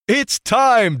It's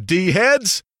time,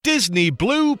 D-heads! Disney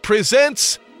Blue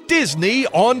presents Disney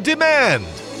On Demand.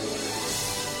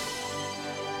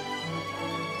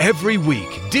 Every week,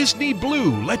 Disney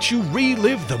Blue lets you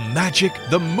relive the magic,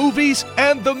 the movies,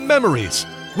 and the memories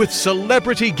with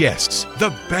celebrity guests,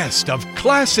 the best of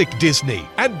classic Disney,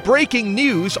 and breaking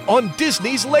news on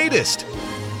Disney's latest.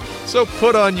 So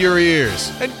put on your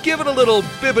ears and give it a little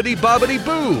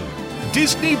bibbidi-bobbidi-boo.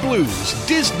 Disney Blue's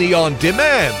Disney On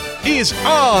Demand is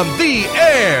on the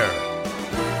air.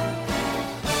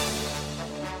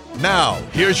 Now,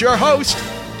 here's your host,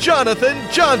 Jonathan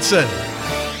Johnson.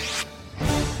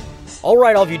 All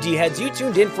right, all of you D-heads, you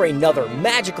tuned in for another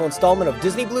magical installment of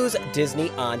Disney Blue's Disney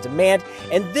On Demand.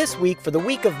 And this week, for the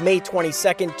week of May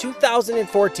 22nd,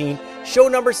 2014, show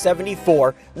number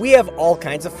 74, we have all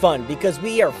kinds of fun because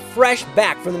we are fresh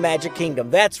back from the Magic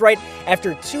Kingdom. That's right,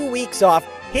 after 2 weeks off,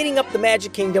 hitting up the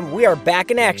Magic Kingdom, we are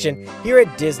back in action here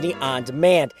at Disney On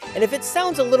Demand. And if it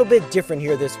sounds a little bit different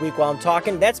here this week while I'm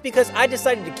talking, that's because I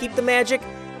decided to keep the magic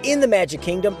in the Magic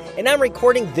Kingdom, and I'm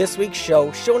recording this week's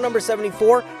show number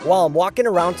 74, while I'm walking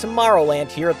around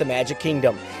Tomorrowland here at the Magic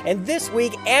Kingdom. And this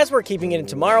week, as we're keeping it in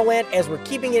Tomorrowland, as we're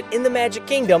keeping it in the Magic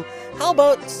Kingdom, how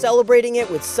about celebrating it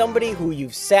with somebody who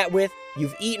you've sat with,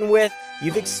 you've eaten with,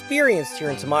 you've experienced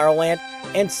here in Tomorrowland,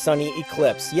 and Sunny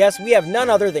Eclipse. Yes, we have none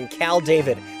other than Cal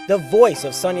David, the voice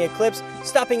of Sunny Eclipse,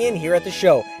 stopping in here at the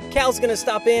show. Cal's going to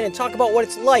stop in and talk about what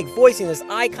it's like voicing this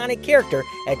iconic character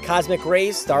at Cosmic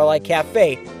Rays Starlight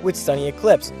Cafe with Sunny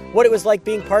Eclipse, what it was like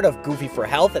being part of Goofy for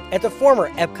Health at the former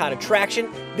Epcot attraction,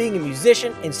 being a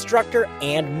musician, instructor,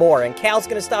 and more. And Cal's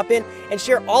going to stop in and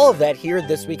share all of that here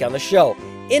this week on the show.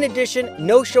 In addition,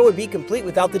 no show would be complete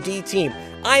without the D-Team.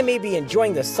 I may be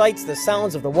enjoying the sights, the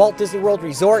sounds of the Walt Disney World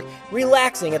Resort,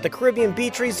 relaxing at the Caribbean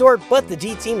Beach Resort, but the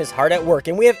D-Team is hard at work,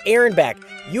 and we have Aaron back.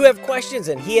 You have questions,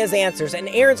 and he has answers, and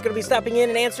Aaron's going to be stopping in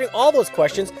and answering all those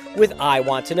questions with I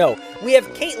Want to Know. We have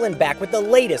Caitlin back with the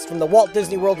latest from the Walt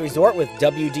Disney World Resort with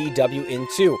WDW in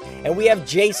 2. And we have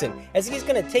Jason, as he's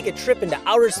going to take a trip into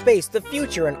outer space, the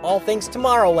future, and all things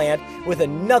Tomorrowland with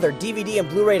another DVD and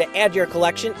Blu-ray to add to your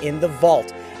collection in the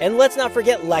vault. And let's not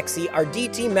forget Lexi, our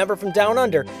D-Team member from Down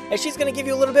Under, as she's going to give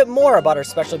you a little bit more about our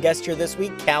special guest here this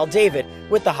week, Cal David,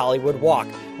 with the Hollywood Walk.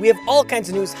 We have all kinds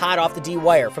of news hot off the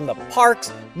D-Wire, from the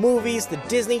parks, movies, the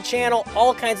Disney Channel,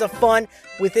 all kinds of fun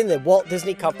within the Walt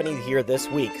Disney Company here this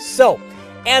week. So,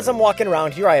 as I'm walking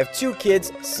around here, I have 2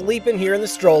 kids sleeping here in the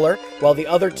stroller, while the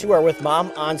other 2 are with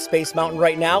Mom on Space Mountain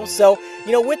right now. So,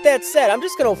 with that said, I'm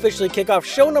just going to officially kick off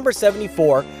show number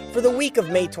 74 for the week of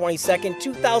May 22nd,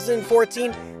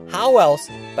 2014. How else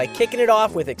by kicking it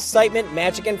off with excitement,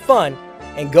 magic, and fun,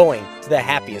 and going to the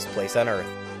happiest place on Earth.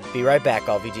 Be right back,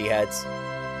 all VG heads.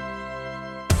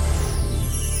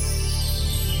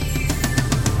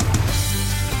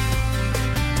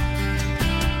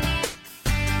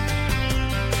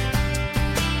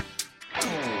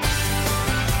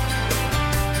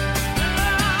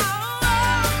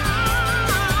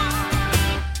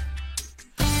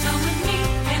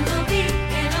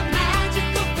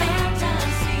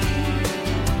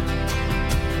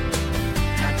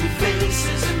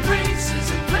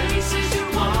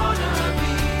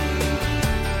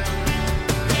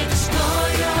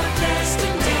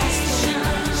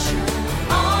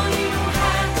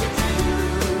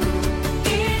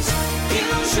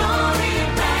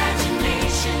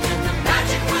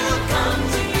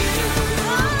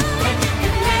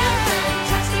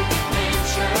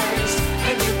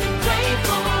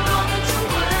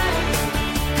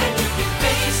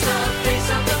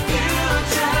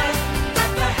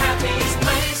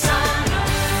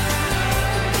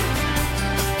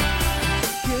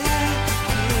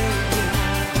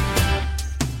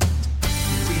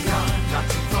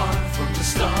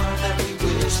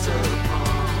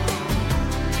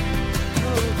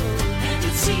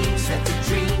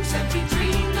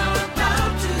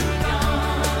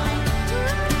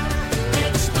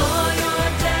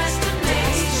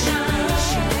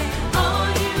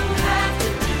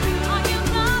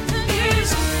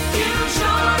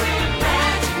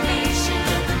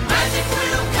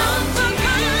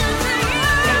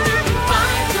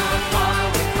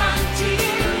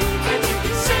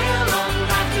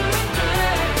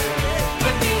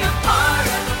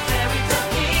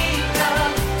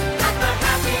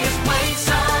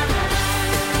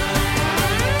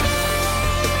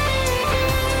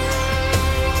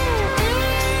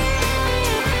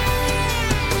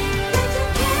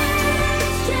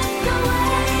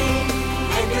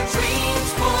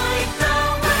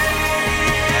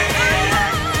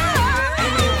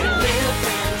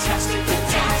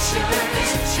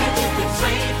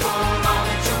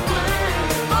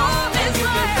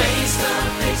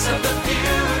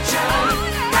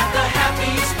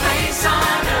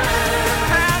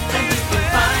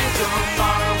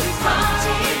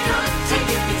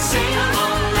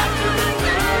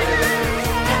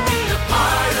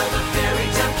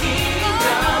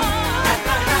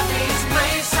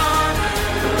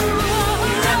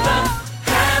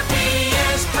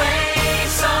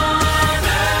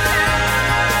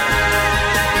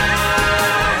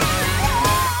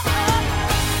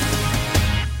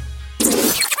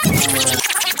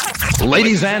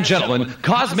 Ladies and gentlemen,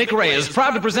 Cosmic Ray is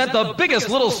proud to present the biggest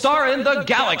little star in the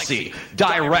galaxy.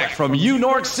 Direct from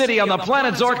Unork City on the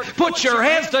planet Zork, put your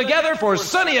hands together for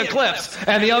Sunny Eclipse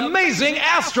and the amazing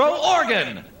Astro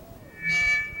Organ.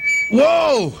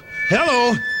 Whoa!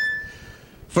 Hello!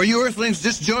 For you Earthlings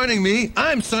just joining me,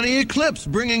 I'm Sunny Eclipse,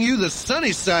 bringing you the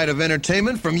sunny side of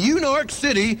entertainment from Unork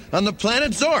City on the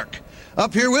planet Zork.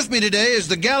 Up here with me today is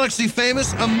the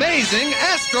galaxy-famous, amazing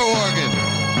Astro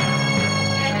Organ.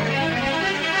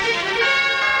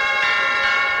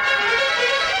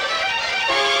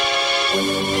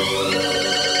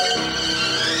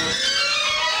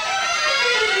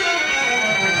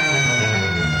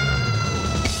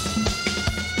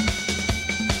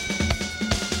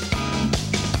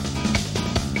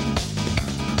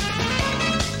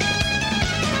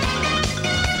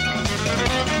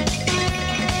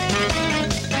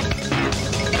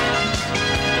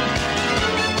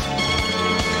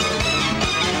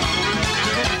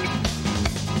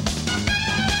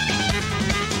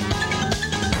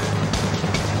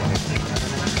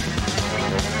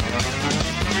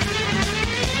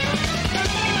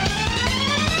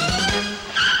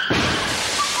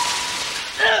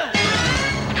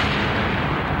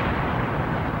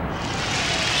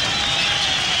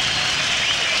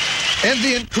 And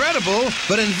the incredible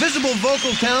but invisible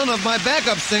vocal talent of my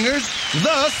backup singers,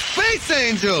 the Space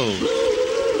Angels.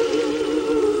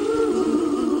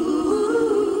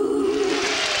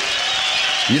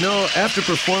 You know, after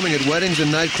performing at weddings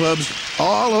and nightclubs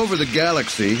all over the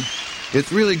galaxy,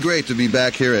 it's really great to be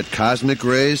back here at Cosmic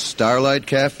Ray's Starlight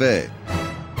Cafe.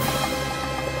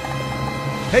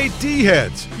 Hey,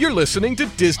 D-heads, you're listening to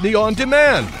Disney On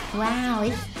Demand. Wow,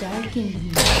 it's dark in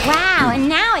here. Wow, and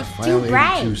now it's too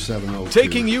bright.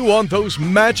 Taking you on those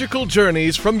magical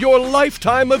journeys from your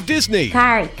lifetime of Disney.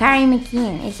 Carrie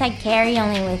McKeon. It's like Carrie,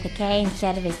 only with a K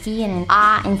instead of a C and an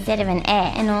A instead of an E,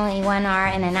 and only one R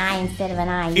and an I instead of an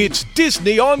I. It's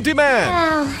Disney On Demand.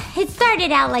 Well, it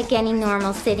started out like any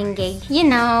normal sitting gig, you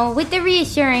know, with the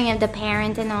reassuring of the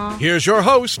parent and all. Here's your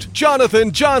host,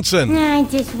 Jonathan Johnson. I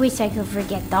just wish I could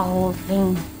forget the whole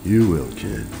thing. You will,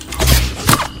 kid.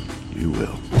 You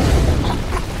will.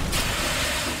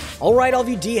 All right, all of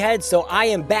you D-heads, so I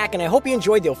am back, and I hope you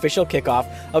enjoyed the official kickoff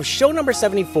of show number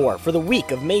 74 for the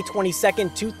week of May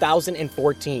 22nd,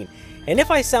 2014. And if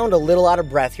I sound a little out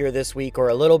of breath here this week or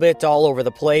a little bit all over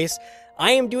the place,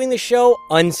 I am doing the show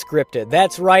unscripted.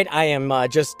 That's right, I am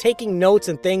just taking notes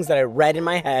and things that I read in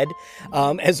my head,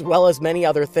 as well as many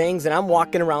other things, and I'm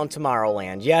walking around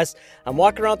Tomorrowland. Yes, I'm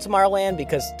walking around Tomorrowland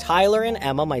because Tyler and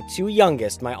Emma, my two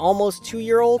youngest, my almost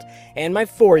 2-year-old and my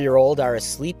 4-year-old, are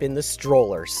asleep in the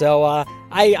stroller. So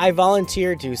I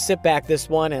volunteered to sit back this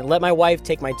one and let my wife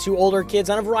take my 2 older kids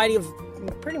on a variety of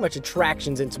pretty much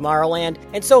attractions in Tomorrowland.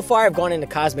 And so far, I've gone into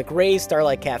Cosmic Ray's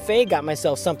Starlight Cafe, got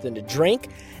myself something to drink,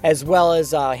 as well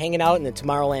as hanging out in the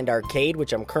Tomorrowland Arcade,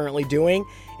 which I'm currently doing,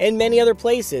 and many other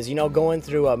places, you know, going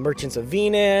through Merchants of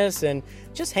Venus and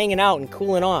just hanging out and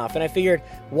cooling off. And I figured,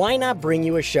 why not bring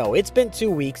you a show? It's been 2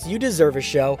 weeks. You deserve a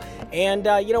show. And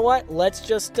you know what? Let's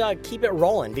just keep it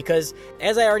rolling because,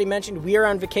 as I already mentioned, we are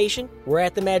on vacation. We're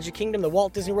at the Magic Kingdom, the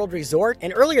Walt Disney World Resort.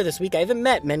 And earlier this week, I even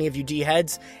met many of you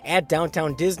D-heads at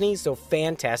Downtown Disney, so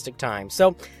fantastic time.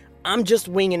 So I'm just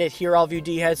winging it here, all of you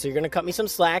D-heads, so you're going to cut me some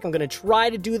slack. I'm going to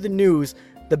try to do the news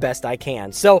the best I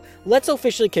can. So let's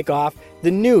officially kick off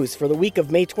the news for the week of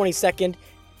May 22nd,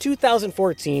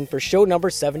 2014 for show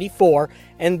number 74.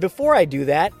 And before I do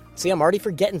that, see, I'm already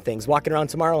forgetting things walking around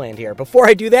Tomorrowland here. Before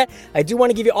I do that, I do want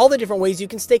to give you all the different ways you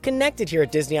can stay connected here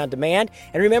at Disney On Demand.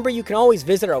 And remember, you can always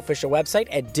visit our official website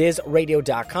at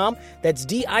DizRadio.com. That's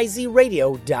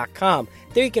DizRadio.com.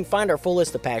 There you can find our full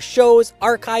list of past shows,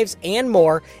 archives, and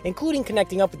more, including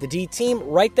connecting up with the D-Team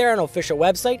right there on our official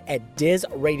website at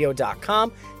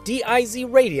DizRadio.com.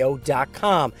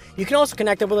 DizRadio.com. You can also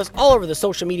connect up with us all over the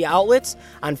social media outlets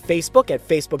on Facebook at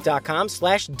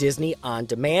Facebook.com/Disney On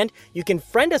Demand. You can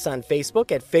friend us on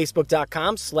Facebook at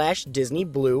Facebook.com/Disney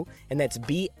Blue, and that's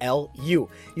BLU.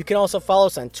 You can also follow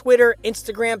us on Twitter,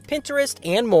 Instagram, Pinterest,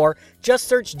 and more. Just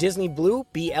search Disney Blue,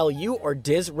 BLU, or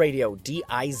Diz Radio,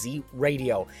 DIZ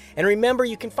Radio. And remember,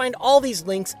 you can find all these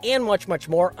links and much, much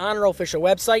more on our official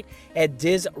website at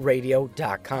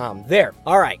DizRadio.com. There.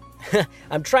 All right.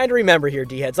 I'm trying to remember here,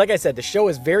 D-heads. Like I said, the show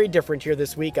is very different here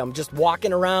this week. I'm just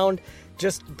walking around,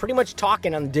 just pretty much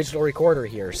talking on the digital recorder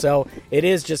here. So it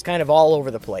is just kind of all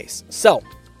over the place. So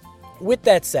with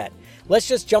that said, let's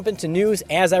just jump into news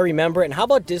as I remember. And how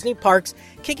about Disney Parks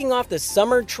kicking off the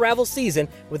summer travel season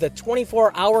with a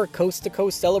 24-hour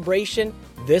coast-to-coast celebration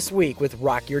this week with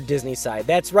Rock Your Disney Side.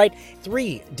 That's right,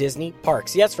 3 Disney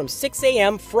parks. Yes, from 6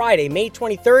 a.m. Friday, May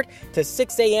 23rd to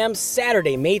 6 a.m.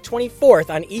 Saturday, May 24th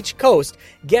on each coast.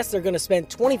 Guests are going to spend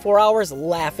 24 hours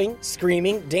laughing,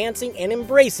 screaming, dancing, and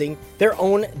embracing their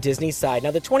own Disney side.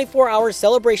 Now, the 24-hour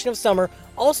celebration of summer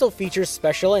also features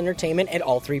special entertainment at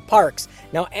all 3 parks.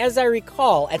 Now, as I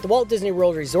recall, at the Walt Disney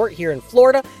World Resort here in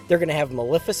Florida, they're going to have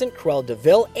Maleficent, Cruella de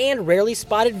Vil, and rarely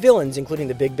spotted villains, including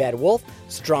the Big Bad Wolf,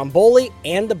 Stromboli,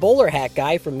 and the bowler hat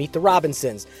guy from Meet the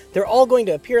Robinsons. They're all going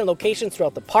to appear in locations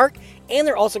throughout the park, and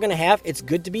they're also going to have It's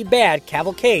Good to Be Bad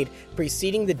cavalcade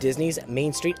preceding the Disney's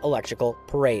Main Street Electrical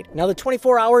Parade. Now, the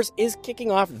 24 hours is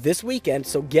kicking off this weekend,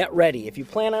 so get ready. If you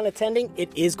plan on attending, it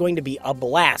is going to be a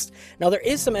blast. Now, there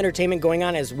is some entertainment going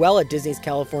on as well at Disney's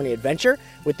California Adventure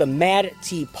with the Mad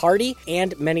Tea Party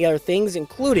and many other things,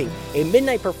 including a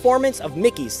midnight performance of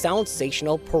Mickey's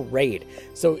Soundsational Parade.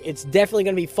 So it's definitely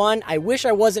going to be fun. I wish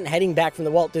I wasn't heading back from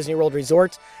the Walt Disney World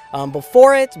Resort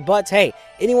before it, but hey,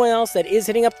 anyone else that is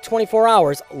hitting up the 24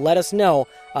 hours, let us know,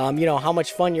 how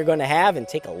much fun you're going to have and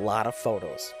take a lot of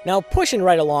photos. Now, pushing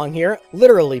right along here,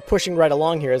 literally pushing right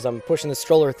along here as I'm pushing the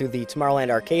stroller through the Tomorrowland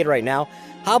Arcade right now,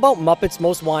 how about Muppets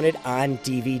Most Wanted on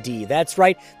DVD? That's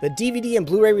right, the DVD and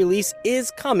Blu-ray release is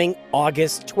coming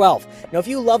August 12th. Now, if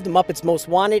you loved Muppets Most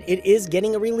Wanted, it is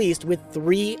getting released with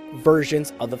 3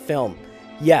 versions of the film.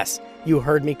 Yes, you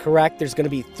heard me correct. There's going to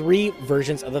be 3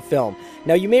 versions of the film.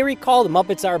 Now, you may recall the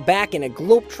Muppets are back in a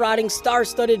globe-trotting,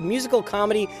 star-studded musical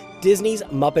comedy, Disney's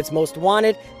Muppets Most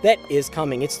Wanted, that is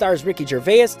coming. It stars Ricky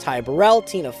Gervais, Ty Burrell,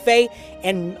 Tina Fey,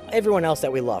 and everyone else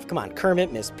that we love. Come on,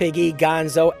 Kermit, Miss Piggy,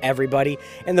 Gonzo, everybody.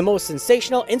 And the most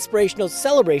sensational, inspirational,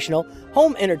 celebrational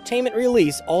home entertainment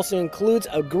release also includes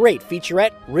a great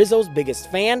featurette, Rizzo's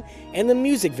Biggest Fan, and the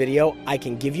music video, I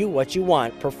Can Give You What You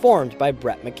Want, performed by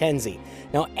Bret McKenzie.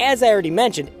 Now, as I already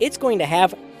mentioned, it's going to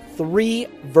have 3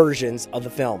 versions of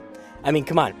the film. I mean,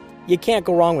 come on. You can't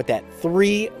go wrong with that.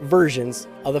 3 versions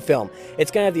of the film.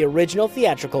 It's going to have the original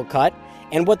theatrical cut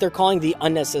and what they're calling the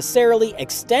unnecessarily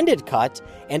extended cut,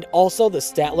 and also the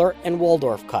Statler and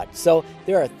Waldorf cut. So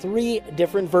there are 3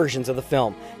 different versions of the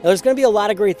film. Now, there's going to be a lot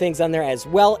of great things on there as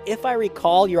well. If I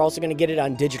recall, you're also going to get it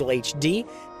on digital HD,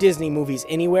 Disney Movies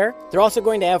Anywhere. They're also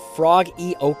going to have Frog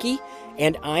E. Okie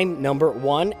and I'm Number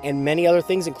 1, and many other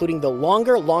things, including the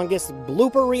longest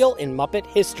blooper reel in Muppet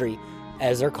history,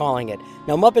 as they're calling it.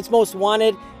 Now, Muppets Most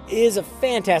Wanted is a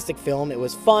fantastic film. It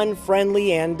was fun,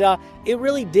 friendly, and it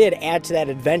really did add to that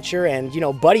adventure and,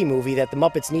 buddy movie that the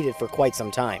Muppets needed for quite some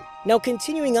time. Now,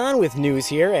 continuing on with news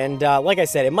here, and like I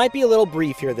said, it might be a little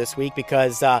brief here this week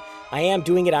because I am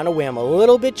doing it on a whim, a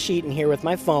little bit cheating here with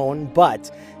my phone,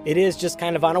 but it is just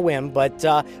kind of on a whim. But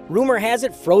rumor has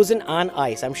it Frozen on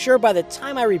ice. I'm sure by the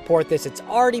time I report this, it's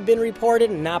already been reported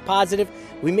and not positive.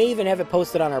 We may even have it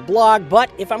posted on our blog, but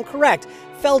if I'm correct,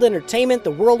 Feld Entertainment, the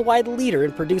worldwide leader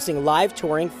in producing live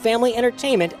touring family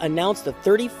entertainment, announced the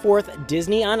 34th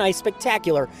Disney on Ice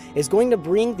Spectacular is going to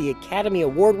bring the Academy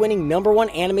Award-winning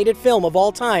 #1 animated film of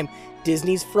all time,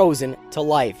 Disney's Frozen, to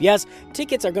life. Yes,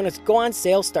 tickets are going to go on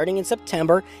sale starting in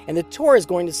September, and the tour is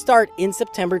going to start in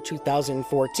September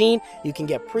 2014. You can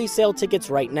get pre-sale tickets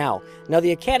right now. Now,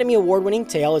 the Academy Award-winning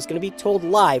tale is going to be told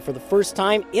live for the first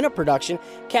time in a production,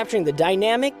 capturing the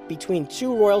dynamic between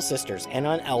 2 royal sisters,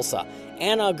 Anna and Elsa.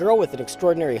 Anna, a girl with an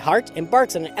extraordinary heart,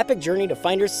 embarks on an epic journey to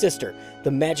find her sister, the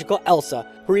magical Elsa,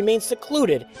 who remains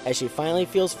secluded as she finally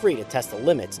feels free to test the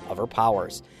limits of her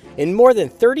powers. In more than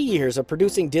 30 years of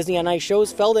producing Disney on Ice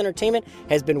shows, Feld Entertainment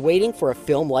has been waiting for a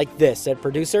film like this, said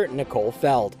producer Nicole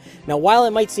Feld. Now, while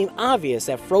it might seem obvious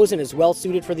that Frozen is well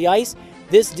suited for the ice,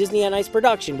 this Disney on Ice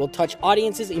production will touch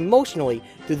audiences emotionally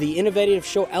through the innovative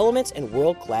show elements and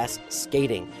world-class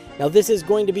skating. Now, this is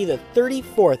going to be the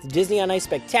 34th Disney on Ice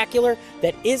Spectacular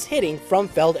that is hitting from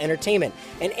Feld Entertainment.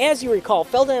 And as you recall,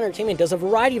 Feld Entertainment does a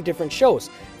variety of different shows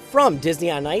from Disney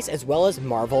on Ice as well as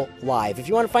Marvel Live. If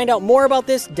you want to find out more about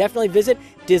this, definitely visit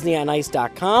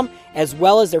DisneyOnIce.com, as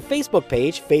well as their Facebook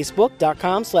page,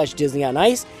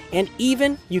 Facebook.com/DisneyOnIce, and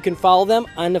even you can follow them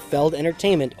on the Feld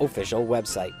Entertainment official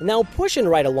website. Now, pushing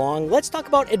right along, let's talk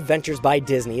about Adventures by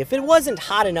Disney. If it wasn't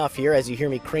hot enough here, as you hear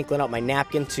me crinkling out my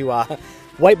napkin to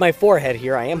wipe my forehead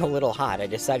here, I am a little hot. I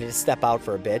decided to step out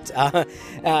for a bit.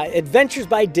 Adventures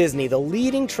by Disney, the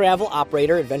leading travel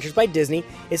operator, Adventures by Disney,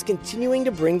 is continuing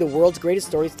to bring the world's greatest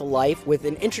stories to life with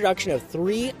an introduction of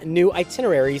 3 new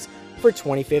itineraries for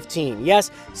 2015. Yes,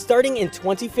 starting in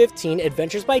 2015,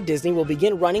 Adventures by Disney will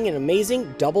begin running an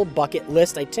amazing double bucket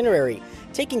list itinerary,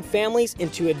 taking families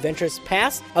into adventurous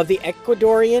paths of the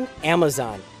Ecuadorian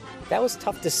Amazon. That was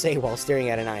tough to say while staring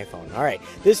at an iPhone. All right,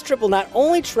 this trip will not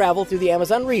only travel through the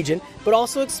Amazon region, but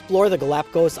also explore the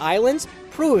Galapagos Islands,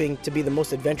 proving to be the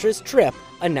most adventurous trip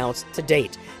announced to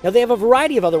date. Now, they have a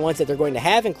variety of other ones that they're going to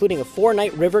have, including a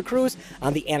 4-night river cruise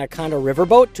on the Anaconda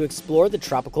Riverboat to explore the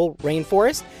tropical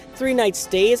rainforest, 3-night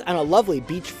stays on a lovely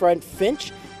beachfront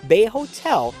Finch Bay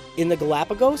Hotel in the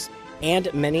Galapagos,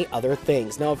 and many other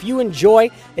things. Now, if you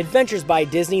enjoy Adventures by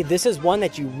Disney, this is one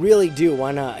that you really do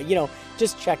want to,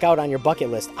 just check out on your bucket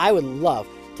list. I would love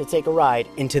to take a ride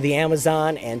into the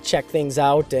Amazon and check things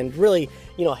out and really,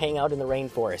 hang out in the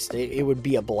rainforest. It would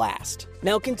be a blast.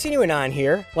 Now, continuing on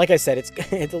here, like I said,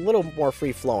 it's a little more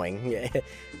free-flowing.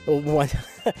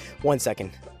 One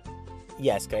second.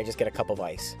 Yes, can I just get a cup of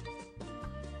ice?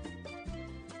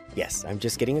 Yes, I'm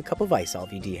just getting a cup of ice, all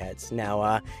of you D-heads.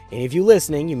 Now, any of you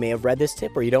listening, you may have read this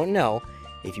tip or you don't know.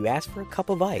 If you ask for a cup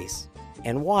of ice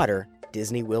and water,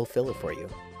 Disney will fill it for you.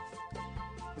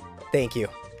 Thank you.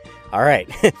 All right.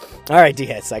 All right,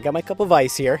 D-heads, I got my cup of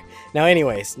ice here. Now,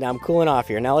 anyways, I'm cooling off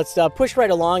here. Now, let's push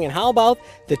right along. And how about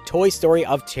the Toy Story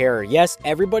of Terror? Yes,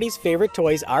 everybody's favorite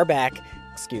toys are back.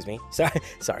 Excuse me.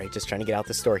 Sorry, just trying to get out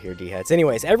the store here, D-heads.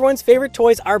 Anyways, everyone's favorite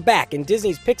toys are back in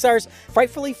Disney's Pixar's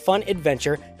frightfully fun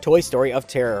adventure, Toy Story of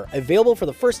Terror. Available for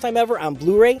the first time ever on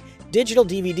Blu-ray, digital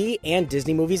DVD, and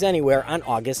Disney Movies Anywhere on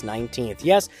August 19th.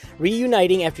 Yes,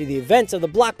 reuniting after the events of the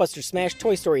blockbuster smash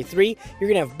Toy Story 3, you're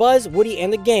going to have Buzz, Woody,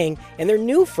 and the gang, and their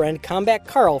new friend Combat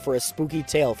Carl for a spooky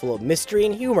tale full of mystery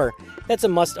and humor. That's a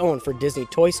must-own for Disney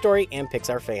Toy Story and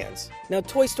Pixar fans. Now,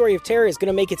 Toy Story of Terror is going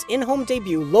to make its in-home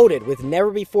debut loaded with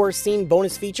never-before-seen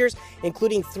bonus features,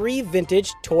 including 3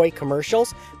 vintage toy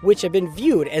commercials, which have been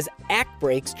viewed as act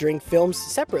breaks during films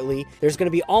separately. There's going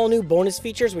to be all-new bonus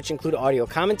features, which include audio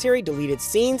commentary, deleted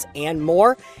scenes, and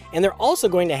more. And they're also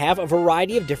going to have a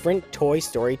variety of different Toy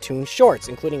Story Toon shorts,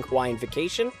 including Hawaiian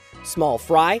Vacation, Small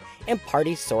Fry, and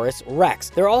Partysaurus Rex.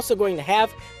 They're also going to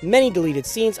have many deleted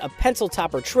scenes, a Pencil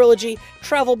Topper trilogy,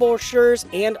 travel brochures,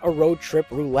 and a road trip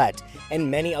roulette, and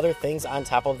many other things on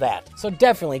top of that. So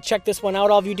definitely check this one out,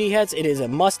 all of you D-heads. It is a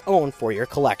must-own for your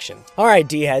collection. All right,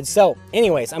 D-heads. So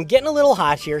anyways, I'm getting a little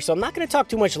hot here, so I'm not going to talk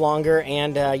too much longer,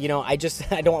 and, I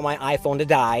don't want my iPhone to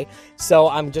die, so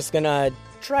I'm just going to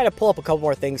try to pull up a couple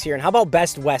more things here. And how about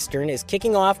Best Western is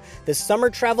kicking off the summer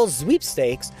travel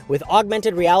sweepstakes with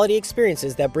augmented reality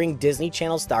experiences that bring Disney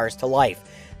Channel stars to life.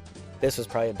 This was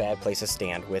probably a bad place to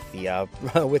stand with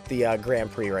the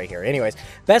Grand Prix right here. Anyways,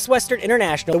 Best Western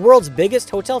International, the world's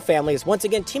biggest hotel family, is once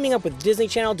again teaming up with Disney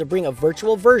Channel to bring a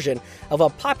virtual version of a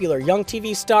popular young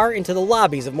TV star into the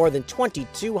lobbies of more than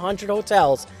 2,200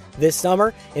 hotels this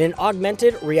summer in an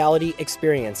augmented reality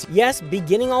experience. Yes,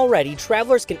 beginning already,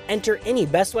 travelers can enter any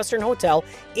Best Western hotel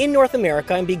in North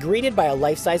America and be greeted by a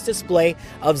life-size display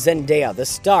of Zendaya, the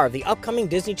star of the upcoming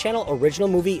Disney Channel original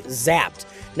movie Zapped.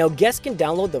 Now, guests can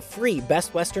download the free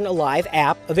Best Western Alive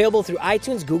app, available through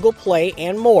iTunes, Google Play,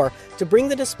 and more, to bring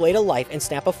the display to life and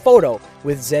snap a photo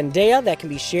with Zendaya that can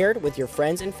be shared with your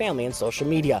friends and family on social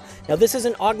media. Now, this is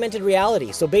an augmented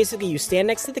reality, so basically you stand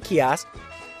next to the kiosk,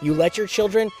 you let your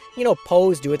children,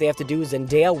 pose, do what they have to do.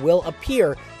 Zendaya will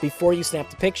appear before you snap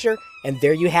the picture, and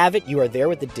there you have it. You are there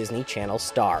with the Disney Channel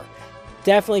star.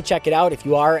 Definitely check it out if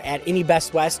you are at any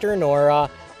Best Western, or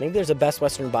maybe there's a Best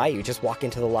Western by you. Just walk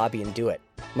into the lobby and do it.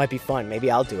 Might be fun. Maybe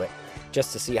I'll do it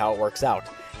just to see how it works out.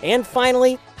 And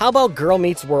finally, how about Girl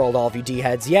Meets World, all of you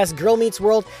D-heads? Yes, Girl Meets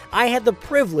World. I had the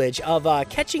privilege of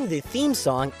catching the theme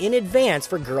song in advance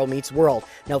for Girl Meets World.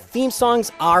 Now, theme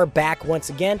songs are back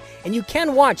once again, and you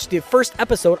can watch the first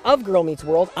episode of Girl Meets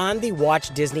World on the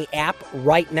Watch Disney app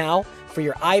right now. For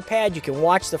your iPad, you can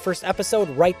watch the first episode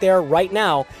right there, right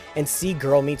now, and see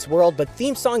Girl Meets World. But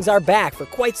theme songs are back. For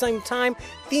quite some time,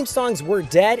 theme songs were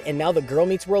dead, and now the Girl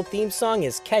Meets World theme song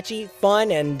is catchy,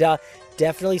 fun, and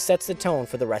definitely sets the tone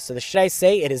for the rest of the show. Should I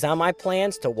say it is on my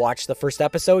plans to watch the first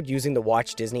episode using the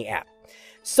Watch Disney app.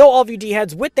 So all of you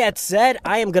D-heads, with that said,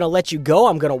 I am going to let you go.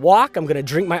 I'm going to walk. I'm going to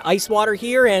drink my ice water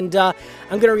here, and I'm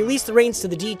going to release the reins to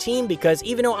the D team, because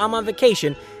even though I'm on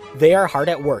vacation, they are hard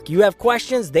at work. You have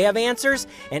questions, they have answers,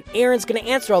 and Aaron's going to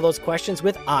answer all those questions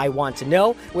with I Want to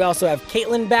Know. We also have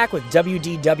Caitlin back with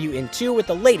WDW in 2 with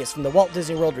the latest from the Walt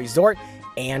Disney World Resort,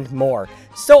 and more.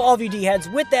 So all of you D-heads,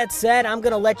 with that said, I'm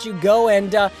going to let you go,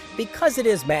 and because it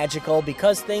is magical,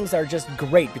 because things are just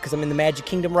great, because I'm in the Magic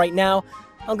Kingdom right now,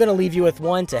 I'm going to leave you with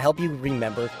one to help you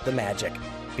remember the magic.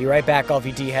 Be right back, all of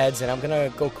you D-heads, and I'm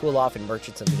going to go cool off in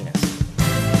Merchants of Venus.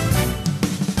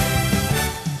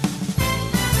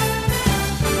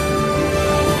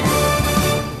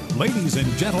 Ladies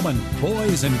and gentlemen,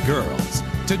 boys and girls,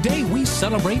 today we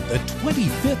celebrate the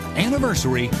 25th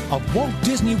anniversary of Walt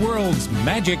Disney World's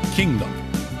Magic Kingdom.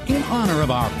 in honor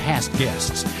of our past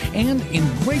guests and in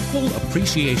grateful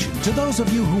appreciation to those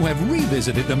of you who have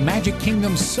revisited the Magic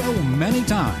Kingdom so many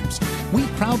times, we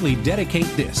proudly dedicate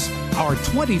this, our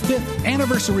 25th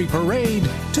anniversary parade,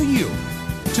 to you.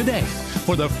 Today,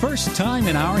 for the first time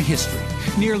in our history,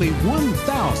 nearly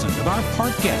 1,000 of our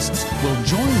park guests will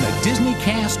join the Disney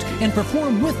cast and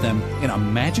perform with them in a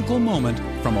magical moment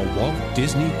from a Walt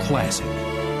Disney classic.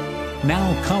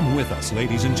 Now come with us,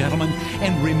 ladies and gentlemen,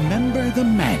 and remember the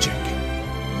magic.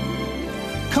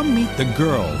 Come meet the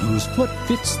girl whose foot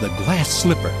fits the glass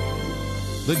slipper,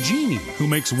 the genie who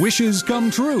makes wishes come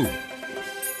true,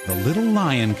 the little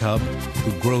lion cub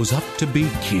who grows up to be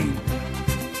king.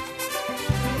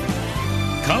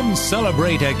 Come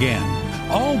celebrate again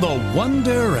all the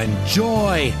wonder and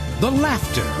joy, the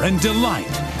laughter and delight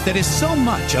that is so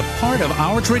much a part of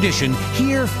our tradition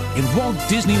here in Walt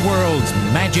Disney World's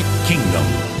Magic Kingdom.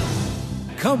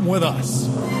 Come with us.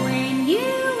 When you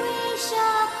wish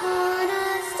upon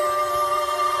a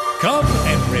star. Come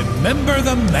and remember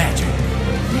the magic.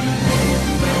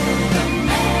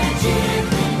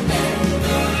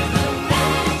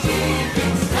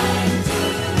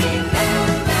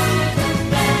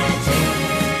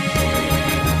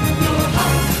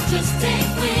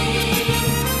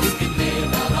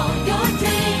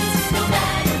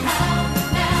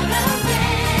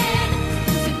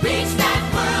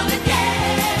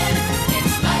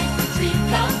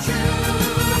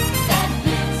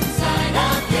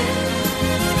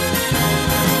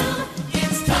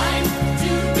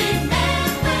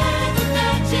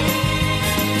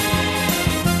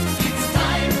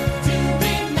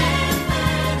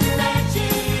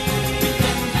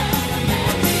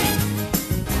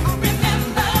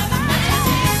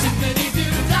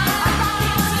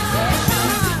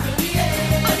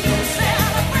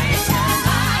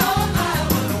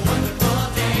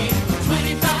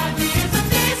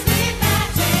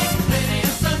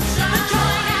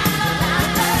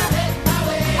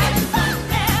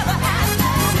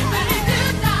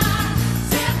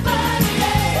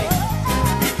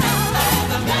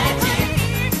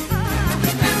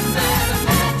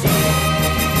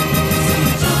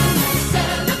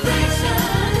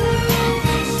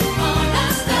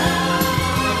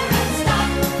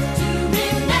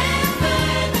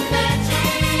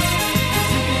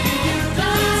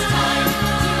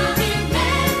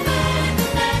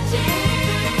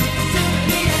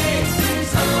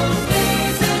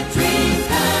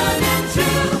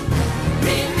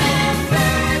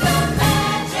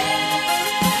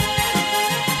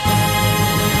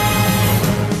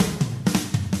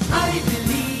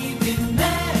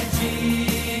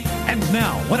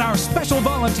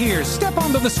 Volunteers, step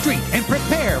onto the street and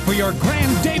prepare for your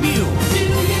grand debut. Do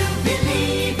you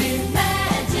believe in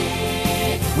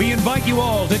magic? We invite you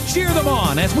all to cheer them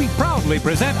on as we proudly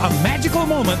present a magical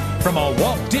moment from a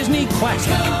Walt Disney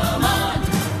classic. Come on,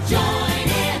 join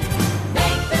in,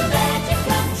 make the magic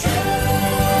come true.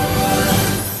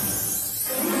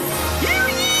 Hear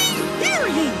ye, hear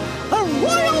ye! The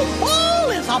royal ball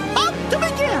is about to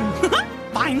begin.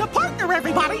 Find a partner,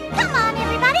 everybody. Come on,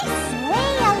 everybody,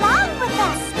 sway along with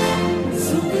us.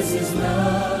 So this is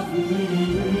love,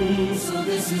 so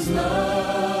this is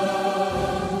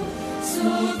love,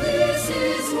 so this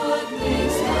is what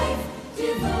makes life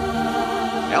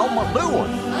divine. Elma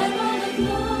doing? I wanna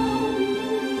know,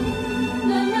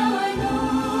 and now I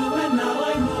know, and now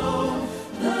I know,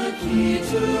 the key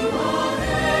to our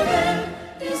heaven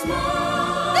is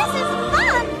love. This is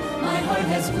fun. My heart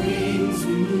has wings,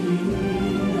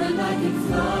 and I can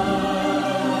fly.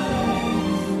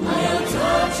 I'll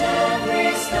touch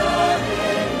every star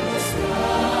in the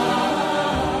sky.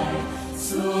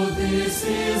 So this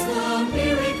is the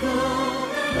miracle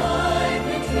that I've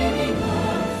been dreaming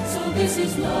of. So this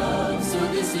is love, so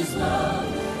this is love,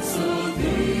 so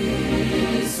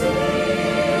this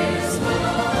is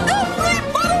love.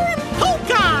 Everybody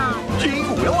polka! Gee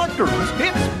willikers,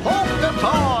 it's polka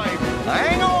time!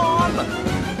 Hang on!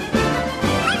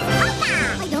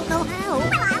 I don't know how.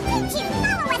 Well, I'll teach you.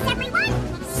 Follow us, everyone.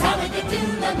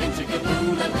 Salad-a-doo-la,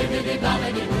 minchika-boo-la,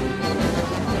 bibbidi-bobbidi-boo.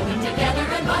 Put it together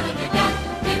and run it again,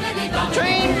 bibbidi-bobbidi-boo.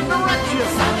 Change direction!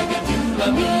 Salad-a-doo-la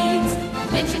means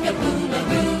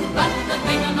minchika-boo-la-boo, but the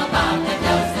thing-a-ma-bob that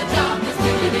does the job is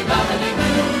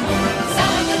bibbidi-bobbidi-boo.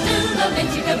 Salad-a-doo-la,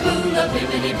 minchika-boo-la,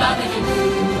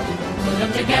 bibbidi-bobbidi-boo. Put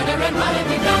them together and run it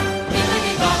again,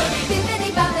 bibbidi-bobbidi,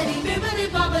 bibbidi-bobbidi,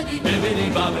 bibbidi-bobbidi,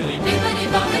 bibbidi-bobbidi,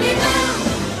 bibbidi-bobbidi-boo.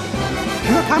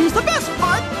 Here comes the best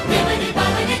part!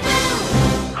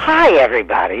 Hi,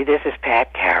 everybody. This is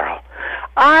Pat Carroll.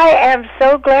 I am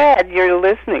so glad you're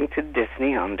listening to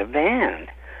Disney On Demand.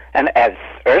 And as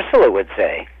Ursula would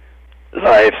say,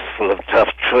 Life's full of tough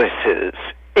choices,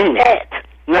 isn't it?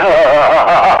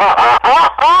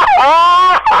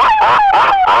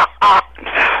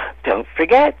 Don't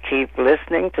forget, keep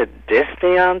listening to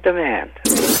Disney On Demand.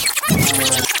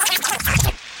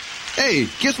 Hey,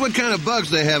 guess what kind of bugs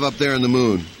they have up there on the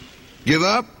moon? Give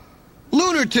up?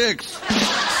 Lunar ticks!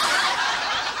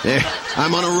 Hey,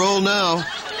 I'm on a roll now.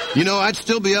 You know, I'd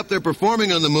still be up there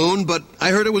performing on the moon, but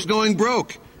I heard it was going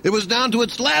broke. It was down to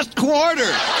its last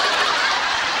quarter.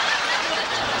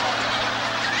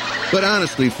 But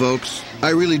honestly, folks,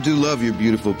 I really do love your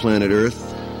beautiful planet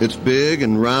Earth. It's big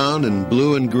and round and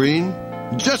blue and green,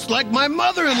 just like my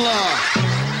mother-in-law.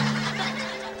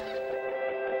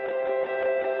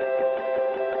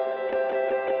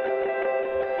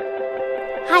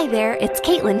 Hi there, it's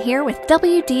Caitlin here with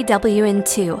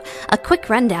WDWN2, a quick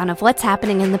rundown of what's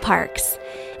happening in the parks.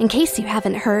 In case you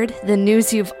haven't heard, the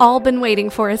news you've all been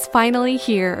waiting for is finally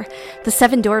here. The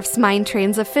Seven Dwarfs Mine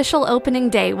Train's official opening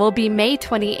day will be May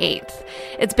 28th.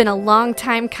 It's been a long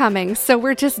time coming, so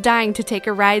we're just dying to take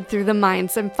a ride through the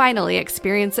mines and finally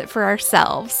experience it for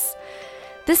ourselves.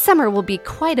 This summer will be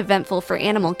quite eventful for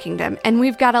Animal Kingdom, and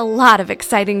we've got a lot of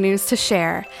exciting news to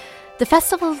share. The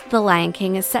Festival of the Lion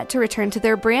King is set to return to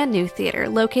their brand new theater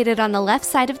located on the left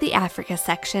side of the Africa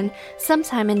section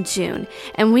sometime in June,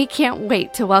 and we can't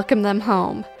wait to welcome them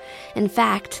home. In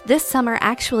fact, this summer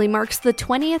actually marks the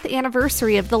 20th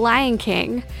anniversary of The Lion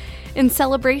King. In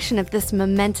celebration of this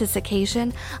momentous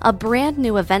occasion, a brand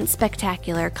new event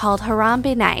spectacular called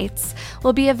Harambe Nights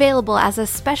will be available as a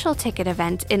special ticket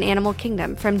event in Animal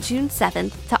Kingdom from June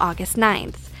 7th to August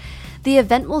 9th. The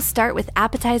event will start with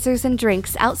appetizers and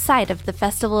drinks outside of the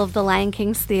Festival of the Lion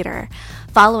King's theater.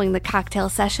 Following the cocktail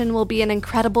session will be an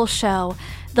incredible show,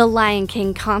 The Lion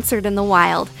King Concert in the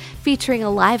Wild, featuring a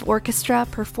live orchestra,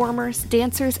 performers,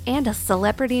 dancers, and a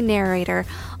celebrity narrator,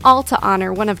 all to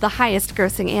honor one of the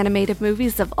highest-grossing animated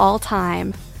movies of all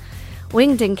time.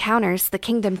 Winged Encounters, The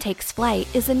Kingdom Takes Flight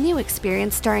is a new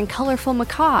experience starring colorful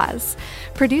macaws.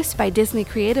 Produced by Disney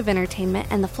Creative Entertainment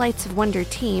and the Flights of Wonder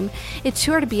team, it's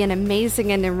sure to be an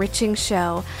amazing and enriching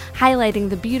show, highlighting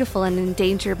the beautiful and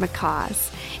endangered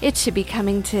macaws. It should be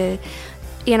coming to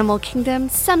Animal Kingdom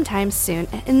sometime soon,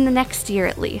 in the next year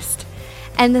at least.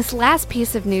 And this last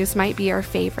piece of news might be our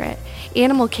favorite.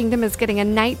 Animal Kingdom is getting a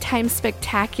nighttime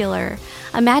spectacular.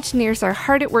 Imagineers are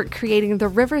hard at work creating the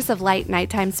Rivers of Light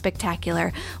Nighttime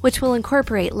Spectacular, which will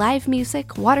incorporate live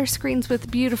music, water screens with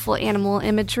beautiful animal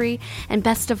imagery, and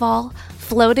best of all,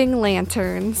 floating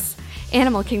lanterns.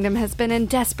 Animal Kingdom has been in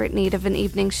desperate need of an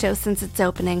evening show since its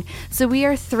opening, so we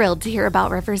are thrilled to hear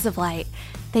about Rivers of Light.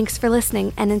 Thanks for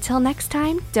listening, and until next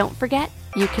time, don't forget,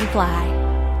 you can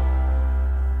fly.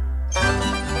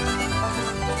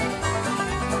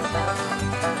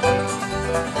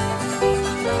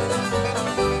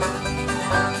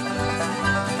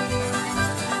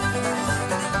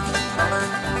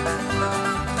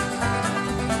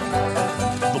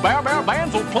 Bear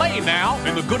Bands will play now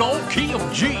in the good old key of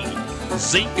G.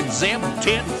 Zeke and Zeb and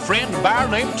Ted and Fred and Bear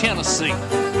named Tennessee.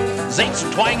 Zeke's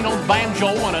twanging on the banjo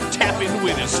and a tapping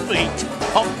with his feet,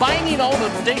 a banging on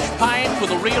a dish pan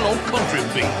with a real old country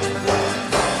beat.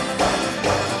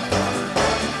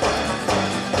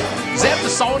 Zeb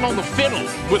is sawing on the fiddle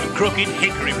with a crooked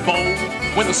hickory bow.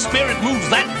 When the spirit moves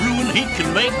that blue, he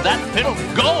can make that fiddle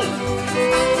go.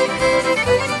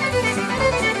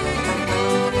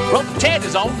 Well, Ted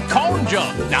is on the corn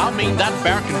jug. Now I mean that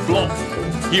bear can blow.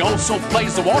 He also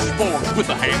plays the washboard with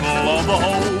the handle of a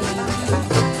hoe.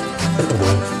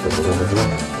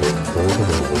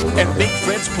 And Big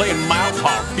Fred's playing mouth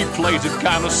harp. He plays it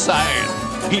kind of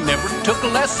sad. He never took a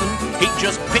lesson. He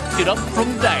just picked it up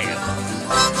from Dad.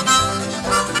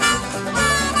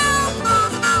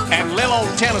 And little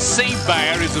old Tennessee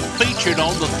Bear is featured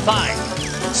on the thing.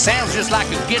 Sounds just like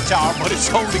a guitar, but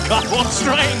it's only got one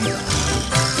string.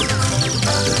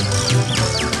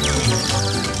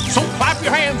 So clap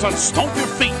your hands and stomp your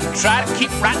feet and try to keep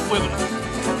right with it.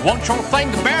 One sure thing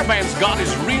the Bear Band's got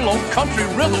is real old country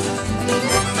rhythm.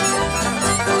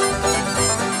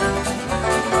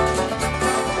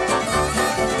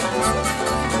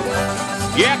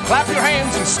 Yeah, clap your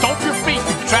hands and stomp your feet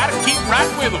and try to keep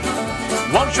right with them.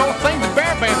 One sure thing the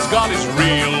Bear Band's got is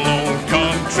real old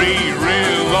country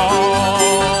rhythm.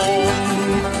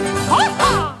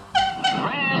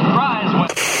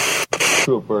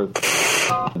 Trooper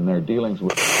in their dealings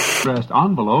with addressed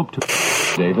envelope to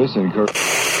Davis and Kirk.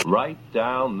 Write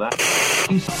down that.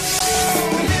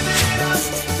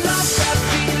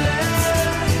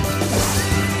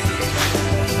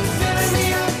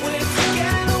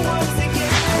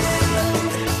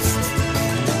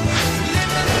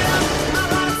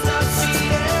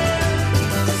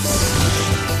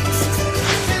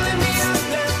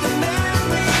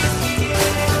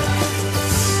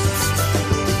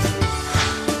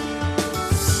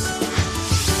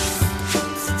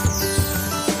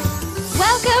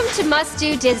 to Must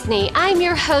Do Disney. I'm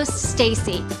your host,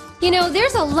 Stacy. You know,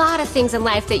 there's a lot of things in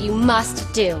life that you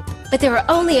must do, but there are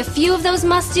only a few of those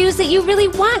must-dos that you really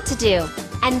want to do.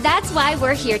 And that's why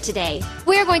we're here today.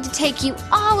 We're going to take you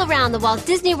all around the Walt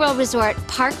Disney World Resort,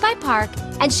 park by park,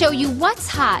 and show you what's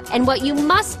hot and what you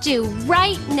must do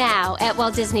right now at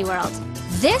Walt Disney World.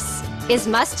 This is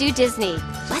Must Do Disney.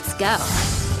 Let's go.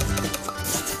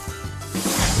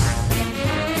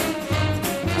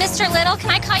 Mr. Little,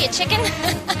 can I call you Chicken?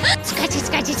 Scratchy,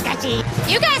 scratchy, scratchy.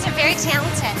 You guys are very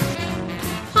talented.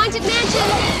 Haunted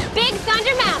Mansion, Big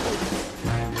Thunder Mountain,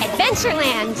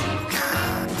 Adventureland.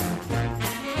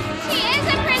 She is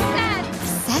a princess.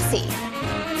 Sassy.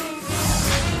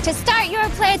 To start your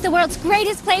play at the world's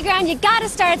greatest playground, you gotta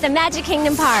start at the Magic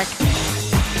Kingdom Park.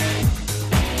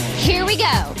 Here we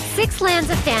go. 6 lands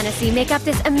of fantasy make up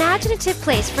this imaginative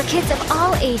place for kids of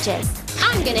all ages.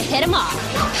 I'm gonna hit them all.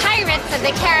 Pirates of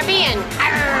the Caribbean.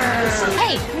 Arr.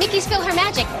 Hey, Mickey's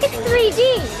PhilharMagic. It's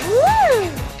 3D. Woo!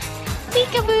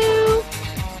 Peekaboo.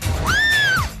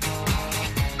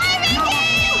 Hi, Mickey!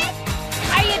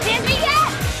 Are you dizzy yet?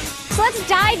 So let's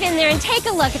dive in there and take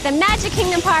a look at the Magic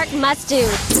Kingdom Park must-do.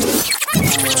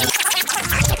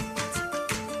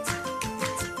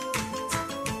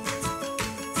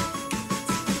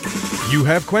 You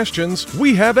have questions,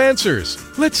 we have answers.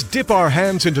 Let's dip our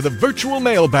hands into the virtual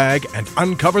mailbag and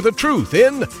uncover the truth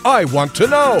in I Want to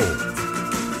Know.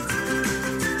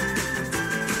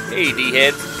 Hey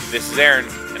D-Heads, this is Aaron,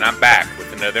 and I'm back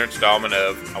with another installment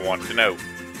of I Want to Know.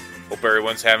 Hope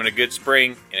everyone's having a good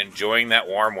spring and enjoying that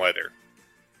warm weather.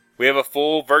 We have a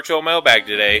full virtual mailbag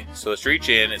today, so let's reach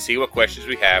in and see what questions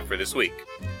we have for this week.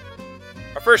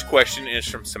 Our first question is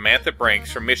from Samantha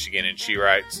Brinks from Michigan, and she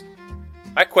writes,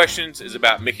 my questions is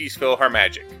about Mickey's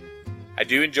PhilharMagic. I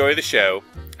do enjoy the show.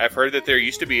 I've heard that there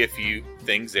used to be a few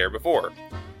things there before.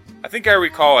 I think I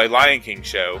recall a Lion King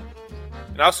show,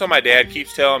 and also my dad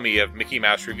keeps telling me of Mickey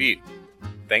Mouse Revue.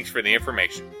 Thanks for the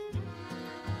information.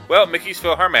 Well, Mickey's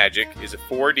PhilharMagic is a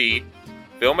 4D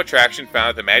film attraction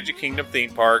found at the Magic Kingdom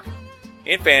theme park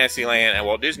in Fantasyland at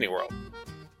Walt Disney World.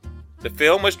 The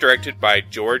film was directed by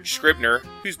George Scribner,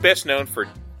 who's best known for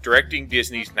directing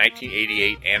Disney's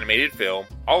 1988 animated film,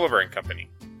 Oliver and Company.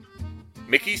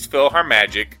 Mickey's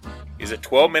PhilharMagic is a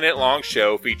 12-minute long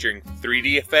show featuring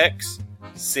 3D effects,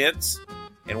 synths,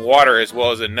 and water, as well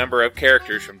as a number of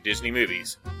characters from Disney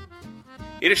movies.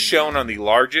 It is shown on the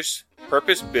largest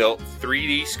purpose-built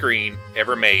 3D screen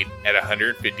ever made at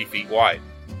 150 feet wide.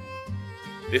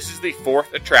 This is the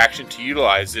 4th attraction to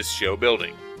utilize this show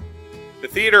building. The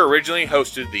theater originally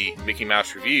hosted the Mickey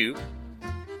Mouse Revue.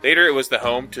 Later, it was the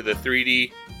home to the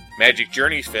 3D Magic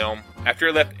Journeys film after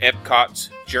it left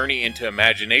Epcot's Journey into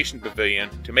Imagination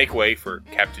Pavilion to make way for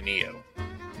Captain EO.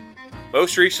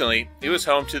 Most recently, it was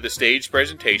home to the stage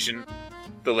presentation,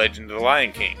 The Legend of the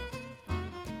Lion King.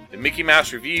 The Mickey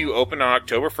Mouse Revue opened on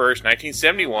October 1st,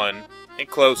 1971, and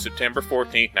closed September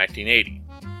 14th, 1980.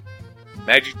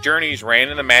 Magic Journeys ran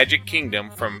in the Magic Kingdom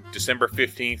from December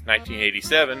 15th,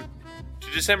 1987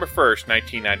 to December 1st,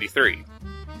 1993.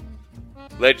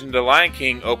 Legend of the Lion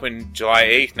King opened July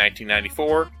 8,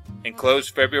 1994, and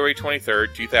closed February 23,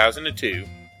 2002,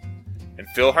 and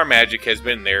PhilharMagic has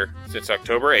been there since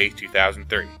October 8,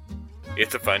 2003.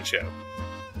 It's a fun show.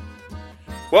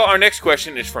 Well, our next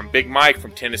question is from Big Mike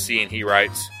from Tennessee, and he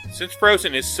writes, since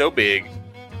Frozen is so big,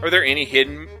 are there any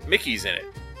hidden Mickeys in it,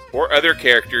 or other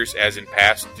characters as in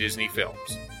past Disney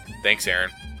films? Thanks,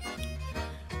 Aaron.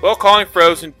 Well, calling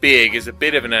Frozen big is a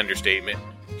bit of an understatement.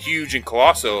 Huge and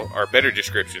colossal are better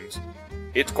descriptions.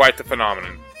 It's quite the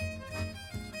phenomenon.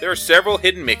 There are several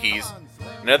hidden Mickeys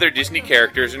and other Disney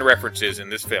characters and references in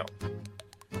this film.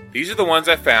 These are the ones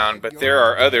I found, but there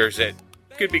are others that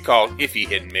could be called iffy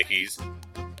hidden Mickeys.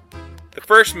 The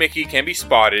first Mickey can be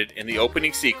spotted in the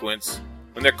opening sequence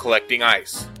when they're collecting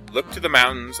ice. Look to the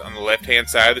mountains on the left-hand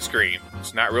side of the screen.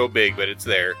 It's not real big, but it's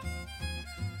there.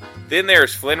 Then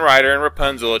there's Flynn Rider and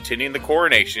Rapunzel attending the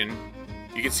coronation.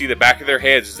 You can see the back of their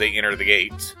heads as they enter the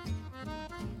gates.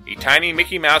 A tiny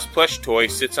Mickey Mouse plush toy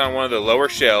sits on one of the lower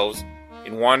shelves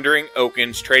in Wandering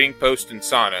Oaken's Trading Post in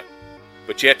Sauna,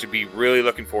 but you have to be really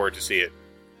looking forward to see it.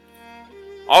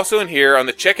 Also in here on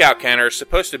the checkout counter is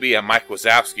supposed to be a Mike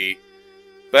Wazowski,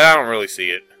 but I don't really see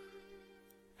it.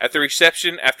 At the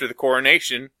reception after the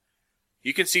coronation,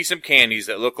 you can see some candies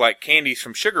that look like candies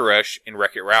from Sugar Rush in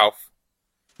Wreck-It Ralph.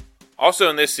 Also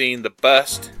in this scene, the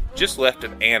bust just left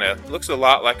of Anna looks a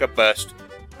lot like a bust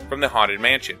from the Haunted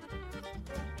Mansion.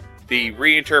 The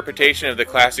reinterpretation of the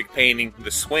classic painting,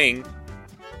 The Swing,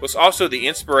 was also the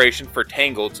inspiration for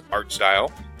Tangled's art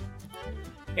style.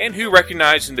 And who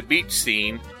recognized in the beach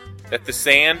scene that the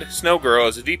sand snow girl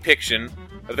is a depiction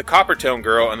of the Coppertone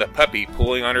girl and the puppy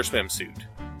pulling on her swimsuit.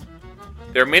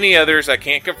 There are many others I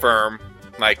can't confirm,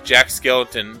 like Jack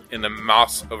Skellington in the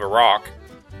Moss of a Rock.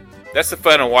 That's the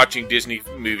fun of watching Disney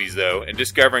movies, though, and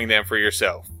discovering them for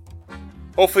yourself.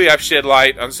 Hopefully I've shed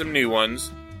light on some new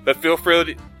ones, but feel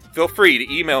free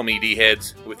to email me,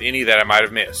 D-Heads, with any that I might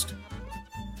have missed.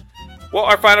 Well,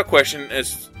 our final question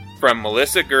is from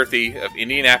Melissa Gerthy of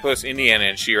Indianapolis, Indiana,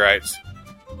 and she writes,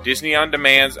 Disney On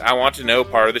Demand's I Want to Know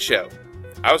part of the show.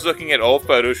 I was looking at old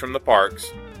photos from the parks.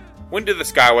 When did the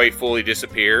Skyway fully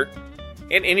disappear?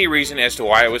 And any reason as to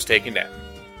why it was taken down?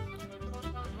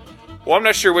 Well, I'm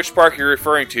not sure which park you're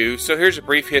referring to, so here's a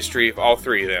brief history of all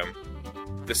three of them.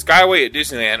 The Skyway at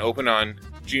Disneyland opened on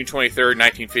June 23,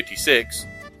 1956.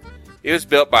 It was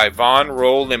built by Von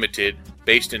Roll Limited,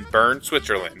 based in Bern,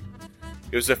 Switzerland.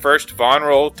 It was the first Von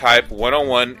Roll Type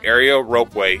 101 aerial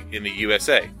ropeway in the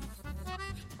USA.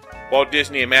 Walt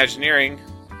Disney Imagineering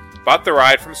bought the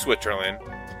ride from Switzerland.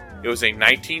 It was a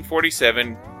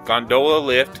 1947 gondola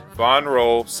lift Von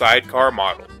Roll sidecar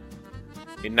model.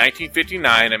 In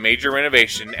 1959, a major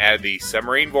renovation added the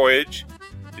submarine voyage,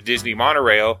 the Disney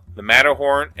monorail, the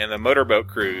Matterhorn, and the motorboat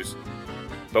cruise.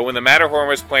 But when the Matterhorn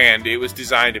was planned, it was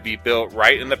designed to be built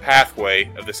right in the pathway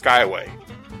of the Skyway.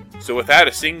 So without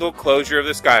a single closure of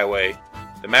the Skyway,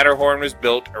 the Matterhorn was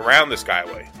built around the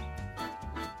Skyway.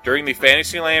 During the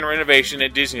Fantasyland renovation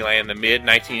at Disneyland in the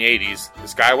mid-1980s, the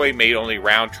Skyway made only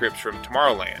round trips from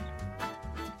Tomorrowland.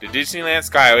 The Disneyland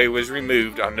Skyway was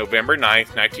removed on November 9,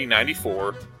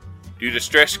 1994, due to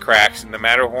stress cracks in the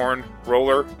Matterhorn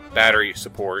roller battery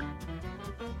support.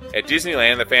 At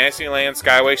Disneyland, the Fantasyland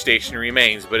Skyway station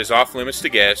remains, but is off limits to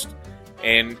guests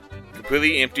and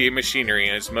completely empty of machinery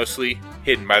and is mostly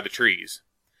hidden by the trees.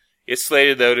 It's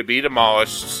slated, though, to be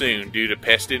demolished soon due to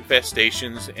pest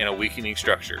infestations and a weakening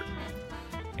structure.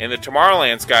 And the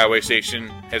Tomorrowland Skyway station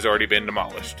has already been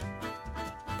demolished.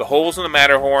 The holes in the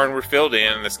Matterhorn were filled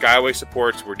in and the Skyway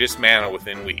supports were dismantled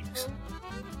within weeks.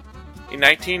 In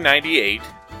 1998,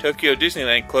 Tokyo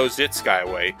Disneyland closed its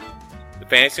Skyway. The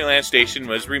Fantasyland station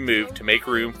was removed to make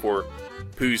room for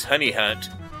Pooh's Honey Hunt,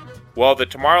 while the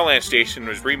Tomorrowland station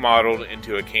was remodeled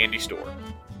into a candy store.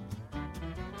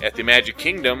 At the Magic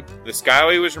Kingdom, the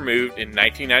Skyway was removed in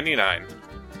 1999.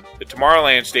 The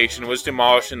Tomorrowland station was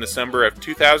demolished in the summer of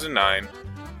 2009,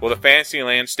 while the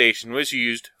Fantasyland station was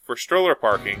used for stroller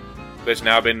parking, but has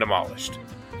now been demolished.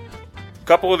 A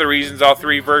couple of the reasons all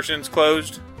three versions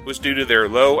closed was due to their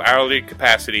low hourly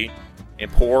capacity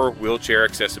and poor wheelchair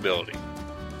accessibility.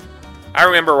 I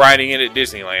remember riding it at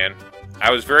Disneyland. I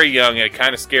was very young and it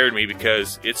kind of scared me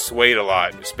because it swayed a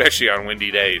lot, especially on windy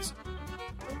days.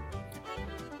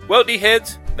 Well,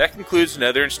 D-Heads, that concludes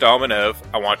another installment of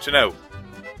I Want to Know.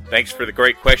 Thanks for the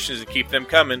great questions and keep them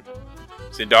coming.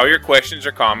 Send all your questions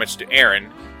or comments to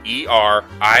Aaron,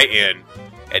 E-R-I-N,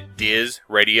 at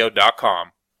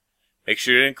DizRadio.com. Make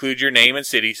sure to include your name and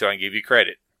city so I can give you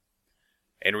credit.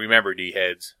 And remember,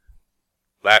 D-Heads,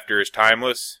 laughter is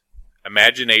timeless,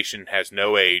 imagination has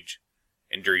no age,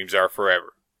 and dreams are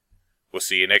forever. We'll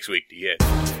see you next week, D-Heads.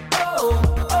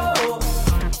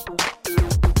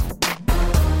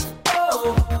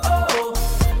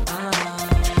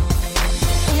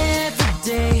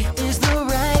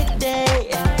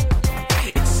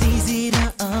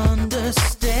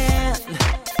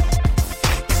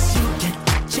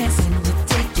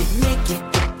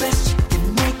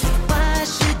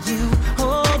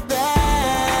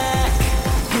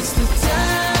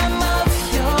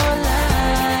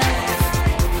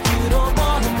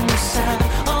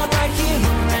 Right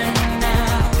here.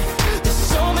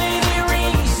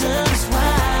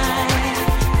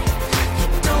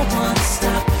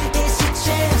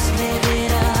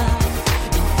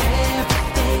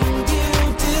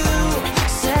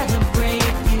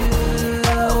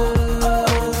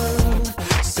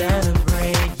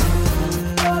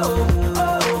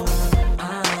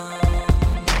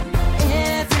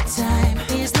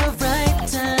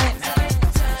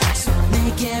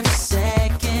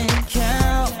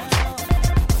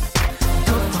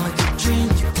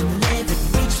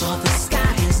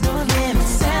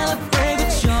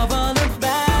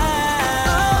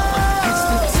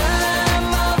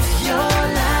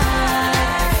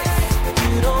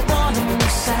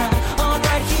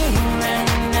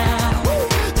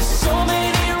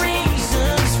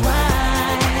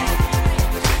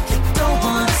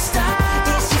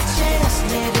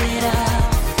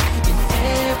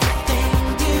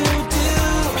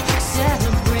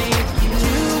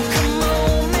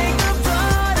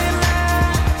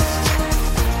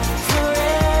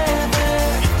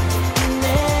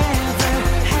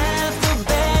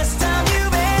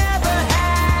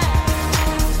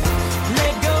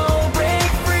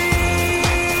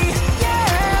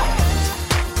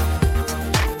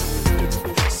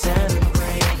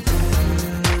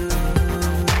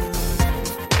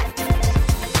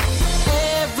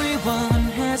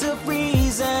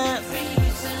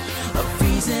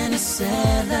 reason to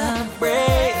celebrate.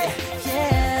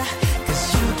 Yeah,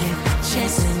 'cause you get the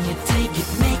chance and you take it,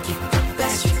 make it the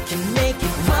best you can make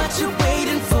it. What you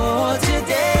waiting for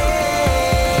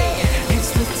today?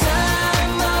 It's the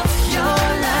time of your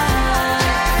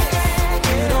life.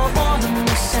 You don't want to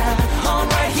miss out on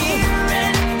right here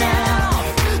and now.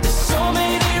 There's so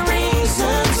many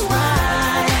reasons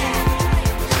why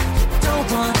you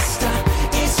don't want to stop.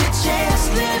 It's your chance,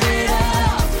 live it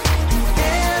up.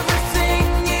 Everything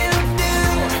you do,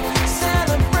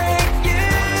 celebrate you.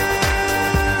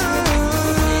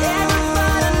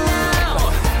 Everybody now,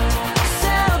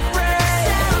 celebrate,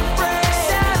 celebrate,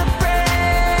 celebrate.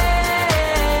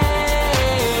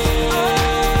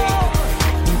 Oh,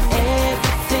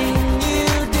 everything you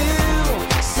do,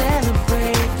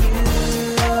 celebrate you.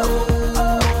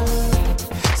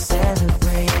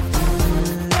 Celebrate you.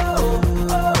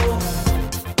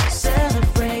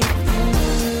 Celebrate you.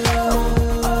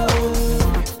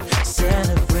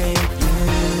 Celebrate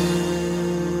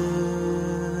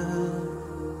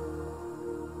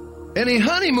Any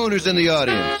honeymooners in the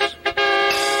audience?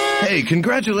 Hey,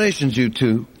 congratulations, you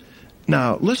two.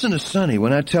 Now, listen to Sonny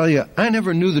when I tell you I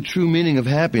never knew the true meaning of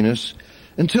happiness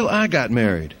until I got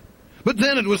married. But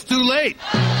then it was too late.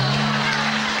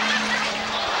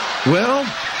 Well,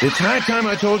 it's high time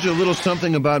I told you a little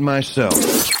something about myself.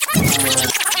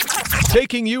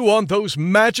 Taking you on those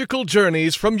magical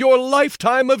journeys from your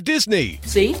lifetime of Disney.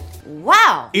 See?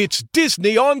 Wow. It's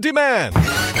Disney On Demand.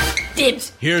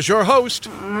 Dibs. Here's your host,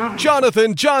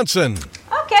 Jonathan Johnson.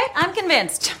 Okay, I'm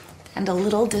convinced. And a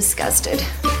little disgusted.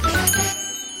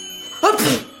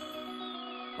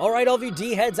 All right, all of you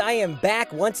D-heads, I am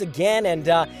back once again, and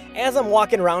as I'm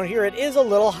walking around here, it is a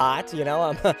little hot, you know.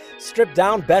 I'm stripped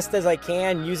down best as I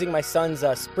can, using my son's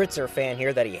Spritzer fan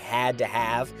here that he had to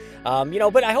have.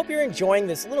 But I hope you're enjoying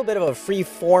this little bit of a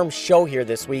free-form show here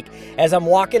this week as I'm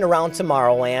walking around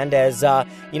Tomorrowland, as,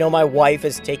 my wife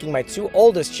is taking my two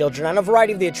oldest children on a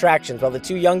variety of the attractions, while the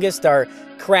two youngest are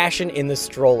crashing in the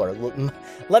stroller.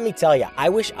 Let me tell you, I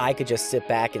wish I could just sit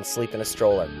back and sleep in a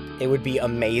stroller. It would be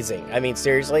amazing. I mean,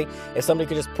 seriously, if somebody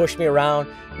could just push me around,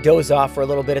 doze off for a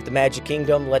little bit at the Magic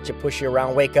Kingdom, let you push you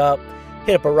around, wake up,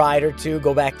 hit up a ride or two,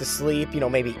 go back to sleep,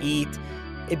 maybe eat.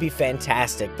 It'd be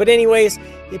fantastic. But anyways,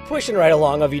 you're pushing right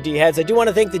along, of you D-heads. I do want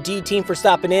to thank the D team for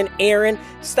stopping in. Aaron,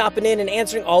 stopping in and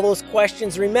answering all those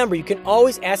questions. Remember, you can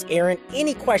always ask Aaron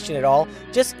any question at all.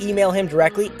 Just email him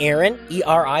directly, Aaron,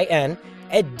 E-R-I-N,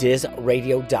 at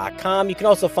DizRadio.com. You can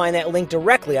also find that link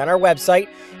directly on our website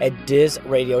at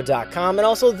DizRadio.com. And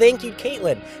also thank you,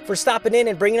 Caitlin, for stopping in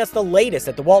and bringing us the latest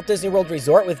at the Walt Disney World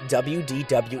Resort with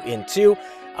WDWN2.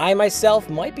 I myself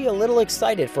might be a little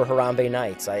excited for Harambe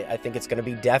Nights. I think it's going to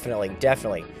be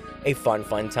definitely a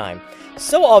fun time.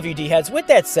 So all of you D-heads, with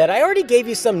that said, I already gave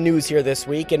you some news here this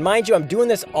week, and mind you, I'm doing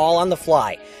this all on the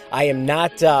fly. I am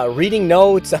not reading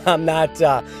notes, I'm not,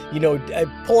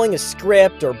 pulling a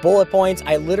script or bullet points.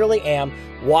 I literally am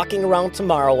walking around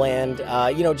Tomorrowland,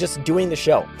 just doing the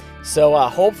show. So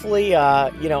hopefully,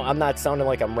 I'm not sounding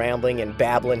like I'm rambling and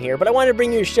babbling here, but I wanted to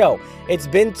bring you a show. It's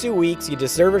been 2 weeks, you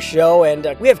deserve a show,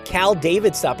 and we have Cal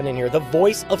David stopping in here, the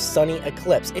voice of Sunny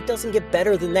Eclipse. It doesn't get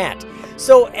better than that.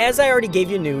 So as I already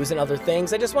gave you news and other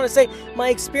things, I just want to say my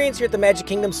experience here at the Magic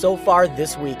Kingdom so far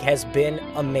this week has been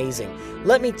amazing.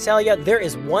 Let me tell you, there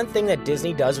is one thing that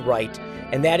Disney does right,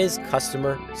 and that is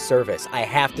customer service. I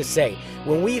have to say,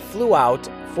 when we flew out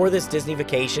for this Disney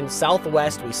vacation,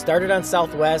 Southwest, we started on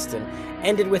Southwest and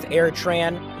ended with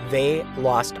AirTran, they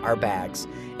lost our bags.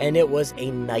 And it was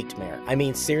a nightmare. I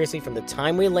mean, seriously, from the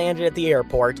time we landed at the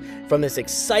airport, from this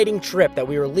exciting trip that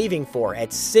we were leaving for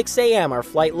at 6 a.m., our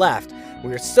flight left.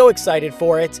 We were so excited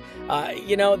for it.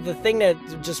 The thing that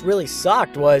just really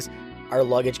sucked was our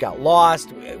luggage got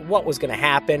lost. What was going to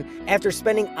happen? After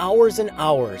spending hours and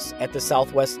hours at the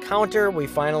Southwest counter, we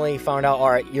finally found out,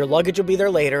 all right, your luggage will be there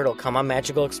later. It'll come on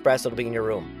Magical Express. It'll be in your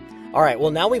room. All right,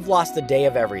 well, now we've lost the day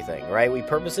of everything, right? We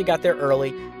purposely got there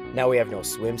early. Now we have no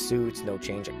swimsuits, no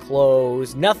change of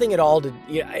clothes, nothing at all.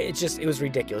 It was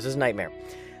ridiculous. It was a nightmare.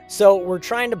 So we're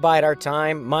trying to bide our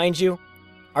time. Mind you,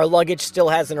 our luggage still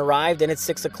hasn't arrived, and it's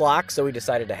 6 o'clock, so we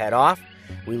decided to head off.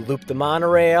 We looped the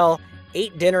monorail,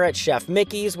 ate dinner at Chef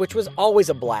Mickey's, which was always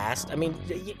a blast. I mean,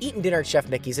 eating dinner at Chef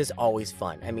Mickey's is always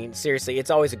fun. I mean, seriously, it's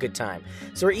always a good time.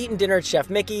 So we're eating dinner at Chef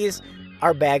Mickey's.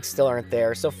 Our bags still aren't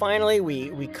there. So finally,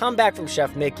 we come back from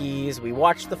Chef Mickey's. We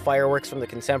watched the fireworks from the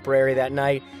Contemporary that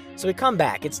night. So we come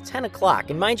back. It's 10 o'clock.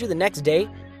 And mind you, the next day,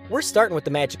 we're starting with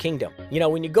the Magic Kingdom.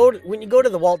 When you go to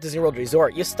the Walt Disney World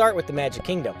Resort, you start with the Magic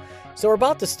Kingdom. So we're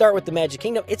about to start with the Magic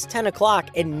Kingdom. It's 10 o'clock,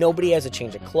 and nobody has a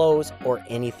change of clothes or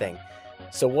anything.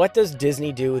 So what does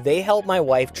Disney do? They help my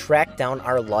wife track down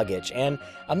our luggage. And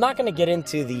I'm not going to get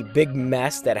into the big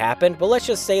mess that happened, but let's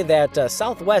just say that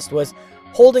Southwest was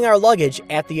holding our luggage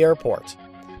at the airport.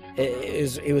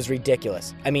 It was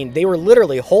ridiculous. I mean, they were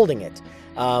literally holding it.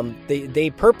 They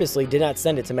purposely did not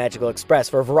send it to Magical Express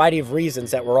for a variety of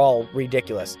reasons that were all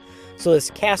ridiculous. So this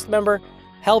cast member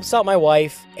helps out my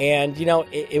wife, and,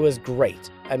 it was great.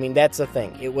 I mean, that's the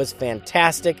thing. It was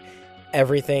fantastic.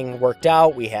 Everything worked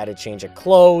out. We had a change of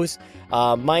clothes.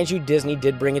 Mind you, Disney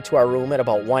did bring it to our room at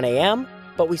about 1 a.m.,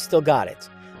 but we still got it.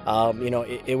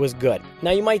 It was good.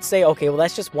 Now, you might say, okay, well,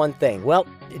 that's just one thing. Well,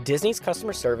 Disney's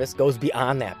customer service goes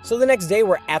beyond that. So the next day,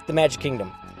 we're at the Magic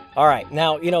Kingdom. All right,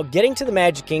 now, getting to the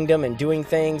Magic Kingdom and doing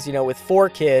things, with 4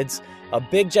 kids, a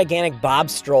big, gigantic Bob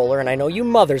stroller, and I know you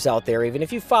mothers out there, even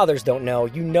if you fathers don't know,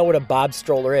 you know what a Bob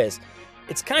stroller is.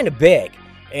 It's kind of big.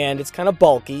 And it's kind of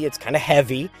bulky, it's kind of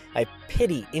heavy. I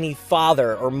pity any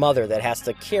father or mother that has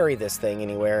to carry this thing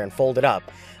anywhere and fold it up.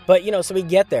 But, so we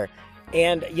get there.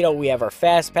 And, we have our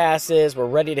fast passes, we're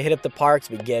ready to hit up the parks,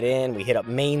 we get in, we hit up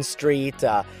Main Street.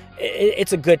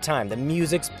 It's a good time. The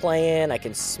music's playing, I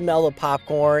can smell the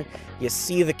popcorn, you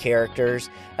see the characters.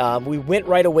 We went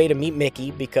right away to meet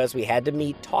Mickey because we had to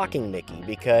meet Talking Mickey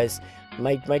because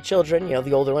my children,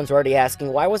 the older ones were already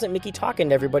asking, why wasn't Mickey talking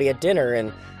to everybody at dinner?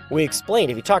 And we explained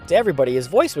if he talked to everybody, his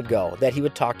voice would go, that he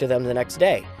would talk to them the next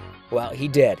day. Well, he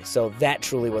did, so that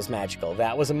truly was magical.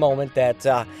 That was a moment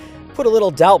that put a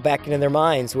little doubt back into their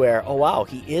minds where, oh wow,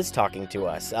 he is talking to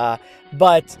us.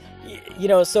 But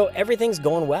so everything's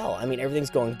going well. I mean, everything's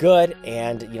going good,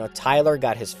 and, Tyler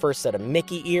got his first set of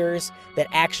Mickey ears that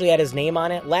actually had his name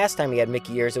on it. Last time he had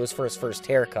Mickey ears, it was for his first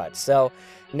haircut. So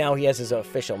now he has his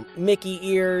official Mickey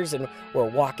ears, and we're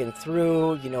walking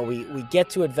through, we get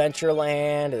to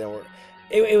Adventureland, and then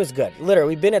it was good.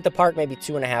 Literally, we've been at the park maybe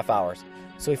 2.5 hours.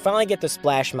 So we finally get to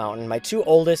Splash Mountain. My 2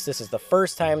 oldest, this is the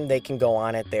first time they can go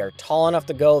on it. They are tall enough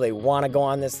to go. They want to go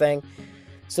on this thing.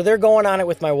 So they're going on it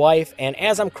with my wife, and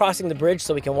as I'm crossing the bridge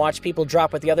so we can watch people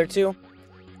drop with the other 2,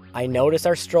 I notice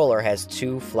our stroller has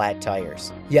 2 flat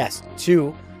tires. Yes,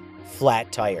 2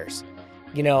 flat tires.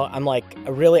 I'm like,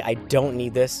 really, I don't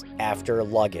need this after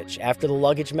luggage. After the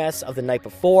luggage mess of the night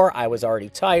before, I was already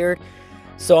tired.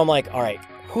 So I'm like, all right,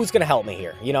 who's going to help me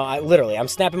here? I'm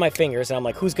snapping my fingers, and I'm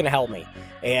like, who's going to help me?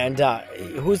 And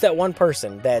who's that one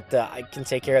person that I can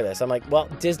take care of this? I'm like, well,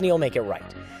 Disney will make it right.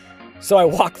 So I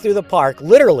walk through the park,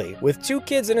 literally, with 2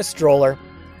 kids in a stroller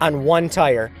on 1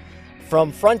 tire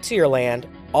from Frontierland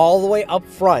all the way up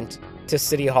front to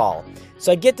City Hall.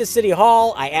 So I get to City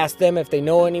Hall, I ask them if they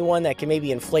know anyone that can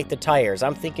maybe inflate the tires.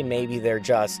 I'm thinking maybe they're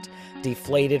just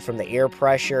deflated from the air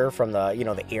pressure, from the,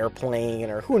 the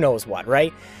airplane, or who knows what,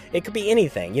 right? It could be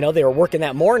anything. They were working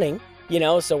that morning,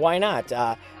 so why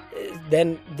not?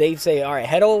 Then they say, all right,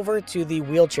 head over to the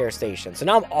wheelchair station. So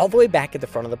now I'm all the way back at the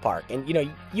front of the park. And,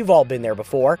 you've all been there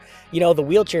before. The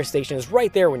wheelchair station is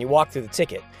right there when you walk through the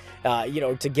ticket,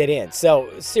 to get in. So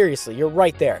seriously, you're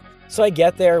right there. So I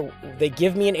get there, they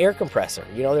give me an air compressor.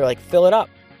 They're like, fill it up.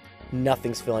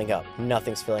 Nothing's filling up.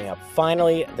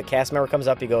 Finally, the cast member comes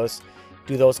up, he goes,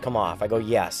 do those come off? I go,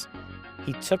 yes.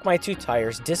 He took my 2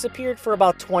 tires, disappeared for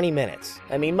about 20 minutes.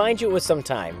 I mean, mind you, it was some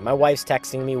time. My wife's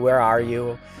texting me, where are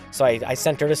you? So I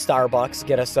sent her to Starbucks,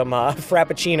 get us some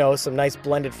Frappuccinos, some nice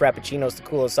blended Frappuccinos to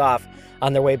cool us off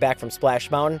on their way back from Splash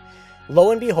Mountain.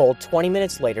 Lo and behold, 20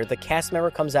 minutes later, the cast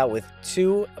member comes out with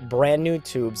 2 brand new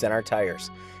tubes in our tires.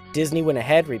 Disney went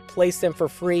ahead, replaced them for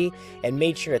free, and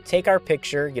made sure to take our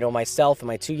picture, myself and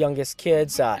my 2 youngest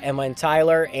kids, Emma and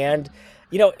Tyler, and,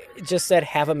 it just said,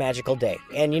 have a magical day.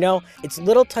 And, it's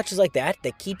little touches like that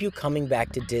keep you coming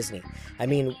back to Disney. I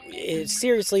mean, it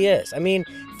seriously is. I mean,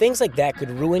 things like that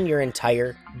could ruin your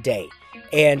entire day.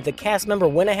 And the cast member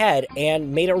went ahead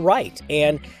and made it right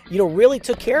and, really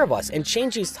took care of us and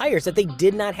changed these tires that they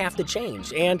did not have to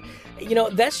change. And,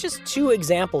 that's just 2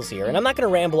 examples here. And I'm not going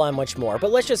to ramble on much more,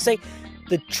 but let's just say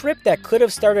the trip that could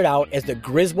have started out as the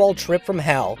Griswold trip from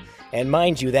hell, and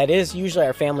mind you, that is usually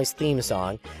our family's theme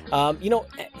song,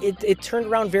 it turned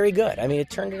around very good. I mean, it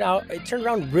turned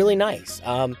around really nice.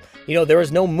 There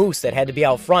was no moose that had to be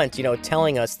out front,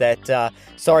 telling us that,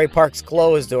 sorry, park's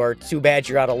closed, or too bad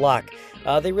you're out of luck.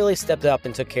 They really stepped up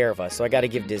and took care of us, so I got to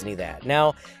give Disney that.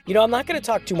 Now, I'm not going to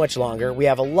talk too much longer. We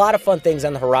have a lot of fun things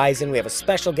on the horizon. We have a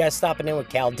special guest stopping in with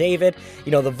Cal David,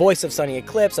 the voice of Sunny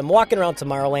Eclipse. I'm walking around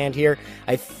Tomorrowland here.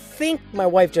 I think my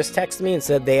wife just texted me and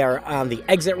said they are on the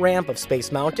exit ramp of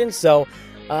Space Mountain, so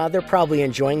they're probably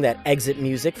enjoying that exit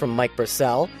music from Mike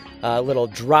Brissell. little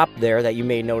drop there that you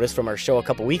may notice from our show a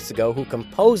couple weeks ago, who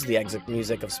composed the exit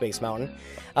music of Space Mountain.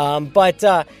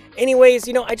 Anyways,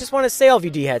 I just want to say, all of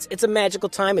you D-heads, it's a magical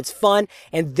time, it's fun,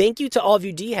 and thank you to all of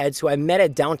you D-heads who I met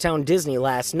at Downtown Disney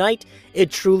last night.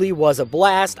 It truly was a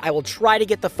blast. I will try to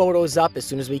get the photos up as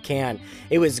soon as we can.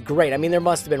 It was great. I mean, there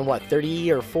must have been,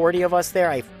 30 or 40 of us there?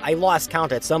 I lost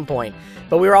count at some point,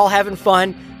 but we were all having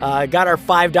fun. Got our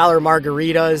 $5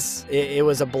 margaritas. It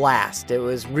was a blast. It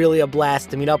was really a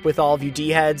blast to meet up with all of you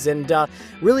D-heads and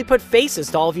really put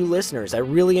faces to all of you listeners. I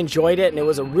really enjoyed it, and it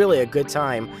was really a good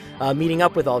time meeting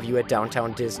up with all of you at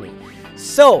Downtown Disney.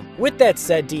 So, with that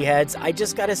said, D-heads, I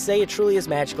just gotta say it truly is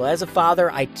magical. As a father,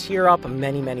 I tear up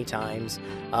many, many times.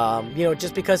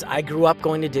 Just because I grew up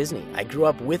going to Disney. I grew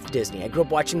up with Disney. I grew up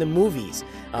watching the movies.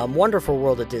 Wonderful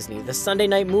World of Disney, the Sunday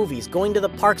night movies, going to the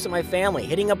parks with my family,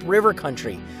 hitting up River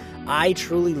Country. I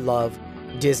truly love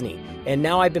Disney. And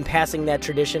now I've been passing that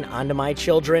tradition on to my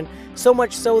children. So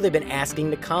much so, they've been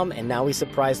asking to come, and now we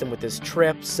surprised them with this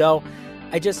trip. So,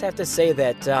 I just have to say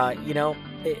that,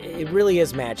 it really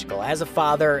is magical. As a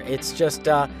father, it's just,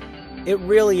 it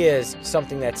really is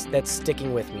something that's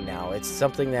sticking with me now. It's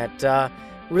something that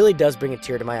really does bring a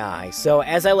tear to my eye. So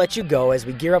as I let you go, as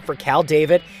we gear up for Cal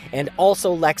David and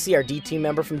also Lexi, our D team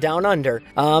member from Down Under,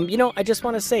 I just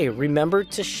want to say, remember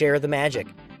to share the magic.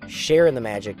 Share in the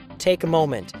magic. Take a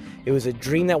moment. It was a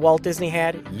dream that Walt Disney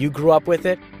had. You grew up with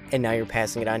it, and now you're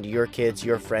passing it on to your kids,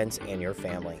 your friends, and your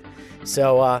family.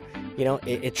 So,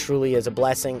 it truly is a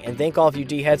blessing. And thank all of you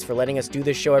D-heads for letting us do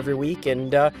this show every week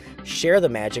and share the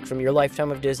magic from your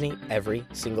lifetime of Disney every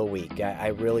single week. I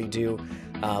really do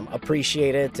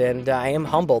appreciate it, and I am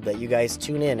humbled that you guys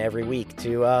tune in every week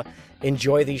to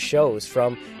enjoy these shows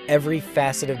from every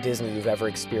facet of Disney you've ever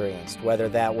experienced, whether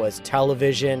that was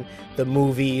television, the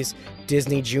movies,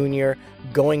 Disney Junior,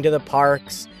 going to the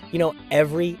parks,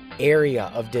 every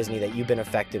area of Disney that you've been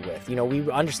affected with.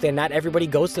 We understand not everybody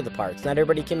goes to the parks. Not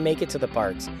everybody can make it to the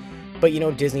parks. But,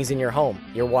 Disney's in your home.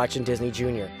 You're watching Disney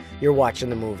Junior. You're watching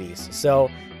the movies. So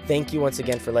thank you once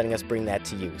again for letting us bring that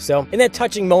to you. So in that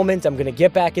touching moment, I'm going to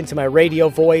get back into my radio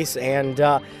voice and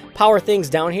power things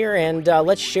down here, and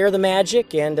let's share the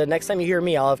magic. And next time you hear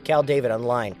me, I'll have Cal David on the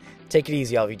line. Take it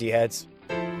easy, all of you D-heads.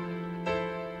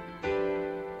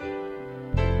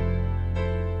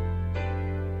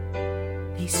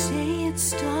 They say it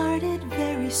started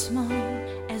very small,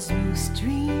 as most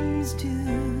dreams do.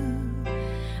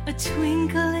 A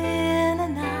twinkle in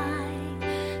an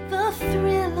eye, the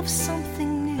thrill of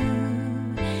something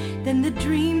new. Then the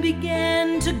dream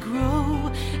began to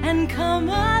grow and come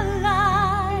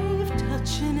alive,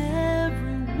 touching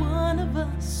every one of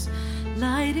us,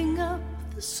 lighting up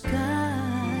the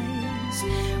skies.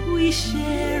 We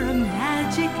share a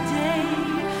magic day,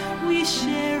 we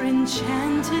share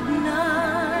enchanted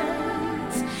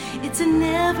nights. It's a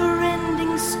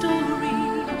never-ending story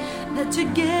that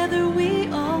together we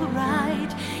all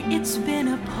write. It's been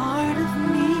a part of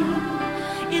me,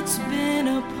 it's been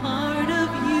a part of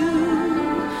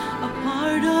you, a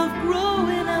part of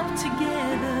growing up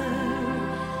together,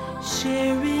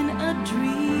 sharing a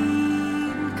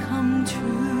dream come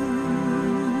true.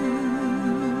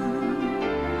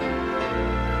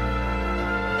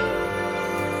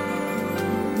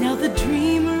 Now the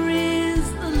dreamer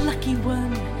is the lucky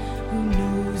one who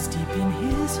knows deep in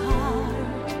his heart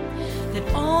that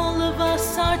all of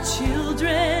us are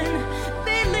children,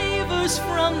 believers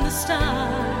from the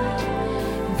start.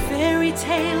 And fairy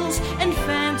tales and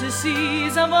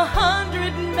fantasies of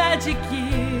 100 magic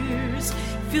years,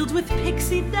 filled with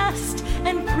pixie dust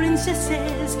and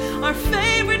princesses, our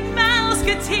favorite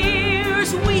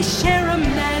Mouseketeers. We share a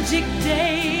magic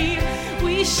day,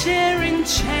 we share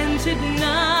enchanted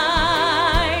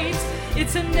nights.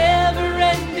 It's a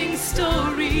never-ending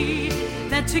story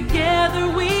that together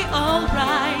we all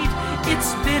write.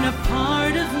 It's been a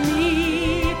part of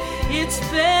me, it's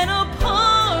been a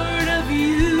part of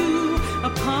you, a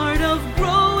part of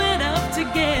growing up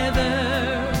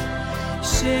together,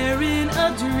 sharing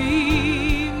a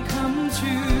dream come true.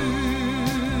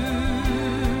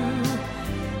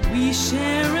 We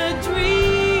share a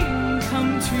dream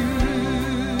come true.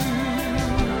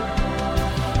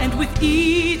 And with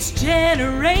each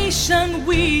generation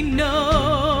we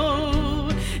know,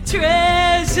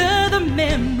 treasure the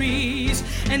memories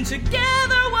and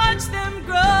together watch them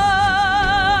grow.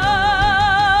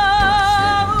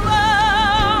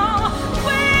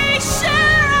 We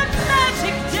share a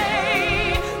magic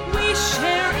day, we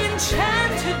share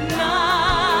enchanted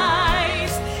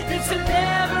nights. It's a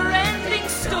never-ending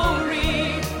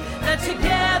story that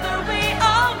together we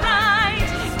all write.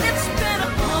 It's been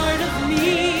a part of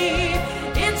me,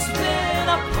 it's been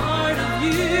a part of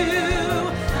you,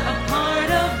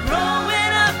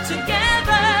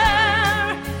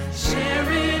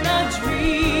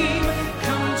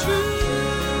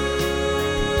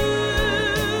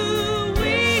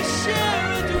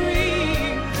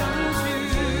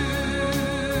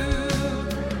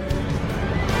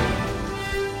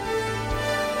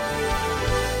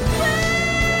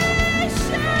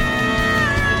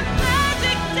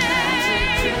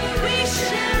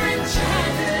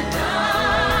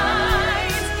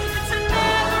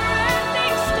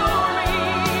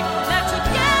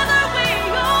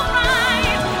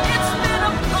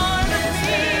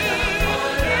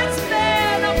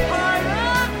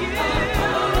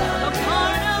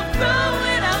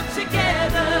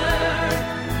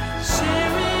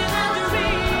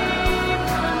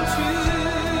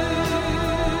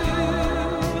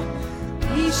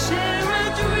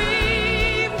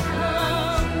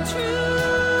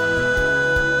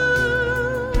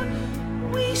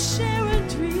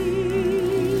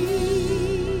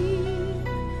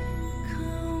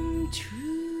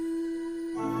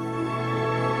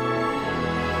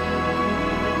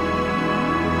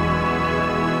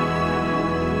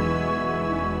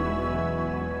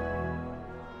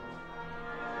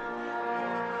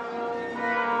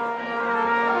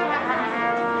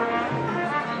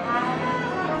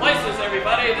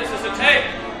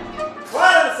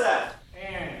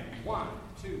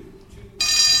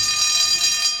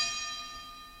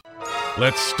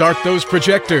 Let's start those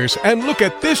projectors and look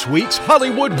at this week's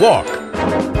Hollywood Walk.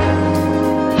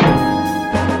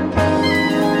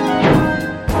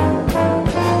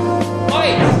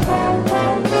 Lights!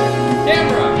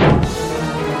 Camera!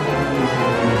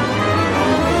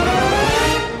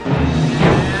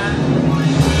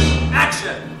 And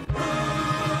action!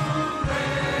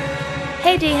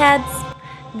 Hey D-Heads!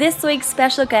 This week's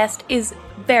special guest is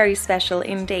very special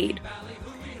indeed.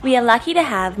 We are lucky to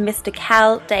have Mr.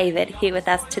 Cal David here with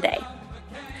us today.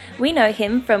 We know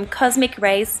him from Cosmic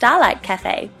Ray's Starlight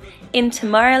Cafe in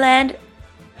Tomorrowland,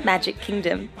 Magic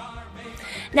Kingdom.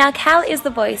 Now Cal is the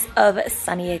voice of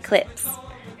Sunny Eclipse,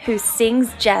 who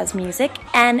sings jazz music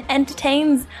and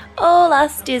entertains all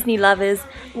us Disney lovers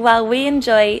while we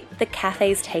enjoy the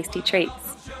cafe's tasty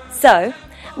treats. So,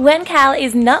 when Cal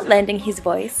is not lending his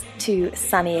voice to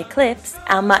Sunny Eclipse,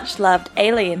 our much-loved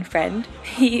alien friend,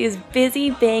 he is busy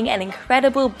being an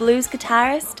incredible blues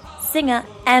guitarist, singer,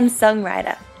 and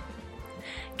songwriter.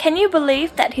 Can you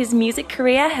believe that his music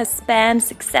career has spanned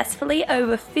successfully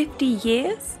over 50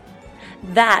 years?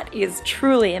 That is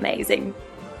truly amazing.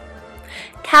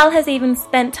 Cal has even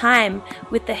spent time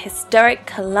with the historic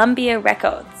Columbia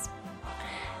Records,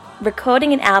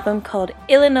 recording an album called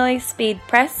Illinois Speed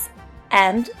Press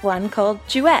and one called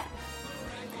Duet.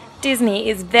 Disney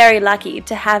is very lucky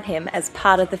to have him as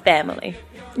part of the family.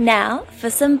 Now for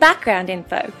some background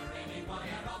info.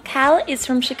 Cal is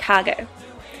from Chicago,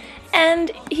 and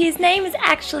his name is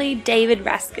actually David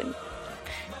Raskin.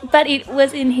 But it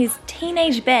was in his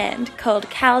teenage band called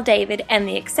Cal David and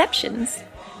the Exceptions,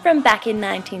 from back in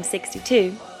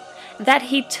 1962, that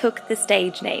he took the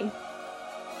stage name.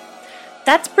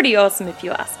 That's pretty awesome if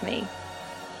you ask me.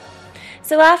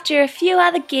 So after a few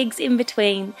other gigs in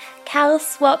between, Cal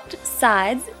swapped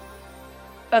sides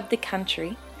of the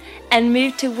country and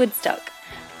moved to Woodstock,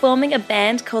 forming a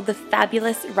band called the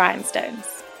Fabulous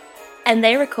Rhinestones. And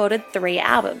they recorded 3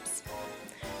 albums: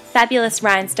 Fabulous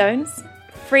Rhinestones,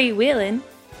 Freewheelin',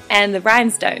 and the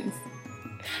Rhinestones.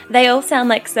 They all sound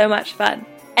like so much fun,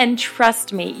 and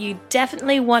trust me, you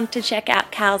definitely want to check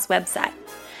out Cal's website.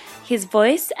 His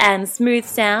voice and smooth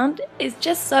sound is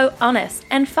just so honest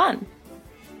and fun.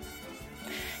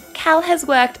 Cal has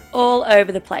worked all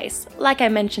over the place, like I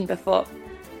mentioned before,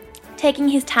 taking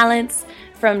his talents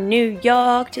from New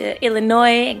York to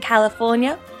Illinois and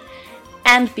California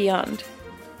and beyond.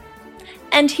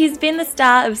 And he's been the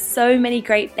star of so many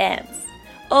great bands,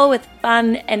 all with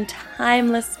fun and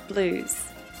timeless blues.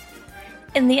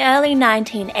 In the early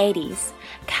 1980s,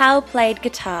 Cal played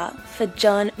guitar for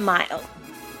John Mayall.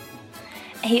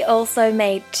 He also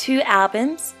made 2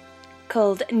 albums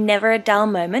called Never a Dull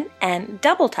Moment and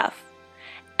Double Tough.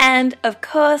 And of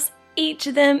course, each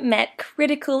of them met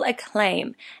critical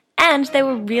acclaim, and they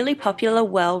were really popular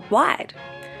worldwide.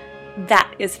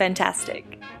 That is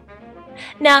fantastic.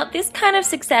 Now, this kind of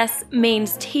success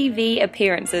means TV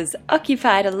appearances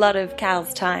occupied a lot of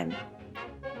Cal's time,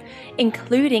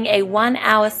 including a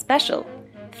 1-hour special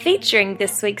featuring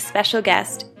this week's special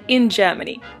guest in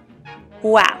Germany.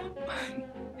 Wow!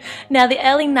 Now, the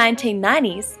early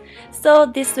 1990s saw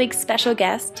this week's special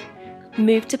guest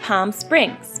move to Palm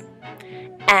Springs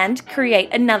and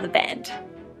create another band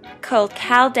called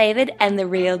Cal David and the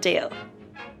Real Deal.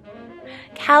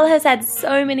 Cal has had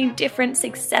so many different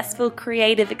successful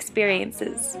creative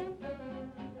experiences.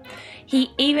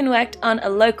 He even worked on a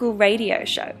local radio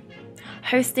show,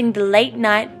 hosting the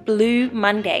late-night Blue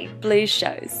Monday blues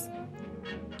shows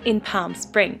in Palm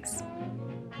Springs.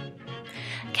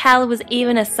 Cal was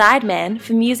even a sideman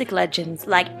for music legends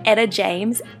like Etta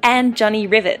James and Johnny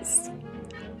Rivers.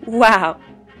 Wow!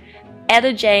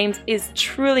 Etta James is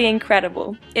truly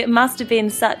incredible. It must have been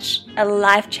such a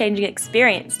life-changing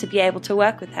experience to be able to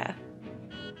work with her.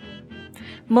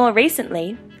 More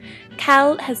recently,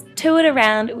 Cal has toured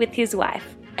around with his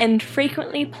wife and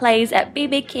frequently plays at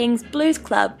BB King's Blues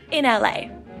Club in LA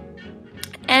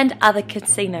and other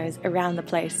casinos around the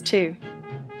place too.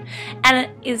 And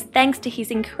it is thanks to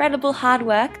his incredible hard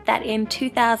work that in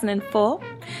 2004,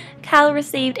 Cal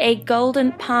received a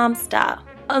Golden Palm Star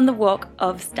on the Walk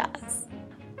of Stars.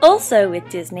 Also with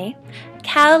Disney,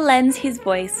 Cal lends his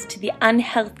voice to the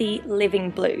unhealthy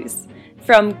living blues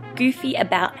from Goofy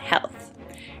About Health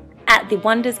at the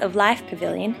Wonders of Life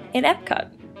Pavilion in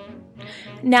Epcot.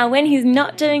 Now, when he's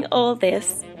not doing all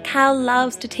this, Cal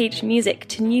loves to teach music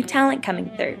to new talent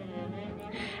coming through.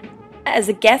 As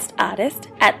a guest artist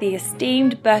at the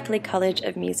esteemed Berklee College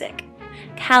of Music,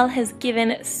 Cal has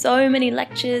given so many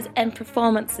lectures and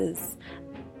performances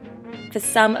for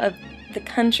some of the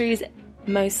country's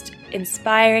most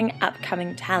inspiring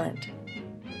upcoming talent.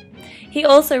 He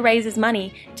also raises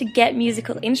money to get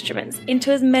musical instruments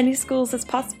into as many schools as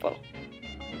possible.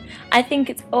 I think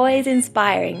it's always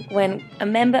inspiring when a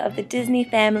member of the Disney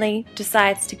family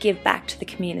decides to give back to the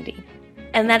community.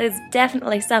 And that is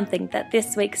definitely something that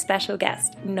this week's special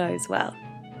guest knows well.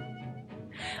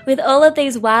 With all of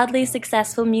these wildly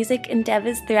successful music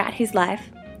endeavours throughout his life,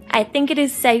 I think it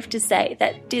is safe to say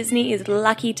that Disney is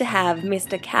lucky to have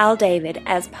Mr. Cal David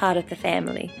as part of the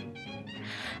family.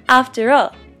 After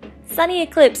all, Sonny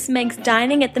Eclipse makes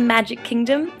dining at the Magic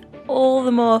Kingdom all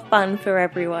the more fun for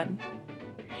everyone.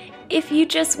 If you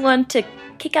just want to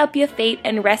kick up your feet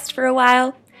and rest for a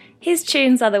while, his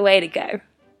tunes are the way to go.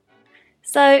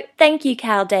 So, thank you,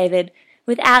 Cal David.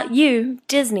 Without you,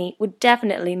 Disney would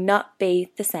definitely not be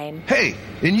the same. Hey,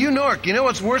 in New York, you know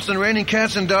what's worse than raining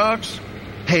cats and dogs?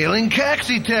 Hailing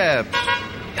taxi tabs.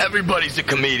 Everybody's a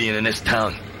comedian in this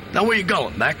town. Now where you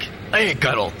going, Mac? I ain't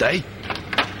got all day.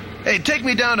 Hey, take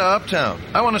me down to Uptown.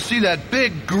 I want to see that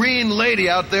big green lady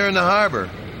out there in the harbor.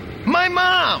 My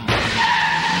mom!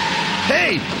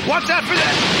 Hey, watch out for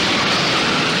that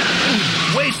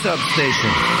way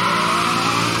substation.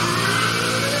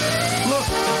 Look,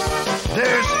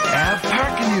 there's Av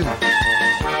Parkinu.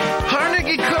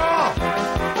 Carnegie Call.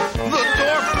 The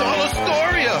Dorf Wall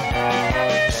Astoria.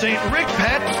 St.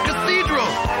 Rickpat's Cathedral.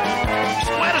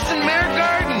 Squattison Mare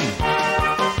Garden.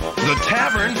 The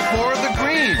Tavern for the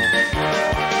Green.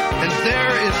 And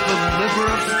there is the Liver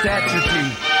of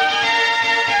Statue.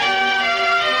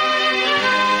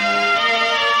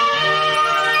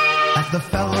 At the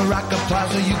Fella Rocca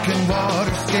Plaza you can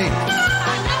water skate.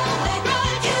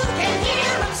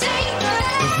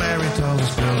 The very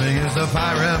tallest building is the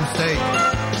Pyram State.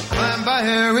 Climbed by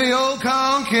Harry Old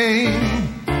Conking.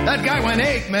 That guy went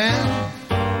ape, man.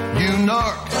 You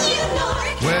Nork.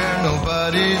 Where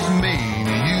nobody's mean.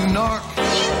 You Nork.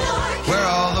 Where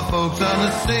all the folks on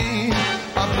the scene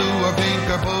are blue or pink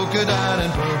or polka dot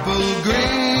and purple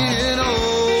green.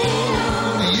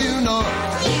 Oh, you Nork.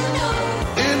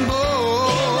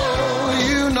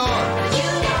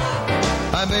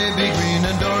 I may be green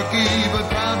and dorky, but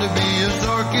proud to be a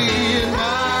Zorky in my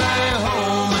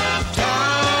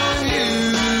hometown, you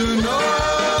know.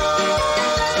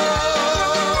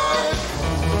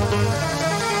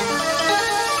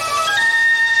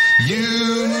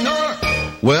 You know.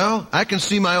 Well, I can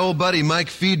see my old buddy Mike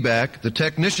Feedback, the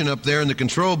technician up there in the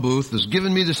control booth, has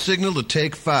given me the signal to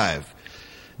take 5.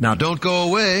 Now don't go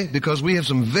away, because we have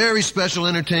some very special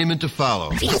entertainment to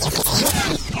follow.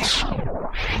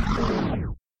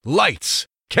 Lights,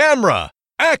 camera,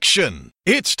 action!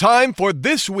 It's time for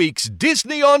this week's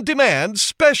Disney On Demand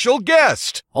special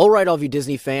guest. All right, all of you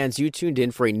Disney fans, you tuned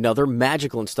in for another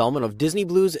magical installment of Disney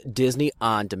Blues Disney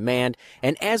On Demand.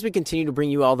 And as we continue to bring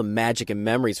you all the magic and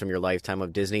memories from your lifetime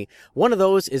of Disney, one of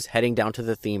those is heading down to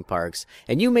the theme parks.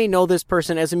 And you may know this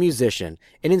person as a musician,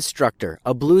 an instructor,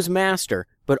 a blues master,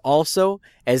 but also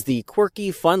as the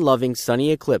quirky, fun-loving Sonny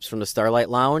Eclipse from the Starlight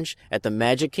Lounge at the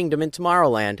Magic Kingdom in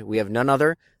Tomorrowland. We have none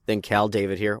other than Cal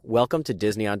David here. Welcome to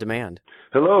Disney On Demand.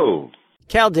 Hello.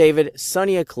 Cal David,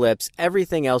 Sonny Eclipse,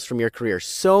 everything else from your career.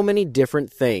 So many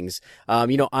different things,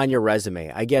 on your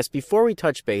resume. I guess before we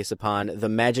touch base upon the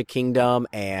Magic Kingdom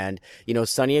and,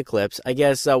 Sonny Eclipse, I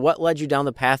guess what led you down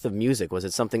the path of music? Was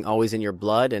it something always in your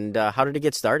blood, and how did it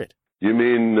get started? You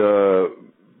mean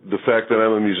the fact that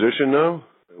I'm a musician now?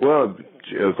 Well,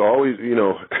 it's always,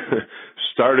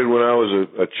 started when I was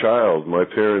a child. My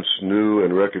parents knew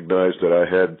and recognized that I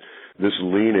had this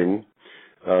leaning.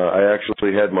 I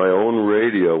actually had my own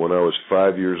radio when I was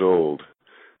 5 years old,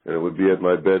 and it would be at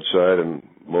my bedside, and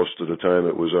most of the time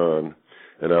it was on.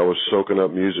 And I was soaking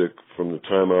up music from the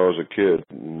time I was a kid.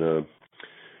 And,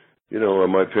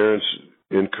 my parents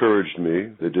encouraged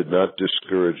me. They did not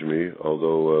discourage me,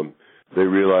 although they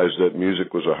realized that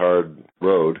music was a hard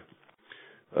road.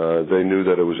 They knew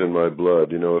that it was in my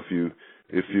blood.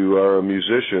 If you are a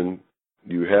musician,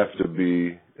 you have to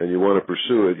be, and you want to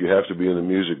pursue it, you have to be in the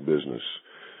music business.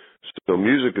 So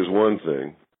music is one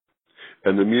thing,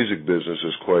 and the music business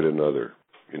is quite another.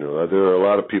 There are a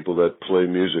lot of people that play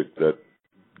music that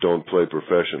don't play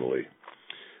professionally,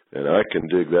 and I can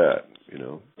dig that,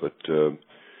 But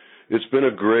it's been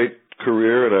a great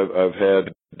career, and I've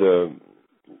had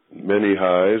many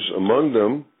highs, among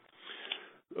them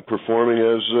performing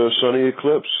as Sonny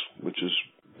Eclipse, which has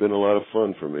been a lot of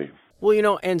fun for me.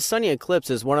 Well, and Sonny Eclipse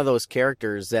is one of those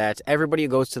characters that everybody who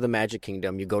goes to the Magic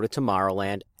Kingdom, you go to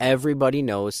Tomorrowland, everybody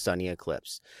knows Sonny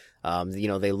Eclipse.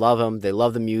 They love him. They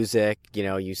love the music.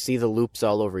 You see the loops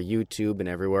all over YouTube and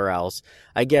everywhere else.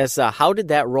 I guess, how did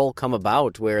that role come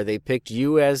about where they picked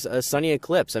you as Sonny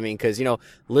Eclipse? I mean, because,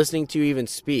 listening to you even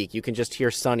speak, you can just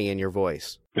hear Sonny in your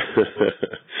voice.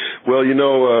 Well,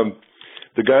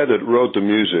 the guy that wrote the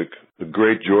music, the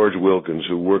great George Wilkins,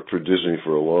 who worked for Disney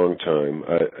for a long time,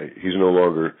 he's no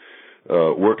longer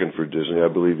working for Disney. I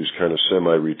believe he's kind of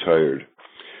semi-retired.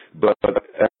 But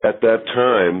at that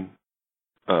time,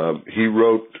 he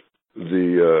wrote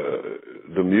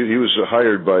the music. He was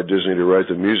hired by Disney to write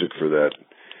the music for that,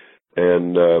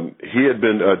 and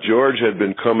George had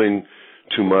been coming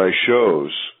to my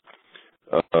shows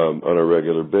on a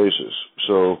regular basis.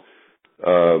 So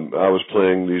I was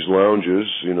playing these lounges,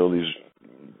 these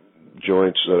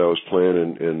joints that I was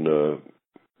playing in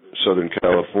Southern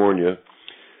California,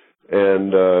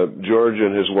 and George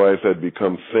and his wife had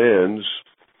become fans,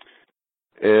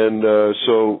 and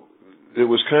so it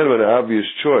was kind of an obvious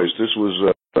choice. This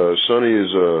was Sonny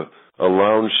is a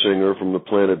lounge singer from the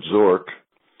planet Zork,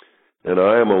 and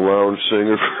I am a lounge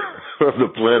singer from the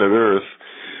planet Earth.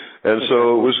 And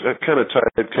so it was kind of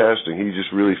tight casting. He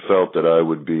just really felt that I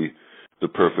would be the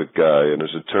perfect guy. And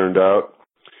as it turned out,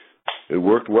 it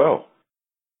worked well.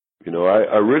 I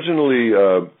originally,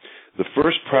 the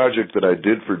first project that I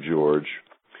did for George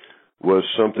was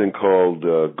something called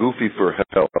Goofy for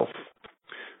Health,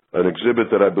 an exhibit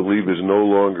that I believe is no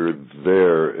longer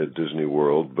there at Disney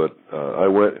World, but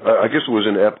I guess it was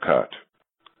in Epcot.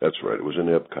 That's right, it was in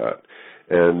Epcot.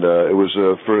 And it was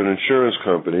for an insurance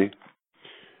company,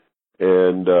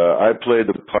 and I played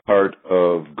the part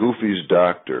of Goofy's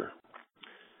doctor.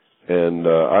 And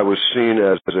I was seen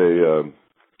as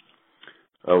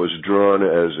I was drawn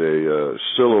as a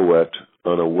silhouette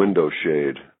on a window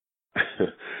shade.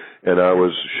 And I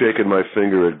was shaking my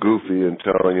finger at Goofy and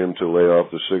telling him to lay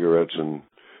off the cigarettes and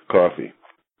coffee.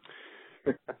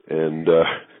 And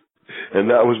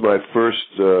that was my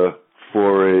first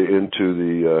foray into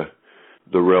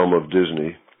the realm of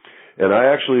Disney. And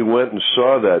I actually went and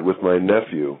saw that with my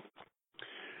nephew,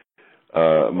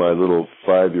 my little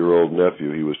 5-year-old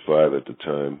nephew. He was 5 at the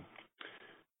time.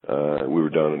 We were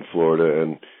down in Florida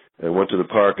and went to the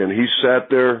park, and he sat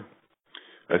there.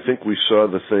 I think we saw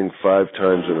the thing 5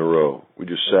 times in a row. We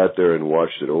just sat there and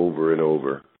watched it over and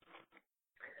over.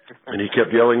 And he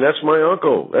kept yelling, "That's my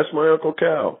uncle! That's my Uncle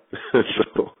Cal!"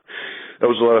 So that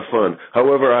was a lot of fun.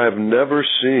 However, I have never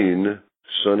seen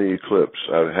Sonny Eclipse.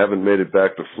 I haven't made it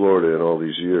back to Florida in all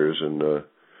these years, and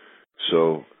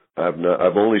so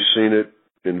I've only seen it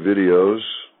in videos.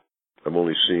 I've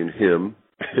only seen him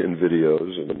in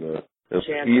videos and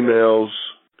emails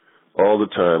all the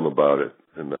time about it.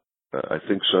 And I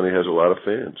think Sonny has a lot of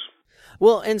fans.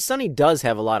 Well, and Sonny does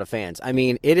have a lot of fans. I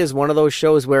mean, it is one of those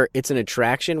shows where it's an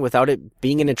attraction without it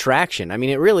being an attraction. I mean,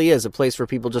 it really is a place for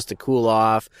people just to cool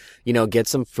off, get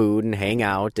some food and hang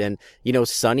out. And,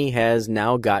 Sonny has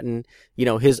now gotten,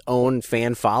 his own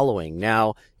fan following.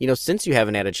 Now, since you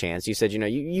haven't had a chance, you said,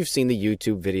 you've seen the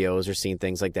YouTube videos or seen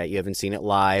things like that. You haven't seen it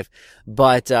live.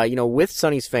 But, with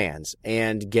Sonny's fans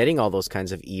and getting all those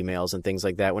kinds of emails and things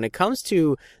like that, when it comes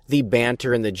to the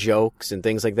banter and the jokes and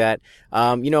things like that,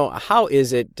 how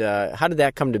is it, how did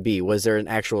that come to be? Was there an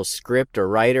actual script or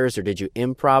writers, or did you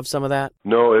improv some of that?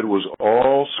 No, it was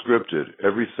all scripted.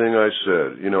 Everything I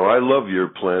said. I love your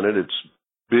planet. It's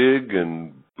big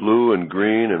and blue and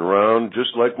green and round,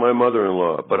 just like my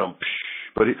mother-in-law. But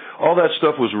all that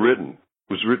stuff was written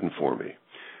for me.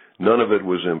 None of it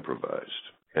was improvised.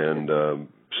 And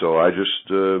so I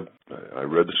just I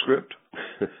read the script.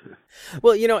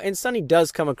 Well, and Sonny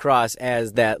does come across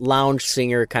as that lounge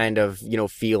singer kind of,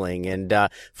 feeling. And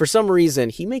for some reason,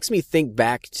 he makes me think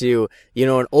back to,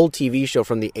 an old TV show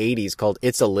from the 80s called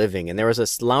It's a Living. And there was a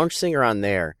lounge singer on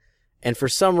there. And for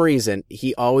some reason,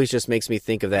 he always just makes me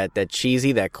think of that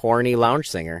cheesy, that corny lounge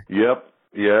singer. Yep.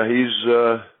 Yeah,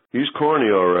 he's corny,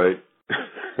 all right.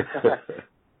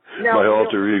 My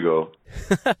alter ego.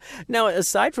 Now,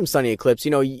 aside from Sonny Eclipse,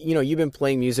 you've been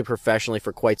playing music professionally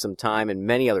for quite some time and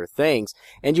many other things.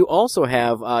 And you also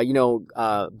have,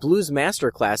 blues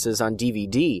master classes on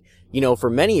DVD, for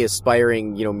many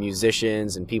aspiring,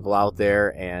 musicians and people out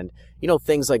there and,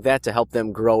 things like that to help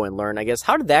them grow and learn. I guess,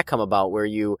 how did that come about where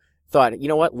you thought,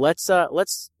 let's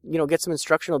get some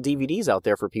instructional DVDs out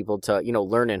there for people to,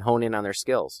 learn and hone in on their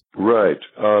skills? Right.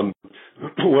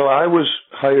 Well, I was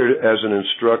hired as an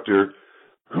instructor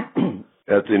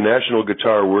at the National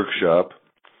Guitar Workshop.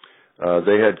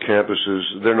 They had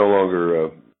campuses. They're no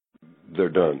longer, they're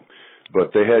done.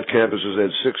 But they had campuses. They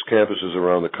had 6 campuses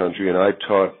around the country, and I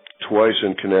taught twice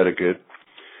in Connecticut.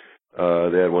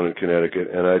 They had one in Connecticut,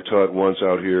 and I taught once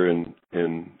out here in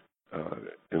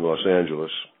Los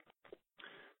Angeles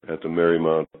at the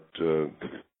Marymount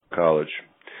College.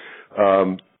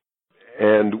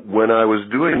 And when I was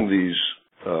doing these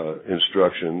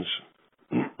instructions,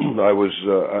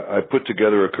 I put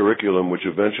together a curriculum which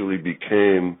eventually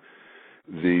became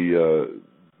the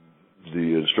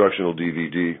instructional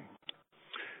DVD,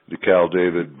 the Cal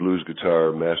David Blues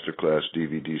Guitar Masterclass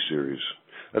DVD series.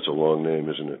 That's a long name,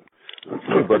 isn't it?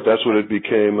 But that's what it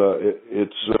became.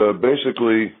 It's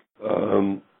basically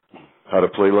how to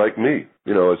play like me.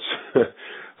 You know, it's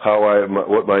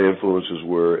what my influences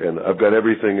were, and I've got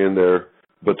everything in there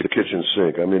but the kitchen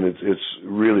sink. I mean, it's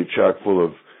really chock full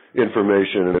of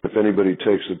information, and if anybody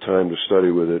takes the time to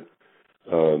study with it,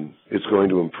 it's going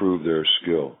to improve their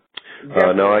skill.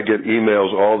 Now, I get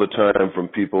emails all the time from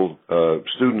people,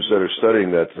 students that are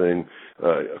studying that thing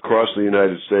across the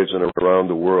United States and around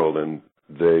the world, and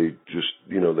they just,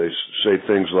 they say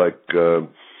things like,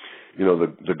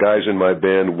 the guys in my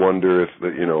band wonder if,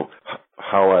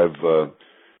 how I've,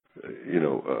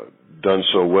 done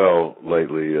so well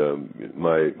lately.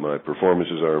 My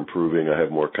performances are improving. I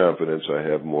have more confidence. I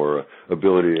have more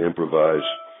ability to improvise.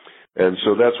 And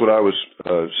so that's what I was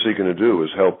seeking to do, is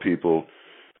help people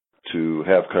to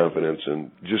have confidence,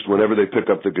 and just whenever they pick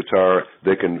up the guitar,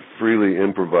 they can freely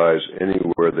improvise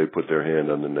anywhere they put their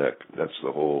hand on the neck. That's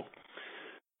the whole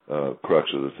crux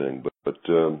of the thing. But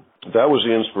that was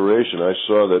the inspiration. I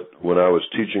saw that when I was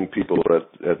teaching people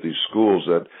at these schools,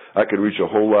 that I could reach a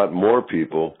whole lot more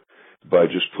people by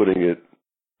just putting it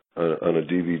on a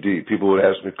DVD. People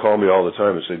would call me all the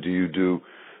time and say, do you do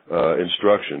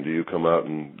instruction? Do you come out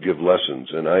and give lessons?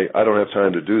 And I don't have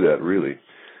time to do that, really.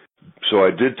 So I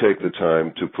did take the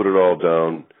time to put it all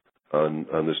down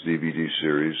on this DVD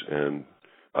series, and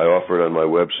I offer it on my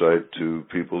website to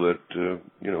people that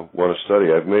want to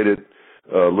study. I've made it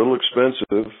a little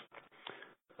expensive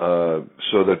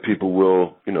so that people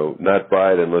will not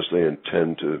buy it unless they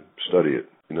intend to study it.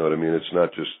 You know what I mean? It's not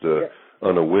just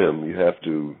on a whim.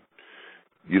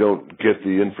 You don't get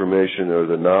the information or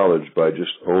the knowledge by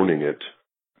just owning it.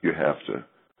 You have to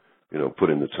put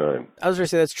in the time. I was going to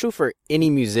say that's true for any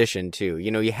musician too.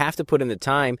 You have to put in the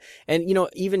time, and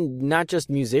even not just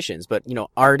musicians, but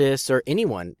artists or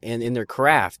anyone in their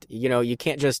craft. You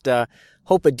can't just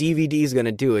hope a DVD is going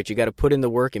to do it. You got to put in the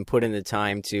work and put in the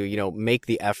time to make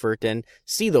the effort and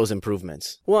see those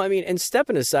improvements. Well, I mean, and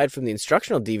stepping aside from the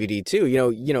instructional DVD too,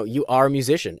 you are a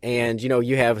musician, and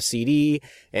you have a CD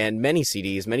and many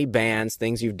CDs, many bands,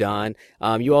 things you've done.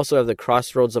 You also have the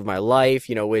Crossroads of My Life,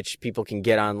 which people can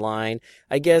get online.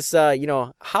 I guess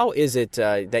how is it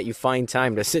that you find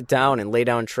time to sit down and lay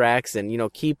down tracks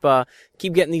and keep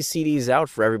getting these CDs out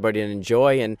for everybody to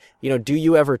enjoy? And do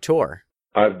you ever tour?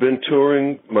 I've been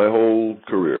touring my whole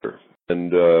career,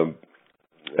 and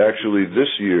actually this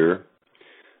year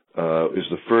is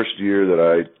the first year that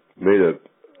I made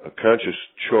a conscious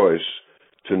choice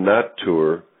to not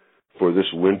tour for this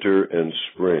winter and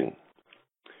spring.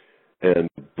 And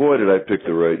boy, did I pick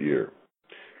the right year,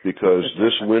 because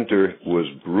this winter was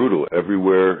brutal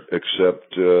everywhere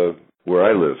except where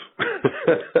I live.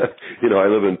 I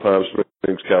live in Palm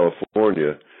Springs,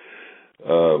 California.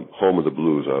 Home of the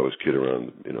blues. I always kid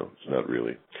around, it's not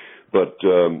really. But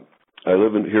I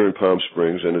live here in Palm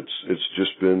Springs, and it's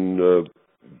just been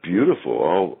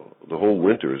beautiful. The whole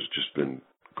winter has just been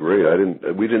great.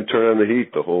 We didn't turn on the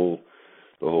heat the whole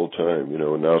time,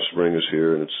 and now spring is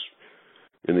here, and it's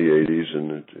in the 80s,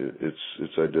 and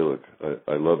it's idyllic.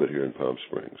 I love it here in Palm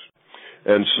Springs.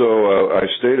 And so I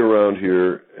stayed around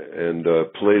here and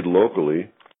played locally.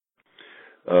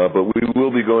 But we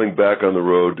will be going back on the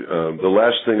road. The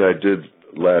last thing I did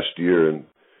last year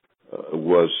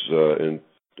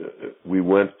we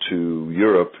went to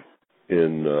Europe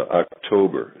in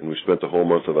October, and we spent the whole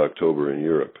month of October in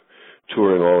Europe,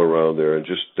 touring all around there, and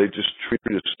they just treat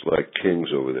us like kings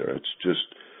over there. It's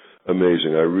just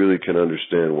amazing. I really can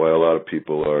understand why a lot of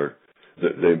people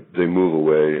they move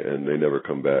away and they never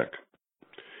come back.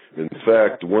 In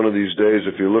fact, one of these days,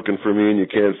 if you're looking for me and you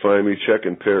can't find me, check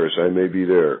in Paris. I may be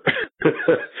there,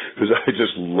 because I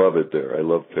just love it there. I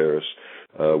love Paris.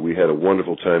 We had a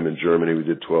wonderful time in Germany. We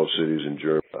did 12 cities in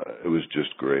Germany. It was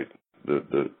just great.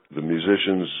 The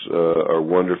musicians are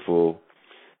wonderful.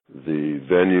 The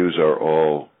venues are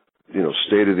all,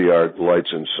 state-of-the-art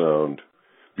lights and sound,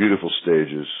 beautiful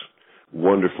stages,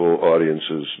 wonderful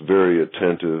audiences, very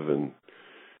attentive, and,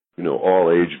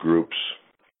 all age groups.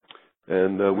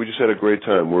 And we just had a great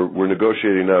time. We're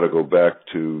negotiating now to go back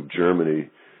to Germany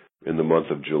in the month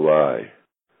of July,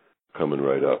 coming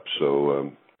right up.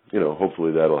 So,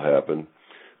 hopefully that'll happen.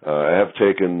 I have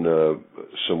taken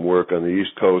some work on the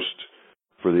East Coast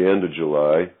for the end of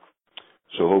July.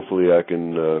 So hopefully I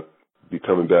can be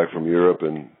coming back from Europe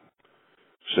and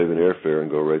saving airfare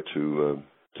and go right to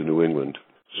New England.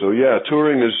 So yeah,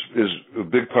 touring is a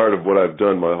big part of what I've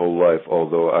done my whole life,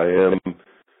 although I am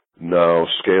now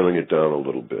scaling it down a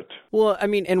little bit. Well, I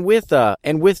mean, and with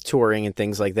touring and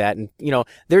things like that, and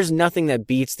there's nothing that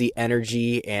beats the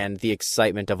energy and the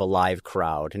excitement of a live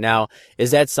crowd. Now,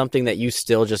 is that something that you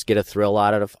still just get a thrill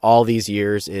out of all these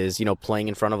years? Is playing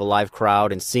in front of a live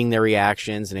crowd and seeing their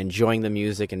reactions and enjoying the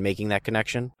music and making that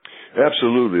connection?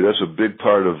 Absolutely, that's a big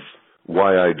part of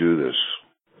why I do this.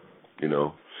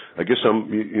 I guess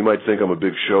you might think I'm a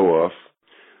big show-off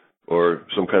or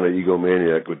some kind of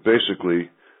egomaniac, but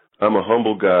basically, I'm a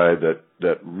humble guy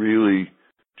that really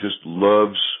just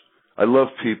I love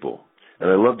people,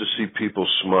 and I love to see people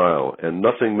smile, and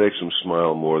nothing makes them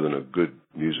smile more than a good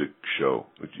music show.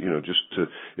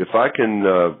 If I can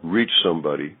reach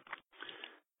somebody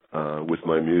with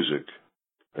my music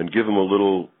and give them a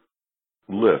little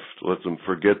lift, let them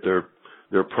forget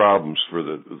their problems for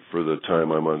the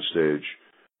time I'm on stage,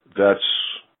 that's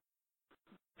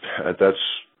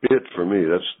it for me.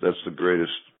 That's the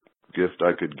greatest gift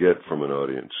I could get from an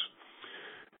audience.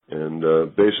 And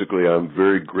basically, I'm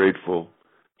very grateful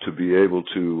to be able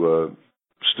to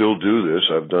still do this.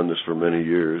 I've done this for many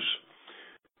years,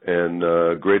 and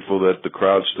grateful that the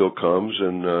crowd still comes,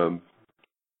 and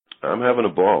I'm having a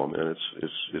ball, man.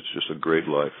 It's just a great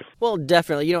life. Well,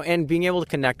 definitely, and being able to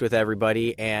connect with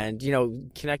everybody and,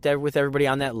 connect with everybody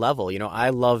on that level. I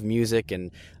love music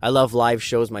and I love live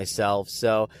shows myself.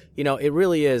 So, it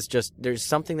really is just, there's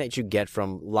something that you get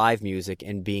from live music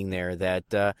and being there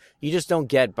that you just don't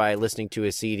get by listening to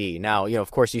a CD. Now,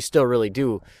 of course, you still really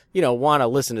do, want to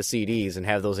listen to CDs and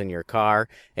have those in your car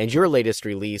and your latest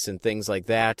release and things like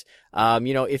that.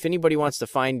 If anybody wants to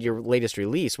find your latest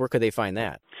release, where could they find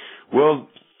that? Well,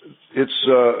 it's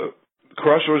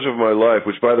Crossroads of My Life,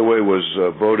 which, by the way, was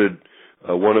voted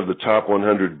one of the top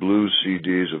 100 blues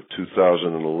CDs of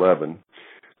 2011.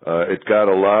 It got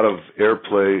a lot of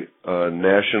airplay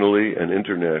nationally and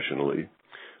internationally.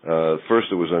 First,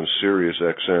 it was on Sirius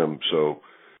XM, so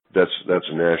that's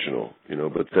national,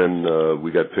 But then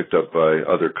we got picked up by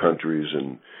other countries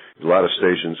and a lot of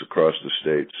stations across the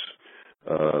states,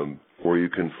 where you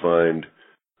can find,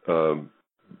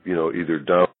 either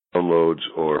downloads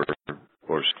or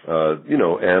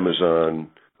Amazon,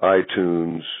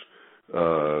 iTunes,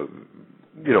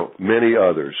 many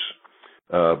others.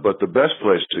 But the best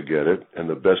place to get it, and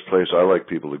the best place I like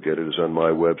people to get it, is on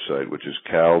my website, which is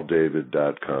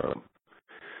caldavid.com.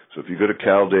 So if you go to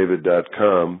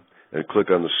caldavid.com and click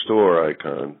on the store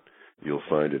icon, you'll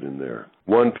find it in there.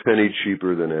 1 penny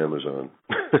cheaper than Amazon.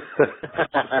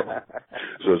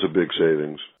 So it's a big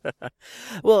savings.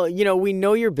 Well, we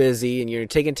know you're busy and you're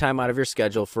taking time out of your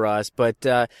schedule for us, but,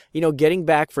 getting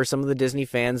back for some of the Disney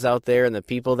fans out there and the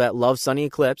people that love Sonny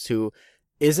Eclipse, who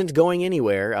isn't going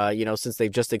anywhere, since they've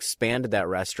just expanded that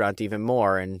restaurant even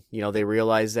more, and, they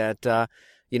realize that,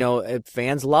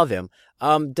 fans love him.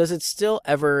 Does it still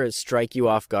ever strike you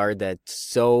off guard that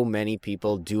so many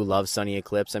people do love Sonny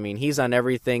Eclipse? I mean, he's on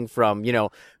everything from,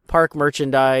 park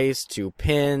merchandise to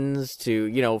pins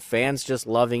to, fans just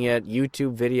loving it,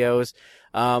 YouTube videos.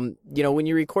 When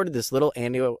you recorded this little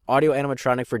audio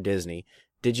animatronic for Disney,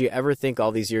 did you ever think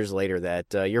all these years later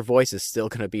that your voice is still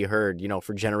going to be heard,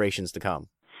 for generations to come?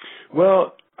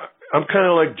 Well, I'm kind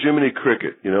of like Jiminy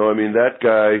Cricket, that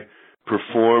guy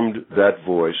performed that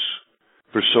voice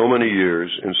for so many years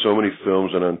in so many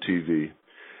films and on TV,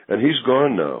 and he's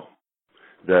gone now,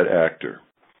 that actor.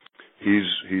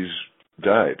 He's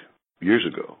died years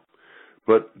ago.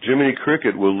 But Jiminy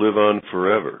Cricket will live on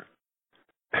forever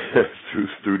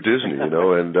through Disney, and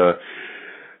I'm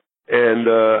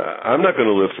not going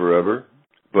to live forever,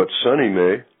 but Sonny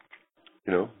may.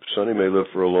 Sonny may live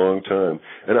for a long time.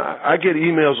 And I get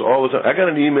emails all the time. I got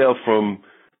an email from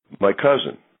my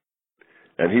cousin,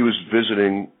 and he was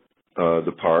visiting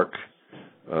the park,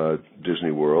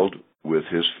 Disney World, with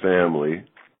his family,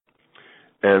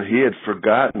 and he had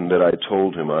forgotten that I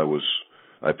told him I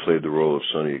played the role of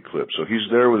Sonny Eclipse. So he's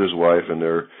there with his wife, and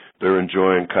they're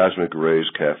enjoying Cosmic Rays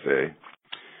Cafe.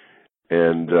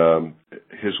 And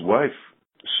his wife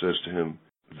says to him,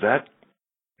 "That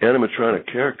animatronic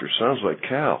character sounds like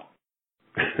Cal."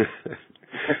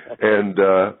 and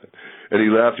he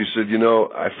laughed. He said,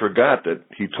 "I forgot that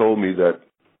he told me that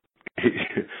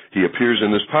he appears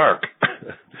in this park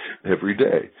every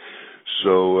day."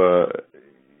 So,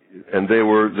 and they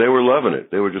were loving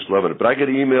it. They were just loving it. But I get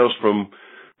emails from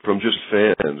just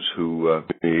fans who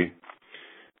me,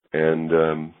 and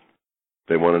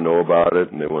they want to know about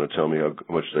it, and they want to tell me how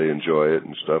much they enjoy it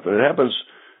and stuff. And it happens,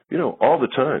 all the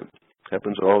time.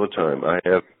 Happens all the time. I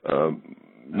have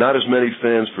not as many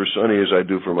fans for Sonny as I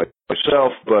do for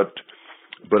myself, but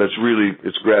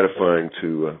it's gratifying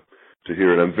to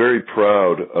hear it. I'm very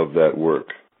proud of that work.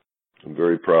 I'm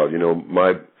very proud. You know,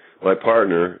 my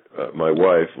partner, my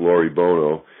wife, Lori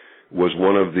Bono, was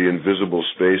one of the Invisible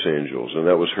Space Angels, and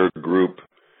that was her group.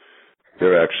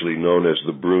 They're actually known as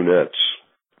the Brunettes.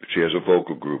 She has a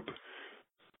vocal group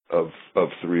of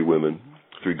 3 women,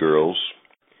 3 girls.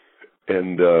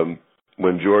 And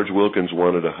when George Wilkins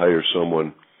wanted to hire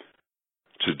someone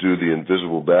to do the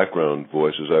invisible background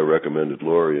voices, I recommended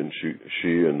Lori, and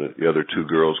she and the other 2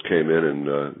 girls came in and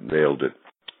nailed it.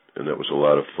 And that was a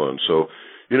lot of fun. So,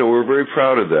 you know, we're very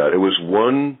proud of that. It was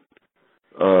one,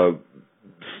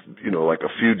 like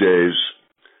a few days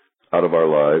out of our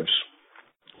lives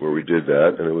where we did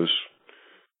that, and it was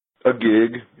a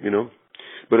gig,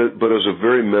 but it was a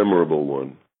very memorable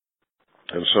one,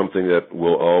 and something that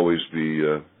will always be,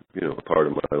 a part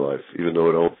of my life, even though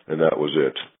it don't. And that was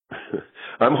it.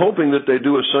 I'm hoping that they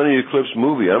do a Sonny Eclipse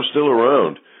movie. I'm still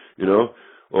around,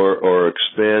 or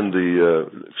expand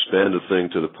the thing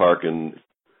to the park,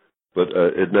 but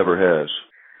it never has.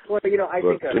 Well, I think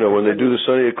when they do the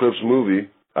Sonny Eclipse movie,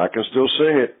 I can still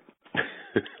sing it.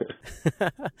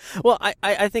 Well,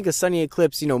 I think a Sonny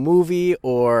Eclipse, movie,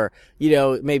 or,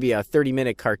 maybe a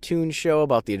 30-minute cartoon show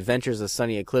about the adventures of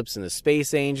Sonny Eclipse and the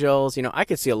Space Angels. I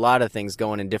could see a lot of things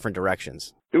going in different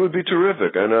directions. It would be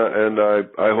terrific, and I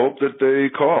hope that they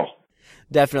call.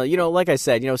 Definitely. Like I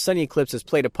said, Sonny Eclipse has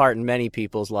played a part in many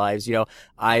people's lives.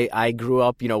 I grew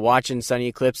up, watching Sonny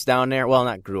Eclipse down there. Well,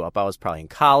 not grew up. I was probably in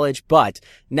college, but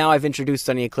now I've introduced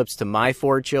Sonny Eclipse to my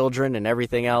 4 children and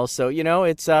everything else. So,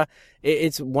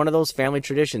 it's one of those family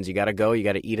traditions. You got to go, you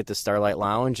got to eat at the Starlight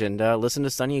Lounge and listen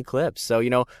to Sonny Eclipse. So,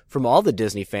 from all the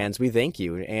Disney fans, we thank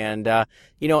you. And,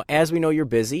 as we know you're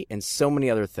busy and so many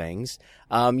other things,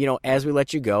 as we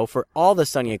let you go, for all the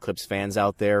Sonny Eclipse fans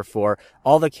out there, for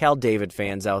all the Cal David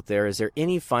fans out there, is there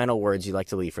any final words you'd like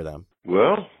to leave for them?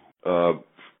 Well, the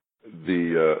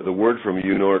word from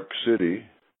New York City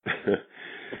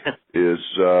is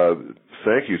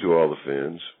thank you to all the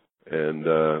fans, and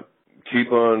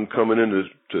keep on coming into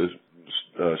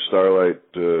Starlight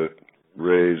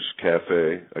Ray's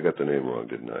Cafe. I got the name wrong,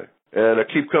 didn't I? And I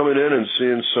keep coming in and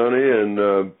seeing Sonny, and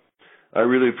I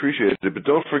really appreciate it. But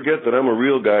don't forget that I'm a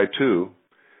real guy, too.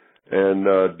 And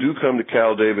do come to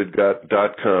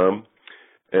caldavid.com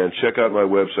and check out my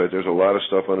website. There's a lot of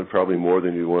stuff on it, probably more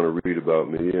than you want to read about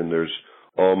me. And there's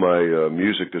all my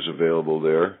music is available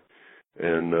there.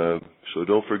 And so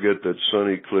don't forget that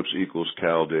Sonny Eclipse equals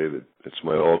Cal David. It's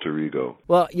my alter ego.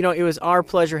 Well, it was our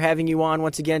pleasure having you on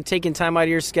once again, taking time out of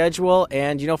your schedule.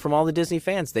 And, from all the Disney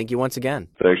fans, thank you once again.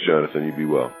 Thanks, Jonathan. You be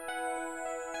well.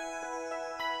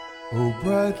 Oh,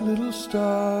 bright little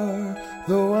star,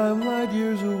 though I'm light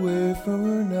years away from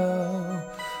her now,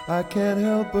 I can't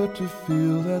help but to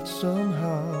feel that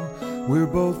somehow we're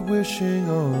both wishing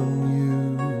on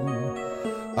you.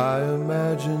 I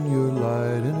imagine your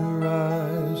light in her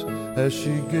eyes as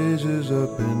she gazes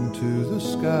up into the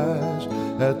skies.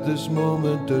 At this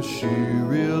moment does she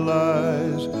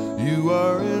realize you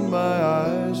are in my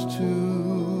eyes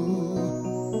too?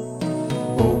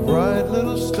 Oh, bright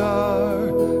little star,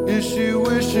 is she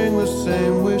wishing the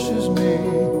same wish as me?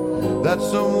 That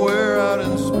somewhere out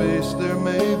in space there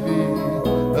may be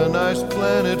a nice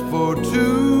planet for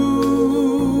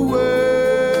 2,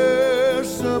 where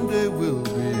someday we'll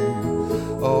be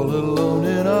all alone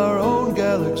in our own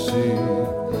galaxy,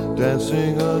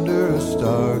 dancing under a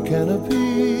star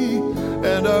canopy,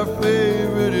 and our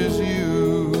favorite is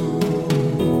you.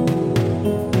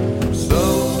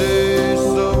 Someday,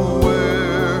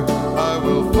 somewhere, I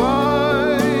will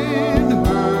find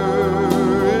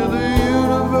her in the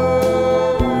universe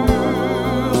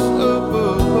up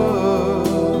above.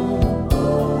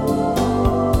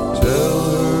 Tell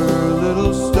her,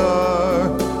 little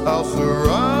star, I'll surround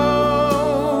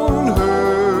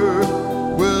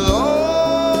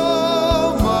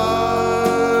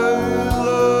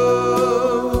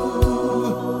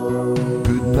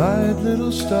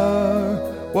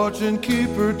watch and keep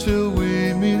her till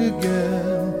we meet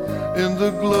again, in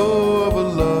the glow of a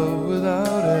love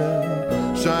without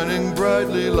end, shining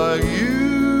brightly like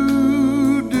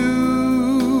you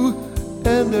do.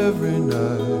 And every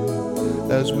night,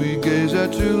 as we gaze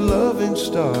at your loving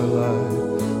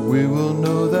starlight, we will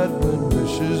know that when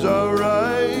wishes are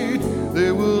right,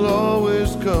 they will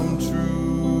always come true.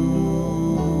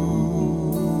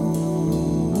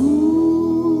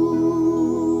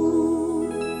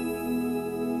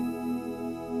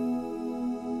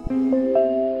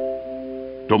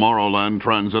 Tomorrowland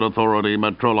Transit Authority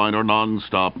Metroliner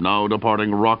non-stop, now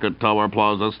departing Rocket Tower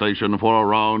Plaza Station for a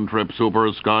round-trip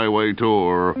Super Skyway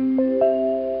tour.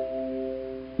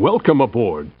 Welcome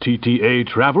aboard, TTA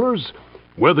travelers.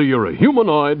 Whether you're a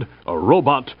humanoid, a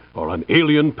robot, or an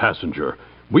alien passenger,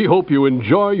 we hope you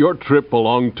enjoy your trip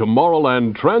along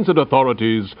Tomorrowland Transit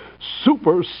Authority's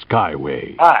Super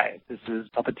Skyway. Hi, this is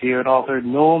puppeteer and author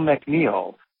Noel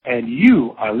McNeil, and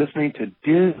you are listening to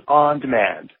Diz On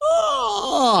Demand.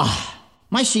 Oh,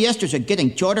 my siestas are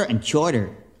getting shorter and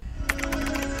shorter.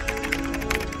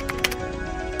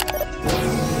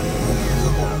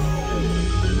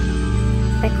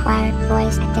 Required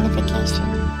voice identification.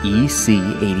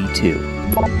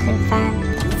 EC82. Confirmed.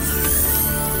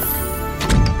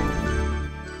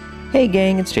 Hey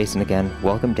gang, it's Jason again.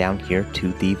 Welcome down here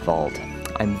to the vault.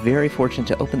 I'm very fortunate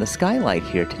to open the skylight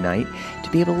here tonight to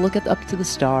be able to look up to the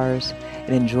stars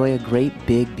and enjoy a great,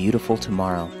 big, beautiful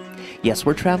tomorrow. Yes,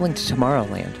 we're traveling to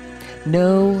Tomorrowland.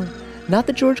 No, not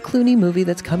the George Clooney movie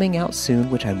that's coming out soon,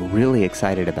 which I'm really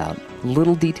excited about.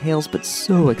 Little details, but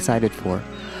so excited for.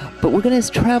 But we're going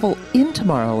to travel in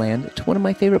Tomorrowland to one of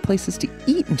my favorite places to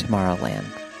eat in Tomorrowland.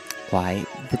 Why,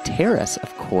 the Terrace,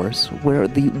 of course, where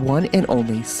the one and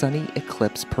only Sonny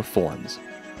Eclipse performs.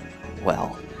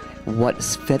 Well, what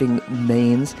fitting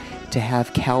means to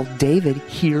have Cal David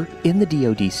here in the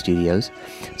DoD studios.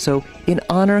 So, in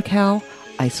honor, Cal,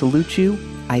 I salute you.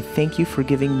 I thank you for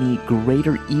giving me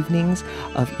greater evenings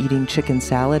of eating chicken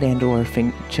salad and or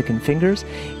chicken fingers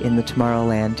in the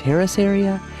Tomorrowland Terrace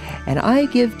area. And I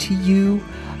give to you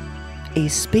a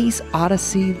space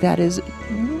odyssey that is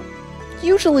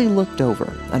usually looked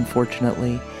over,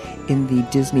 unfortunately, in the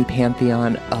Disney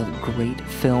pantheon of great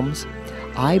films.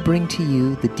 I bring to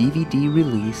you the DVD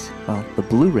release, well, the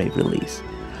Blu-ray release,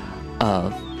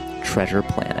 of Treasure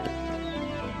Planet.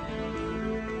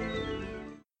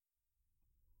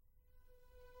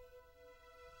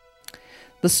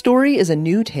 The story is a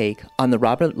new take on the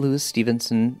Robert Louis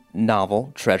Stevenson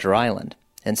novel Treasure Island.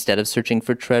 Instead of searching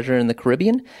for treasure in the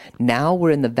Caribbean, now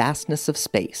we're in the vastness of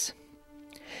space.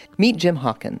 Meet Jim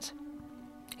Hawkins,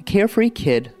 a carefree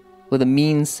kid with a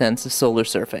mean sense of solar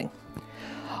surfing.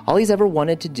 All he's ever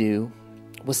wanted to do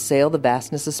was sail the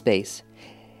vastness of space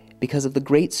because of the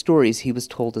great stories he was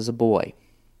told as a boy.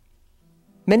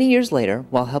 Many years later,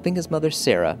 while helping his mother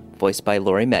Sarah, voiced by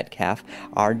Laurie Metcalf,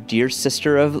 our dear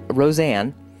sister of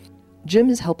Roseanne, Jim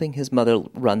is helping his mother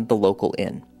run the local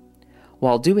inn.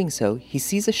 While doing so, he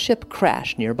sees a ship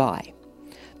crash nearby.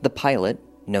 The pilot,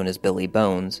 known as Billy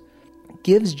Bones,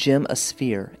 gives Jim a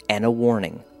sphere and a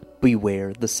warning.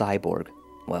 Beware the cyborg.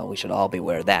 Well, we should all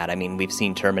beware that. I mean, we've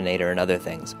seen Terminator and other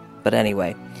things. But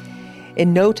anyway,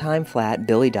 in no time flat,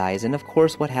 Billy dies, and of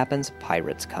course what happens?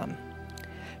 Pirates come.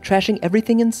 Trashing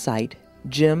everything in sight,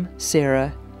 Jim,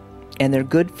 Sarah, and their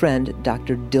good friend,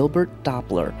 Dr. Dilbert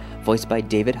Doppler, voiced by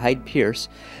David Hyde Pierce,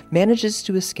 manages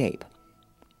to escape.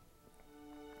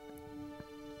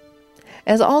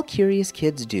 As all curious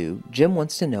kids do, Jim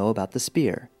wants to know about the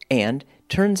spear, and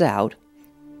turns out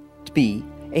to be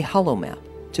a holomap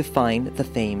to find the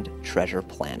famed Treasure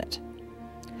Planet.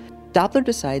 Doppler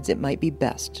decides it might be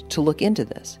best to look into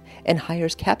this, and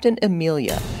hires Captain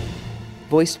Amelia,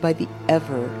 voiced by the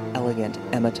ever-elegant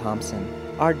Emma Thompson,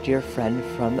 our dear friend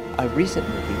from a recent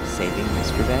movie, Saving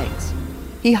Mr. Banks.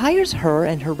 He hires her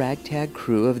and her ragtag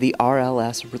crew of the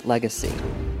RLS Legacy.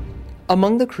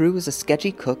 Among the crew is a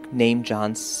sketchy cook named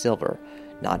John Silver.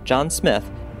 Not John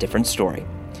Smith, different story.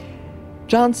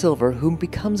 John Silver, who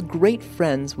becomes great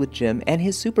friends with Jim and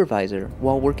his supervisor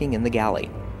while working in the galley.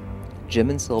 Jim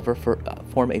and Silver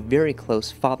form a very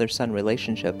close father-son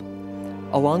relationship,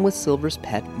 along with Silver's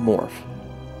pet, Morph.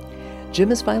 Jim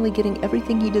is finally getting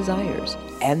everything he desires,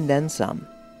 and then some.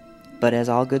 But as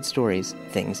all good stories,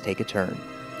 things take a turn.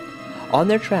 On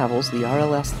their travels, the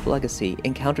RLS Legacy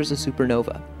encounters a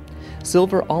supernova.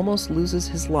 Silver almost loses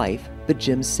his life, but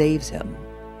Jim saves him.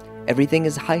 Everything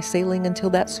is high sailing until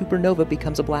that supernova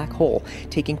becomes a black hole,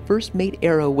 taking First Mate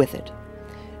Arrow with it.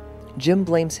 Jim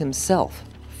blames himself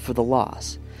for the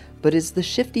loss, but it's the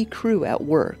shifty crew at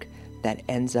work that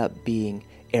ends up being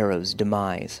Arrow's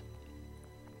demise.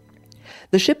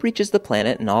 The ship reaches the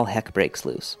planet and all heck breaks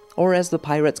loose, or as the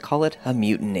pirates call it, a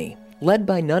mutiny, led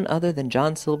by none other than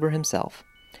John Silver himself.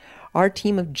 Our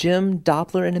team of Jim,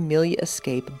 Doppler, and Amelia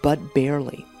escape, but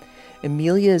barely.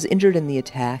 Amelia is injured in the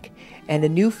attack, and a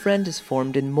new friend is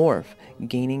formed in Morph,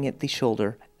 gaining at the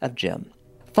shoulder of Jim.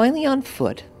 Finally on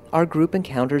foot, our group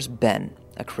encounters Ben,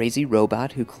 a crazy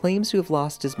robot who claims to have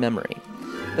lost his memory.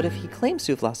 But if he claims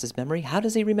to have lost his memory, how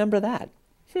does he remember that?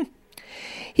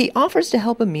 He offers to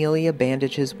help Amelia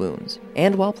bandage his wounds,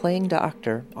 and while playing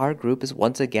doctor, our group is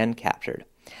once again captured.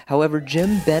 However,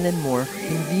 Jim, Ben, and Morph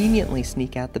conveniently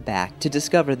sneak out the back to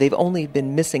discover they've only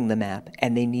been missing the map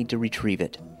and they need to retrieve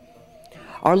it.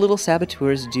 Our little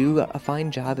saboteurs do a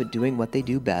fine job at doing what they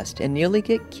do best and nearly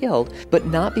get killed, but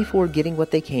not before getting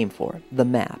what they came for, the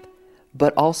map,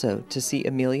 but also to see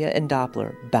Amelia and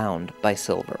Doppler bound by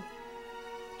Silver.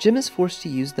 Jim is forced to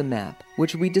use the map,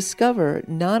 which we discover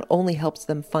not only helps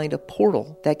them find a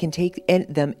portal that can take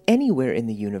them anywhere in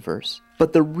the universe,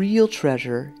 but the real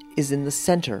treasure is in the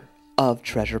center of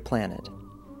Treasure Planet.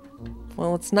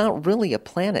 Well, it's not really a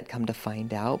planet, come to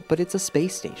find out, but it's a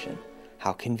space station.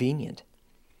 How convenient.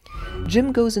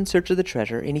 Jim goes in search of the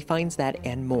treasure, and he finds that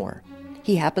and more.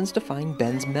 He happens to find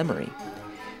Ben's memory.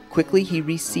 Quickly, he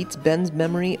reseats Ben's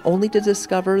memory, only to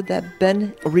discover that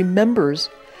Ben remembers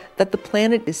that the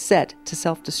planet is set to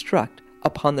self-destruct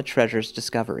upon the treasure's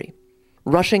discovery.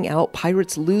 Rushing out,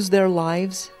 pirates lose their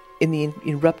lives in the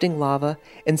erupting lava,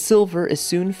 and Silver is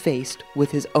soon faced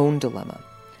with his own dilemma.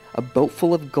 A boat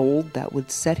full of gold that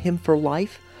would set him for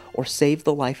life, or save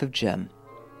the life of Jim.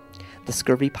 The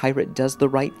scurvy pirate does the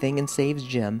right thing and saves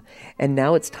Jim, and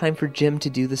now it's time for Jim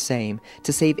to do the same,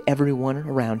 to save everyone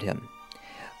around him.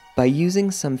 By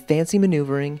using some fancy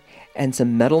maneuvering and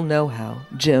some metal know-how,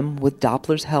 Jim, with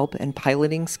Doppler's help and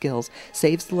piloting skills,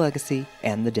 saves the Legacy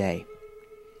and the day.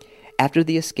 After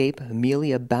the escape,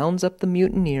 Amelia bounds up the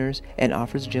mutineers and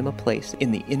offers Jim a place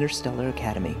in the Interstellar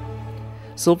Academy.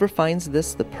 Silver finds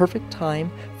this the perfect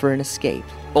time for an escape,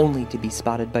 only to be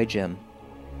spotted by Jim.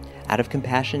 Out of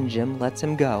compassion, Jim lets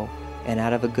him go, and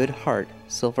out of a good heart,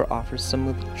 Silver offers some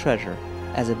of the treasure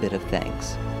as a bit of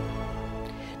thanks.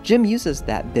 Jim uses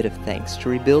that bit of thanks to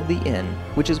rebuild the inn,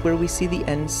 which is where we see the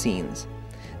end scenes.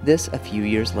 This a few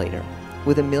years later,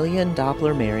 with Amelia and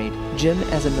Doppler married, Jim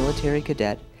as a military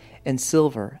cadet, and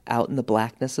Silver out in the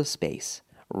blackness of space,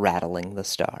 rattling the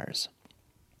stars.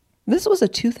 This was a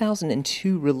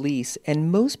 2002 release,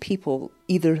 and most people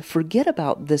either forget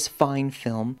about this fine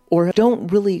film or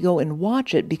don't really go and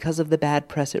watch it because of the bad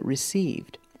press it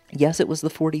received. Yes, it was the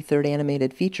 43rd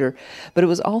animated feature, but it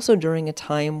was also during a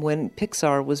time when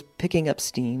Pixar was picking up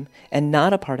steam and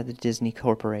not a part of the Disney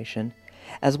Corporation,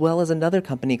 as well as another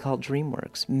company called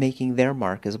DreamWorks making their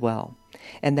mark as well.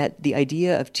 And that the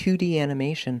idea of 2D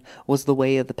animation was the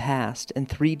way of the past and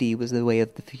 3D was the way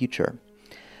of the future.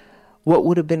 What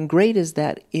would have been great is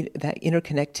that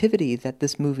interconnectivity that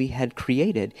this movie had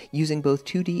created, using both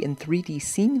 2D and 3D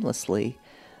seamlessly,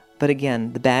 but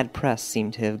again, the bad press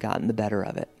seemed to have gotten the better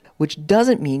of it, which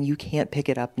doesn't mean you can't pick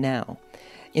it up now.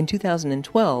 In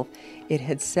 2012, it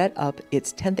had set up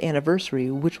its 10th anniversary,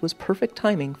 which was perfect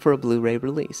timing for a Blu-ray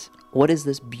release. What is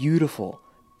this beautiful,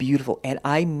 and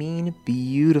I mean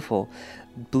beautiful,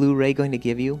 Blu-ray going to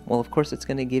give you? Well, of course it's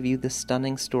going to give you the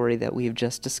stunning story that we have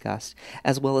just discussed,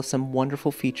 as well as some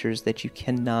wonderful features that you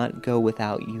cannot go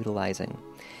without utilizing.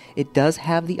 It does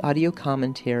have the audio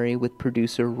commentary with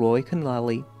producer Roy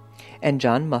Connelly and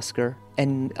John Musker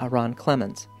and Ron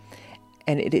Clements,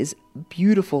 and it is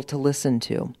beautiful to listen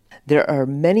to. There are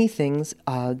many things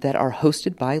that are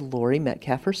hosted by Laurie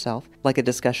Metcalf herself, like a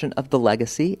discussion of the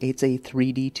Legacy. It's a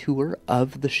 3D tour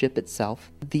of the ship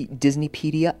itself. The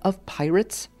Disneypedia of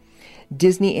Pirates,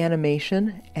 Disney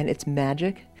Animation and its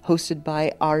magic, hosted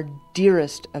by our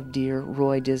dearest of dear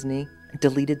Roy Disney.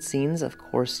 Deleted scenes, of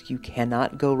course, you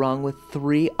cannot go wrong with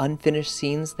 3 unfinished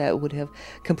scenes that would have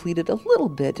completed a little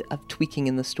bit of tweaking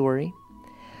in the story.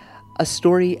 A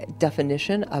story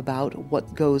definition about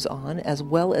what goes on, as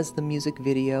well as the music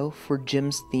video for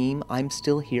Jim's theme, I'm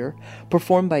Still Here,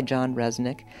 performed by John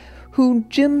Resnick, who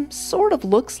Jim sort of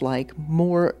looks like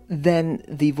more than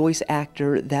the voice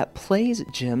actor that plays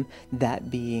Jim, that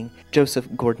being Joseph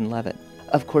Gordon-Levitt.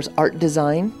 Of course, art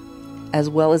design, as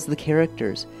well as the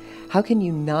characters. How can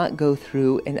you not go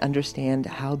through and understand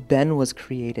how Ben was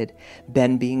created,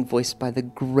 Ben being voiced by the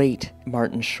great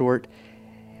Martin Short,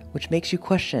 which makes you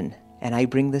question, and I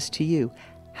bring this to you,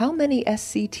 how many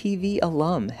SCTV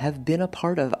alum have been a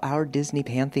part of our Disney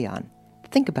pantheon?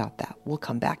 Think about that. We'll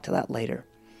come back to that later.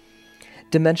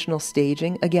 Dimensional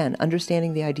staging, again,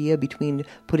 understanding the idea between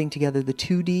putting together the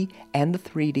 2D and the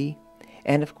 3D,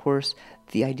 and of course,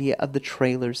 the idea of the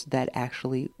trailers that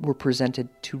actually were presented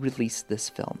to release this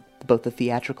film, both the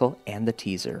theatrical and the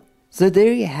teaser. So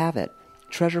there you have it,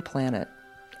 Treasure Planet,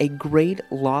 a great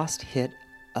lost hit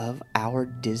of our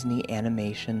Disney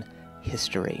animation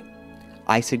history.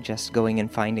 I suggest going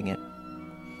and finding it,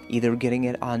 either getting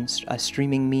it on a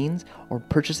streaming means or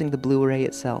purchasing the Blu-ray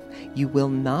itself. You will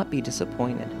not be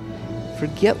disappointed.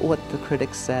 Forget what the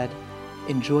critics said.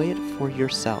 Enjoy it for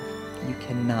yourself. You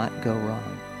cannot go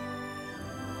wrong.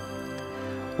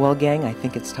 Well, gang, I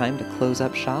think it's time to close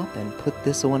up shop and put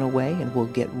this one away, and we'll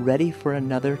get ready for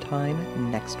another time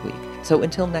next week. So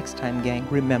until next time, gang,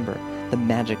 remember, the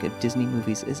magic of Disney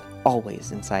movies is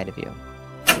always inside of you.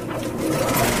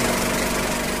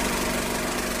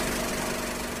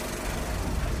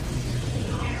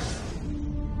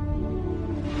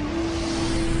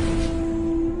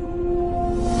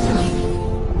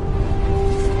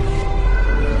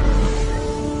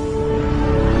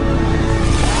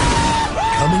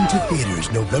 To theaters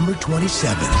November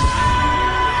 27th.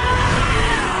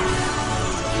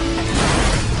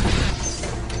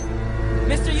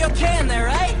 Mister, you okay in there,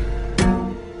 right?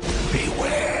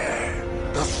 Beware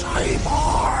the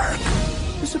cyborg.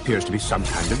 This appears to be some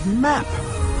kind of map.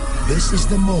 This is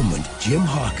the moment Jim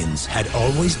Hawkins had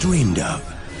always dreamed of.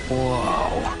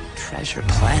 Whoa, Treasure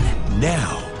Planet.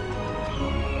 Now,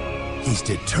 he's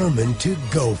determined to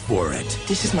go for it.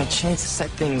 This is my chance to set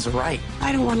things right.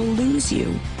 I don't want to lose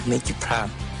you. Make you proud.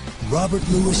 Robert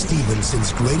Louis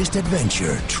Stevenson's greatest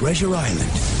adventure, Treasure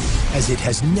Island, as it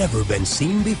has never been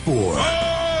seen before.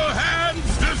 All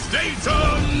hands to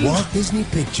station! Walt Disney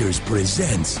Pictures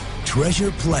presents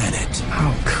Treasure Planet.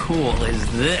 How cool is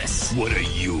this? What are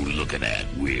you looking at,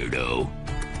 weirdo?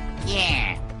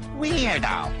 Yeah,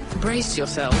 weirdo. Brace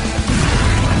yourself.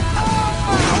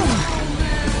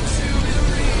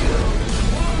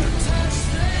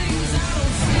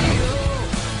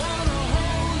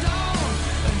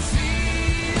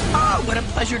 Oh, what a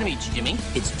pleasure to meet you, Jimmy.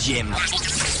 It's Jim.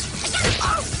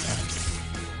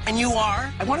 And you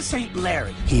are? I want to say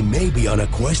Larry. He may be on a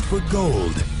quest for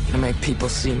gold. To make people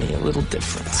see me a little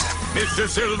different. Mr.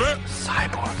 Silver?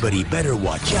 Cyborg. But he better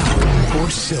watch out for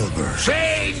Silver.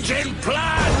 Change in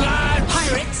plan, lads!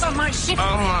 Pirates on my ship!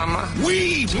 Oh, Mama.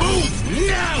 We move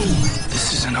now!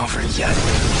 This isn't over yet.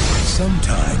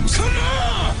 Sometimes,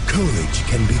 courage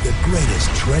can be the greatest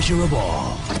treasure of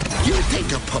all. You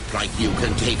think a pup like you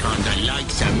can take on the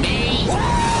likes of me?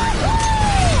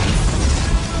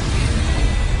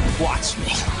 Watch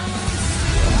me.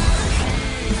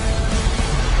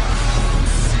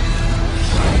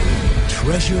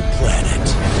 Treasure Planet.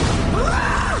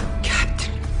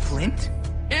 Captain Flint?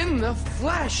 In the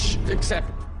flesh!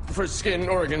 Except for skin,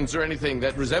 organs, or anything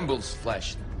that resembles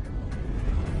flesh.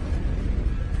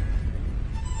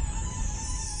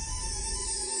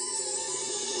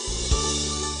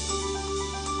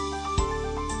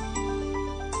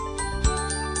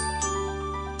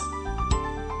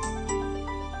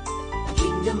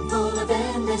 Kingdom full of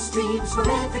endless dreams for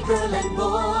every girl and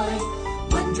boy.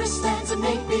 Wondrous lands and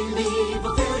make-believe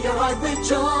will fill your heart with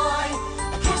joy.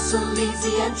 A castle leads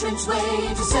the entranceway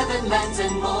into 7 lands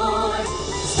and more.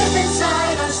 Step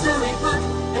inside our storybook,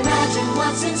 imagine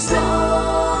what's in store.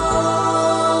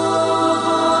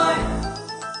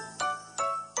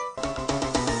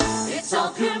 It's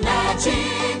all pure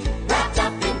magic, wrapped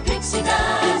up in pixie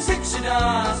dust.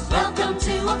 Welcome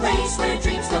to a place where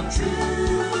dreams come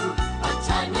true. A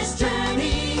timeless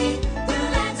journey through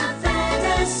lands of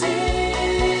fantasy,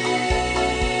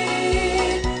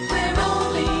 where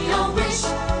only a wish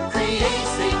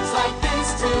creates things like this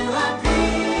to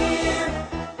appear.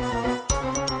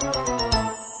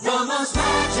 The most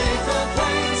magical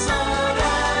place on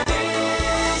earth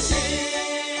is here.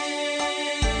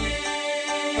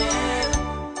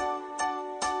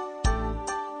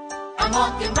 I'm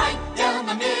walking right down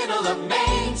the middle of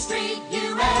Main Street,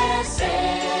 USA.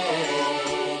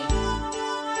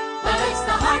 Well, it's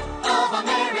the heart of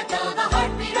America, the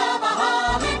heartbeat of a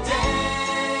holiday.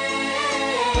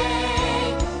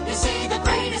 You see the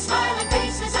greatest smiling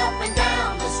faces up and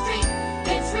down the street.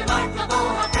 It's remarkable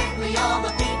how friendly all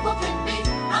the people can be.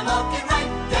 I'm walking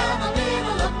right down the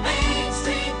middle of Main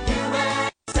Street,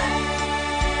 USA.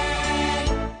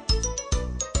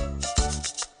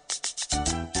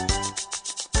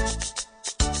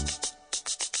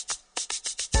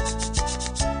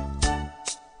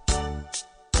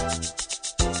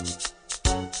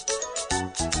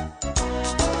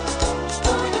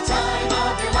 For the time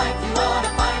of your life, you ought to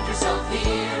find yourself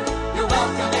here. You're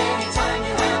welcome anytime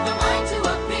you have the mind to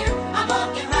appear. I'm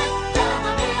walking right down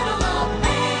the middle of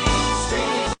Main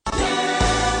Street, USA.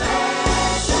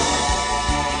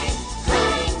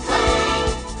 Clang, clang.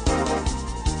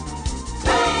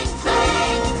 Clang,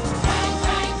 clang. Clang,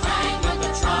 clang, clang with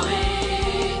the trolley.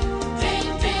 Ding,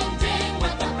 ding, ding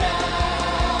with the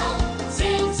bell.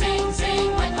 Zing, zing,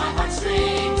 zing with my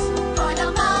heartstrings. For the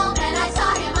moment I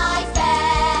saw him, I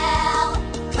fell.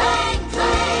 Clang,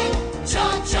 clang.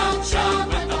 Chug, chug, chug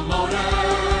with the motor.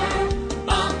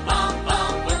 Bump, bump,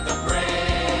 bump with the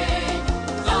brake.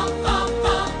 Thump, thump,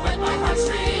 thump with my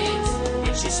heartstrings.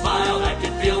 When she smiled, I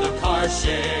could feel the car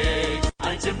shake.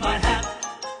 I tipped my hat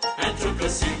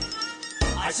fantasy.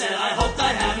 I said I hoped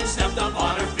I hadn't stepped up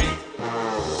on her feet.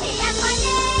 He asked my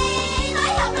name, I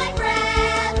held my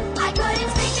breath. I couldn't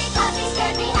speak because he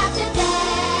scared me half to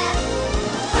death.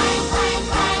 Clang, clang,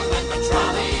 clang went the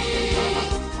trolley,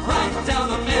 right down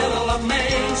the middle of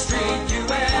Main Street,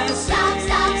 USA. Stop,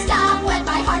 stop, stop went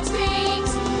my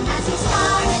heartstrings. As he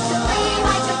started to leave,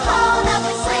 I took hold of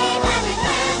his sleeve, and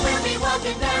again we'll be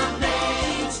walking down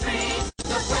Main Street.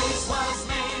 The place was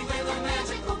made with a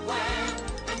magical plan,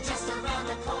 and just around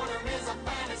the corner is a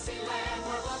fantasy land.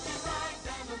 We're walking right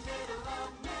down the middle of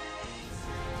Main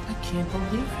Street. I can't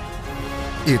believe it.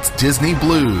 It's Disney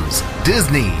Blues,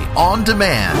 Disney on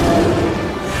Demand.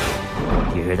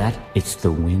 You hear that? It's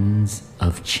the winds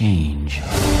of change.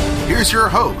 Here's your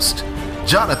host,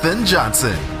 Jonathan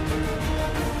Johnson.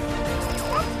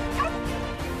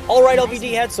 All right,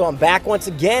 LVD heads, so I'm back once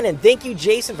again, and thank you,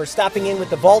 Jason, for stopping in with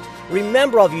the vault.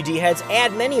 Remember, LVD heads,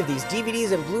 add many of these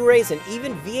DVDs and Blu-rays and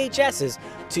even VHSs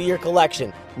to your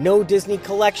collection. No Disney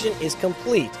collection is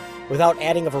complete without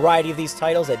adding a variety of these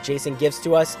titles that Jason gives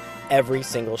to us every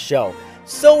single show.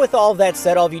 So with all of that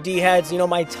said, LVD heads,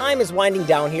 my time is winding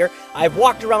down here. I've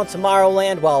walked around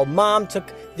Tomorrowland while Mom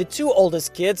took the two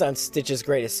oldest kids on Stitch's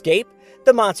Great Escape,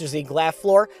 the Monsters Inc. Laugh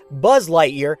Floor, Buzz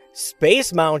Lightyear,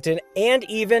 Space Mountain, and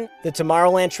even the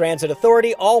Tomorrowland Transit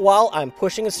Authority, all while I'm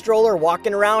pushing a stroller,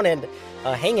 walking around, and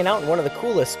hanging out in one of the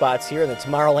coolest spots here in the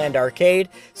Tomorrowland Arcade.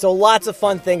 So lots of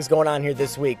fun things going on here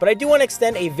this week. But I do want to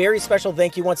extend a very special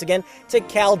thank you once again to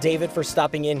Cal David for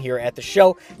stopping in here at the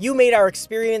show. You made our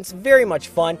experience very much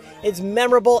fun. It's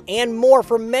memorable and more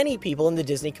for many people in the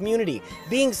Disney community.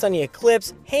 Being Sunny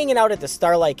Eclipse, hanging out at the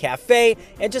Starlight Cafe,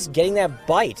 and just getting that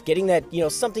bite, getting that,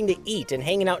 something to eat and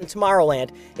hanging out in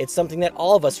Tomorrowland. It's something that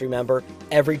all of us remember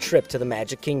every trip to the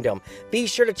Magic Kingdom. Be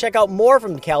sure to check out more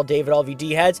from Cal David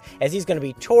LVD heads, as he's going to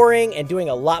be touring and doing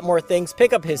a lot more things.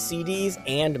 Pick up his CDs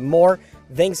and more.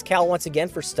 Thanks, Cal, once again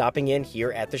for stopping in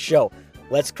here at the show.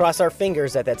 Let's cross our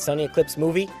fingers that Sunny Eclipse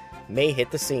movie may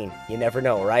hit the scene. You never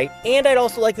know, right? And I'd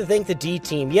also like to thank the D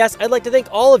team. Yes, I'd like to thank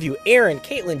all of you, Aaron,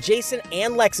 Caitlin, Jason,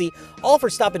 and Lexi, all for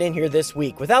stopping in here this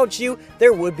week. Without you,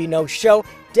 there would be no show.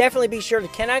 Definitely be sure to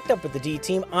connect up with the D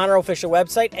team on our official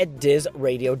website at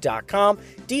dizradio.com,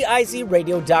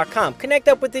 dizradio.com. Connect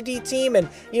up with the D team and,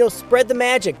 spread the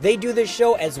magic. They do this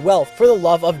show as well for the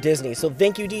love of Disney. So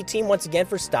thank you, D team, once again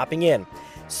for stopping in.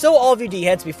 So all of you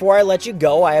D-heads, before I let you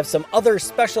go, I have some other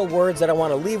special words that I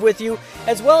want to leave with you,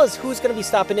 as well as who's going to be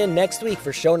stopping in next week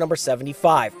for show number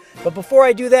 75. But before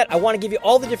I do that, I want to give you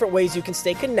all the different ways you can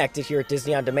stay connected here at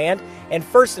Disney On Demand. And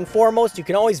first and foremost, you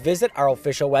can always visit our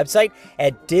official website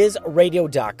at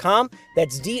dizradio.com.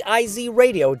 That's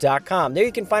dizradio.com. There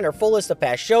you can find our full list of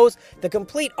past shows, the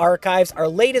complete archives, our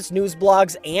latest news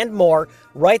blogs, and more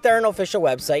right there on our official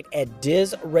website at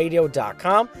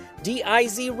dizradio.com.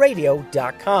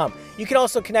 dizradio.com. You can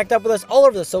also connect up with us all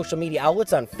over the social media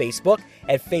outlets on Facebook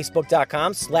at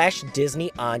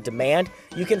facebook.com/Disney On Demand.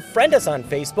 You can friend us on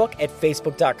Facebook at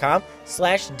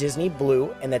facebook.com/Disney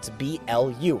Blue, and that's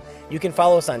BLU. You can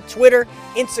follow us on Twitter,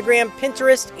 Instagram,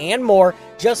 Pinterest, and more.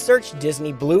 Just search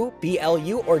Disney Blue,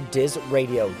 BLU, or Diz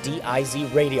Radio, D-I-Z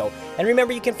Radio. And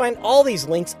remember, you can find all these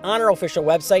links on our official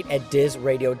website at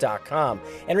dizradio.com.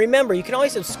 And remember, you can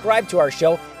always subscribe to our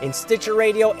show in Stitcher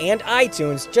Radio and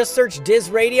iTunes. Just search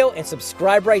Diz Radio and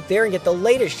subscribe right there and get the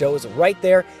latest shows right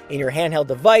there in your handheld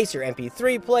device, your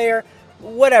MP3 player,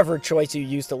 whatever choice you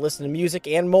use to listen to music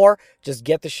and more. Just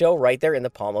get the show right there in the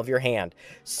palm of your hand.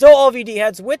 So all of you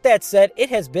D-heads, with that said, it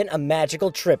has been a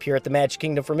magical trip here at the Magic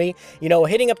Kingdom for me.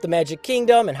 Hitting up the Magic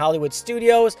Kingdom and Hollywood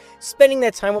Studios, spending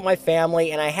that time with my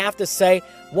family, and I have to say,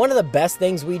 one of the best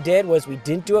things we did was we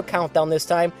didn't do a countdown this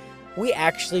time. We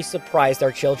actually surprised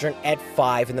our children at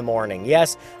 5 in the morning.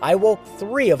 Yes, I woke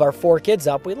 3 of our 4 kids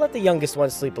up. We let the youngest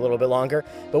one sleep a little bit longer,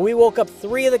 but we woke up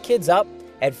 3 of the kids up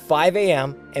at 5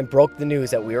 a.m. and broke the news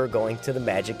that we were going to the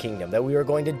Magic Kingdom, that we were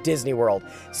going to Disney World,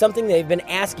 something they've been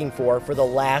asking for the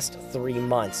last 3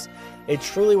 months. It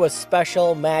truly was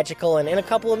special, magical, and in a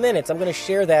couple of minutes, I'm going to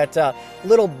share that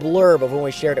little blurb of when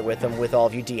we shared it with them with all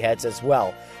of you D-heads as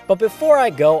well. But before I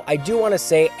go, I do want to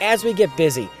say, as we get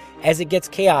busy, as it gets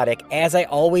chaotic, as I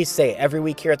always say every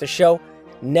week here at the show,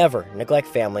 never neglect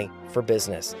family for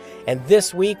business. And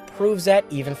this week proves that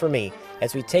even for me.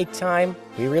 As we take time,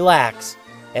 we relax,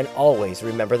 and always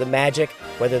remember the magic,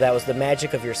 whether that was the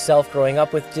magic of yourself growing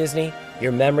up with Disney,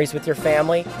 your memories with your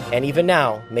family, and even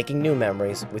now, making new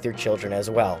memories with your children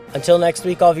as well. Until next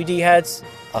week, all of you D-heads,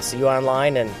 I'll see you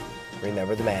online, and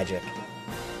remember the magic.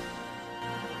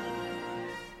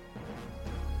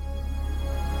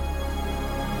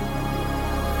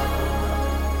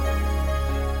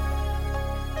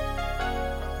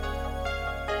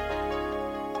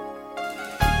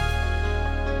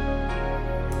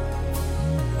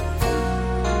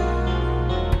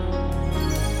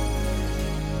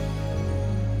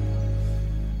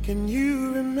 Can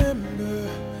you remember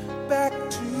back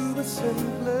to a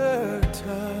simpler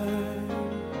time?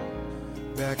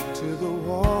 Back to the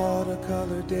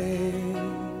watercolor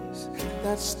days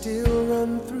that still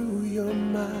run through your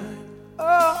mind. Oh,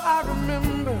 I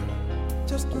remember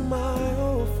just my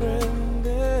old friend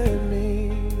and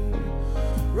me,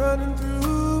 running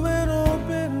through an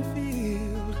open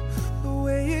field, the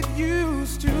way it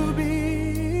used to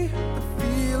be. The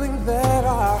feeling that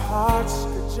our hearts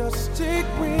could just take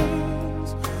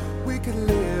wings, we could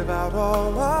live out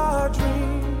all our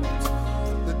dreams.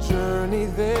 The journey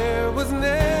there was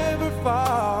never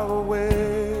far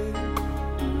away,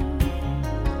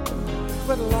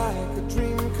 but like a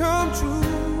dream come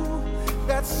true,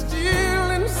 that's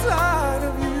still inside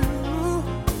of you.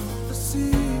 The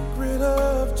secret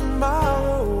of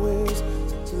tomorrow is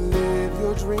to live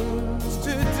your dreams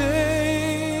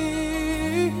today.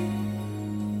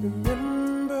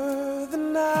 Remember the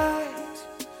night,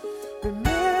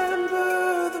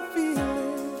 remember the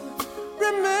feeling,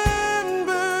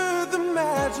 remember the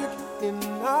magic in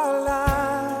our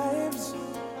lives.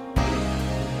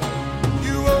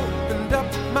 You opened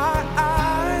up my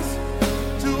eyes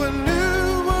to a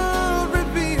new world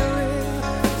revealing.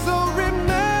 So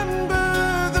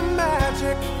remember the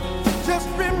magic, just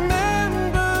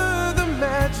remember the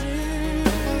magic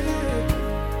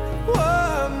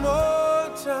one more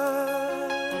time.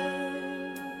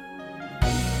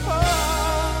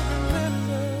 Oh,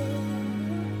 remember,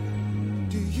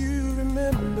 do you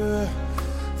remember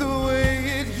the way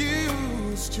it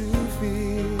used to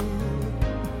feel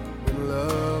when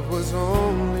love was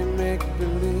only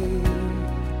make-believe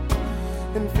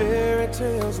and fairy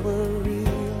tales were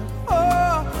real?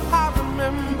 Oh, I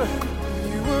remember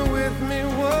you were with me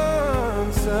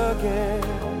once again,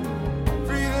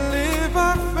 free to live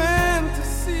our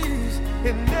fantasies,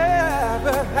 it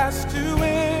never has to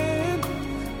end.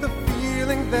 The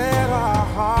feeling that our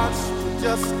hearts would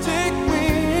just take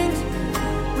wings,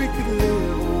 we could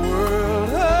live a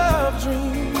world of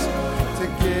dreams.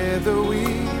 Together we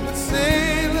would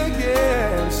sail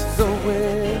against the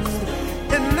wind.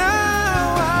 And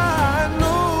now I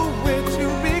know where to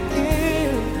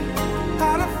begin,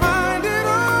 how to find it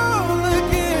all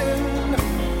again,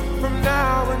 from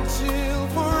now until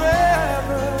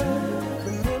forever.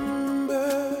 Remember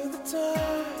the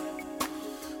time,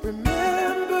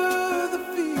 remember the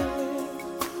feeling,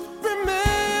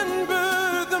 remember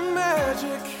the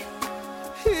magic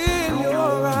in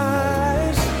your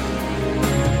eyes.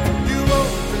 You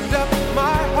opened up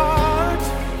my heart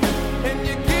and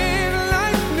you gave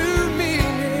life new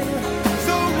meaning.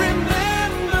 So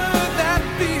remember that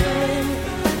feeling,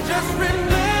 just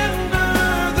remember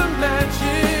the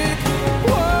magic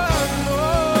one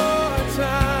more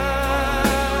time.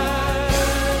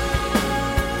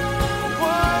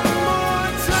 One more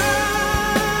time.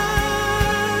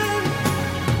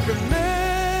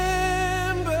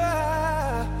 Remember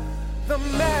the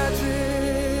magic.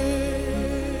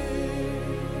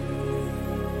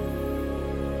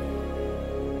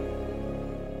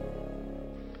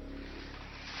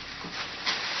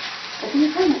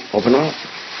 Open up.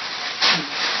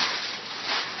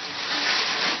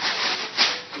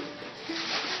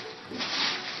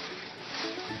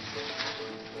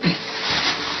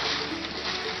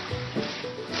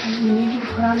 We need you to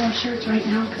put on those shirts right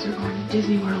now because we're going to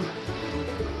Disney World.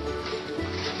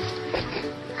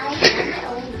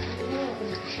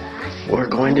 We're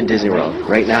going to Disney World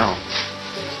right now.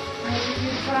 I need you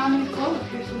to put on these clothes.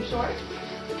 Here's some shorts.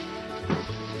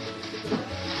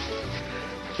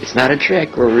 It's not a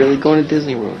trick. We're really going to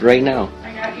Disney World right now.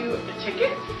 I got you a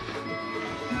ticket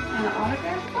and an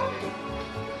autograph book.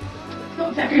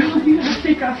 So, Zach, you gotta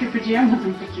take off your pajamas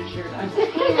and put your shirt on.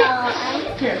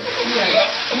 Here, you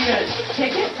got a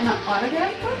ticket and an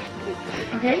autograph book.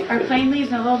 Okay, our plane leaves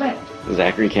in a little bit.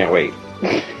 Zachary can't wait.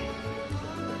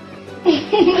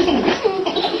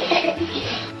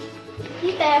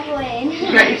 Keep that plane.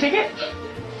 You got your ticket?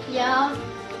 Yeah.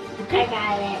 Okay. I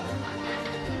got it.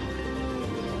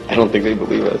 I don't think they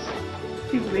believe us.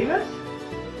 Do you believe us?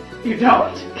 You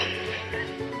don't?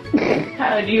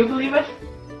 Tyler, do you believe us?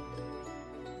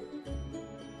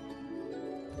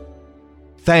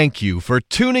 Thank you for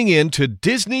tuning in to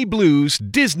Disney Blues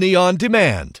Disney on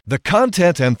Demand. The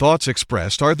content and thoughts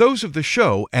expressed are those of the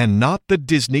show and not the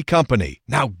Disney Company.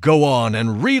 Now go on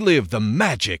and relive the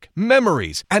magic,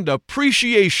 memories, and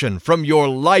appreciation from your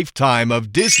lifetime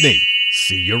of Disney.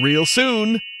 See you real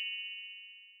soon.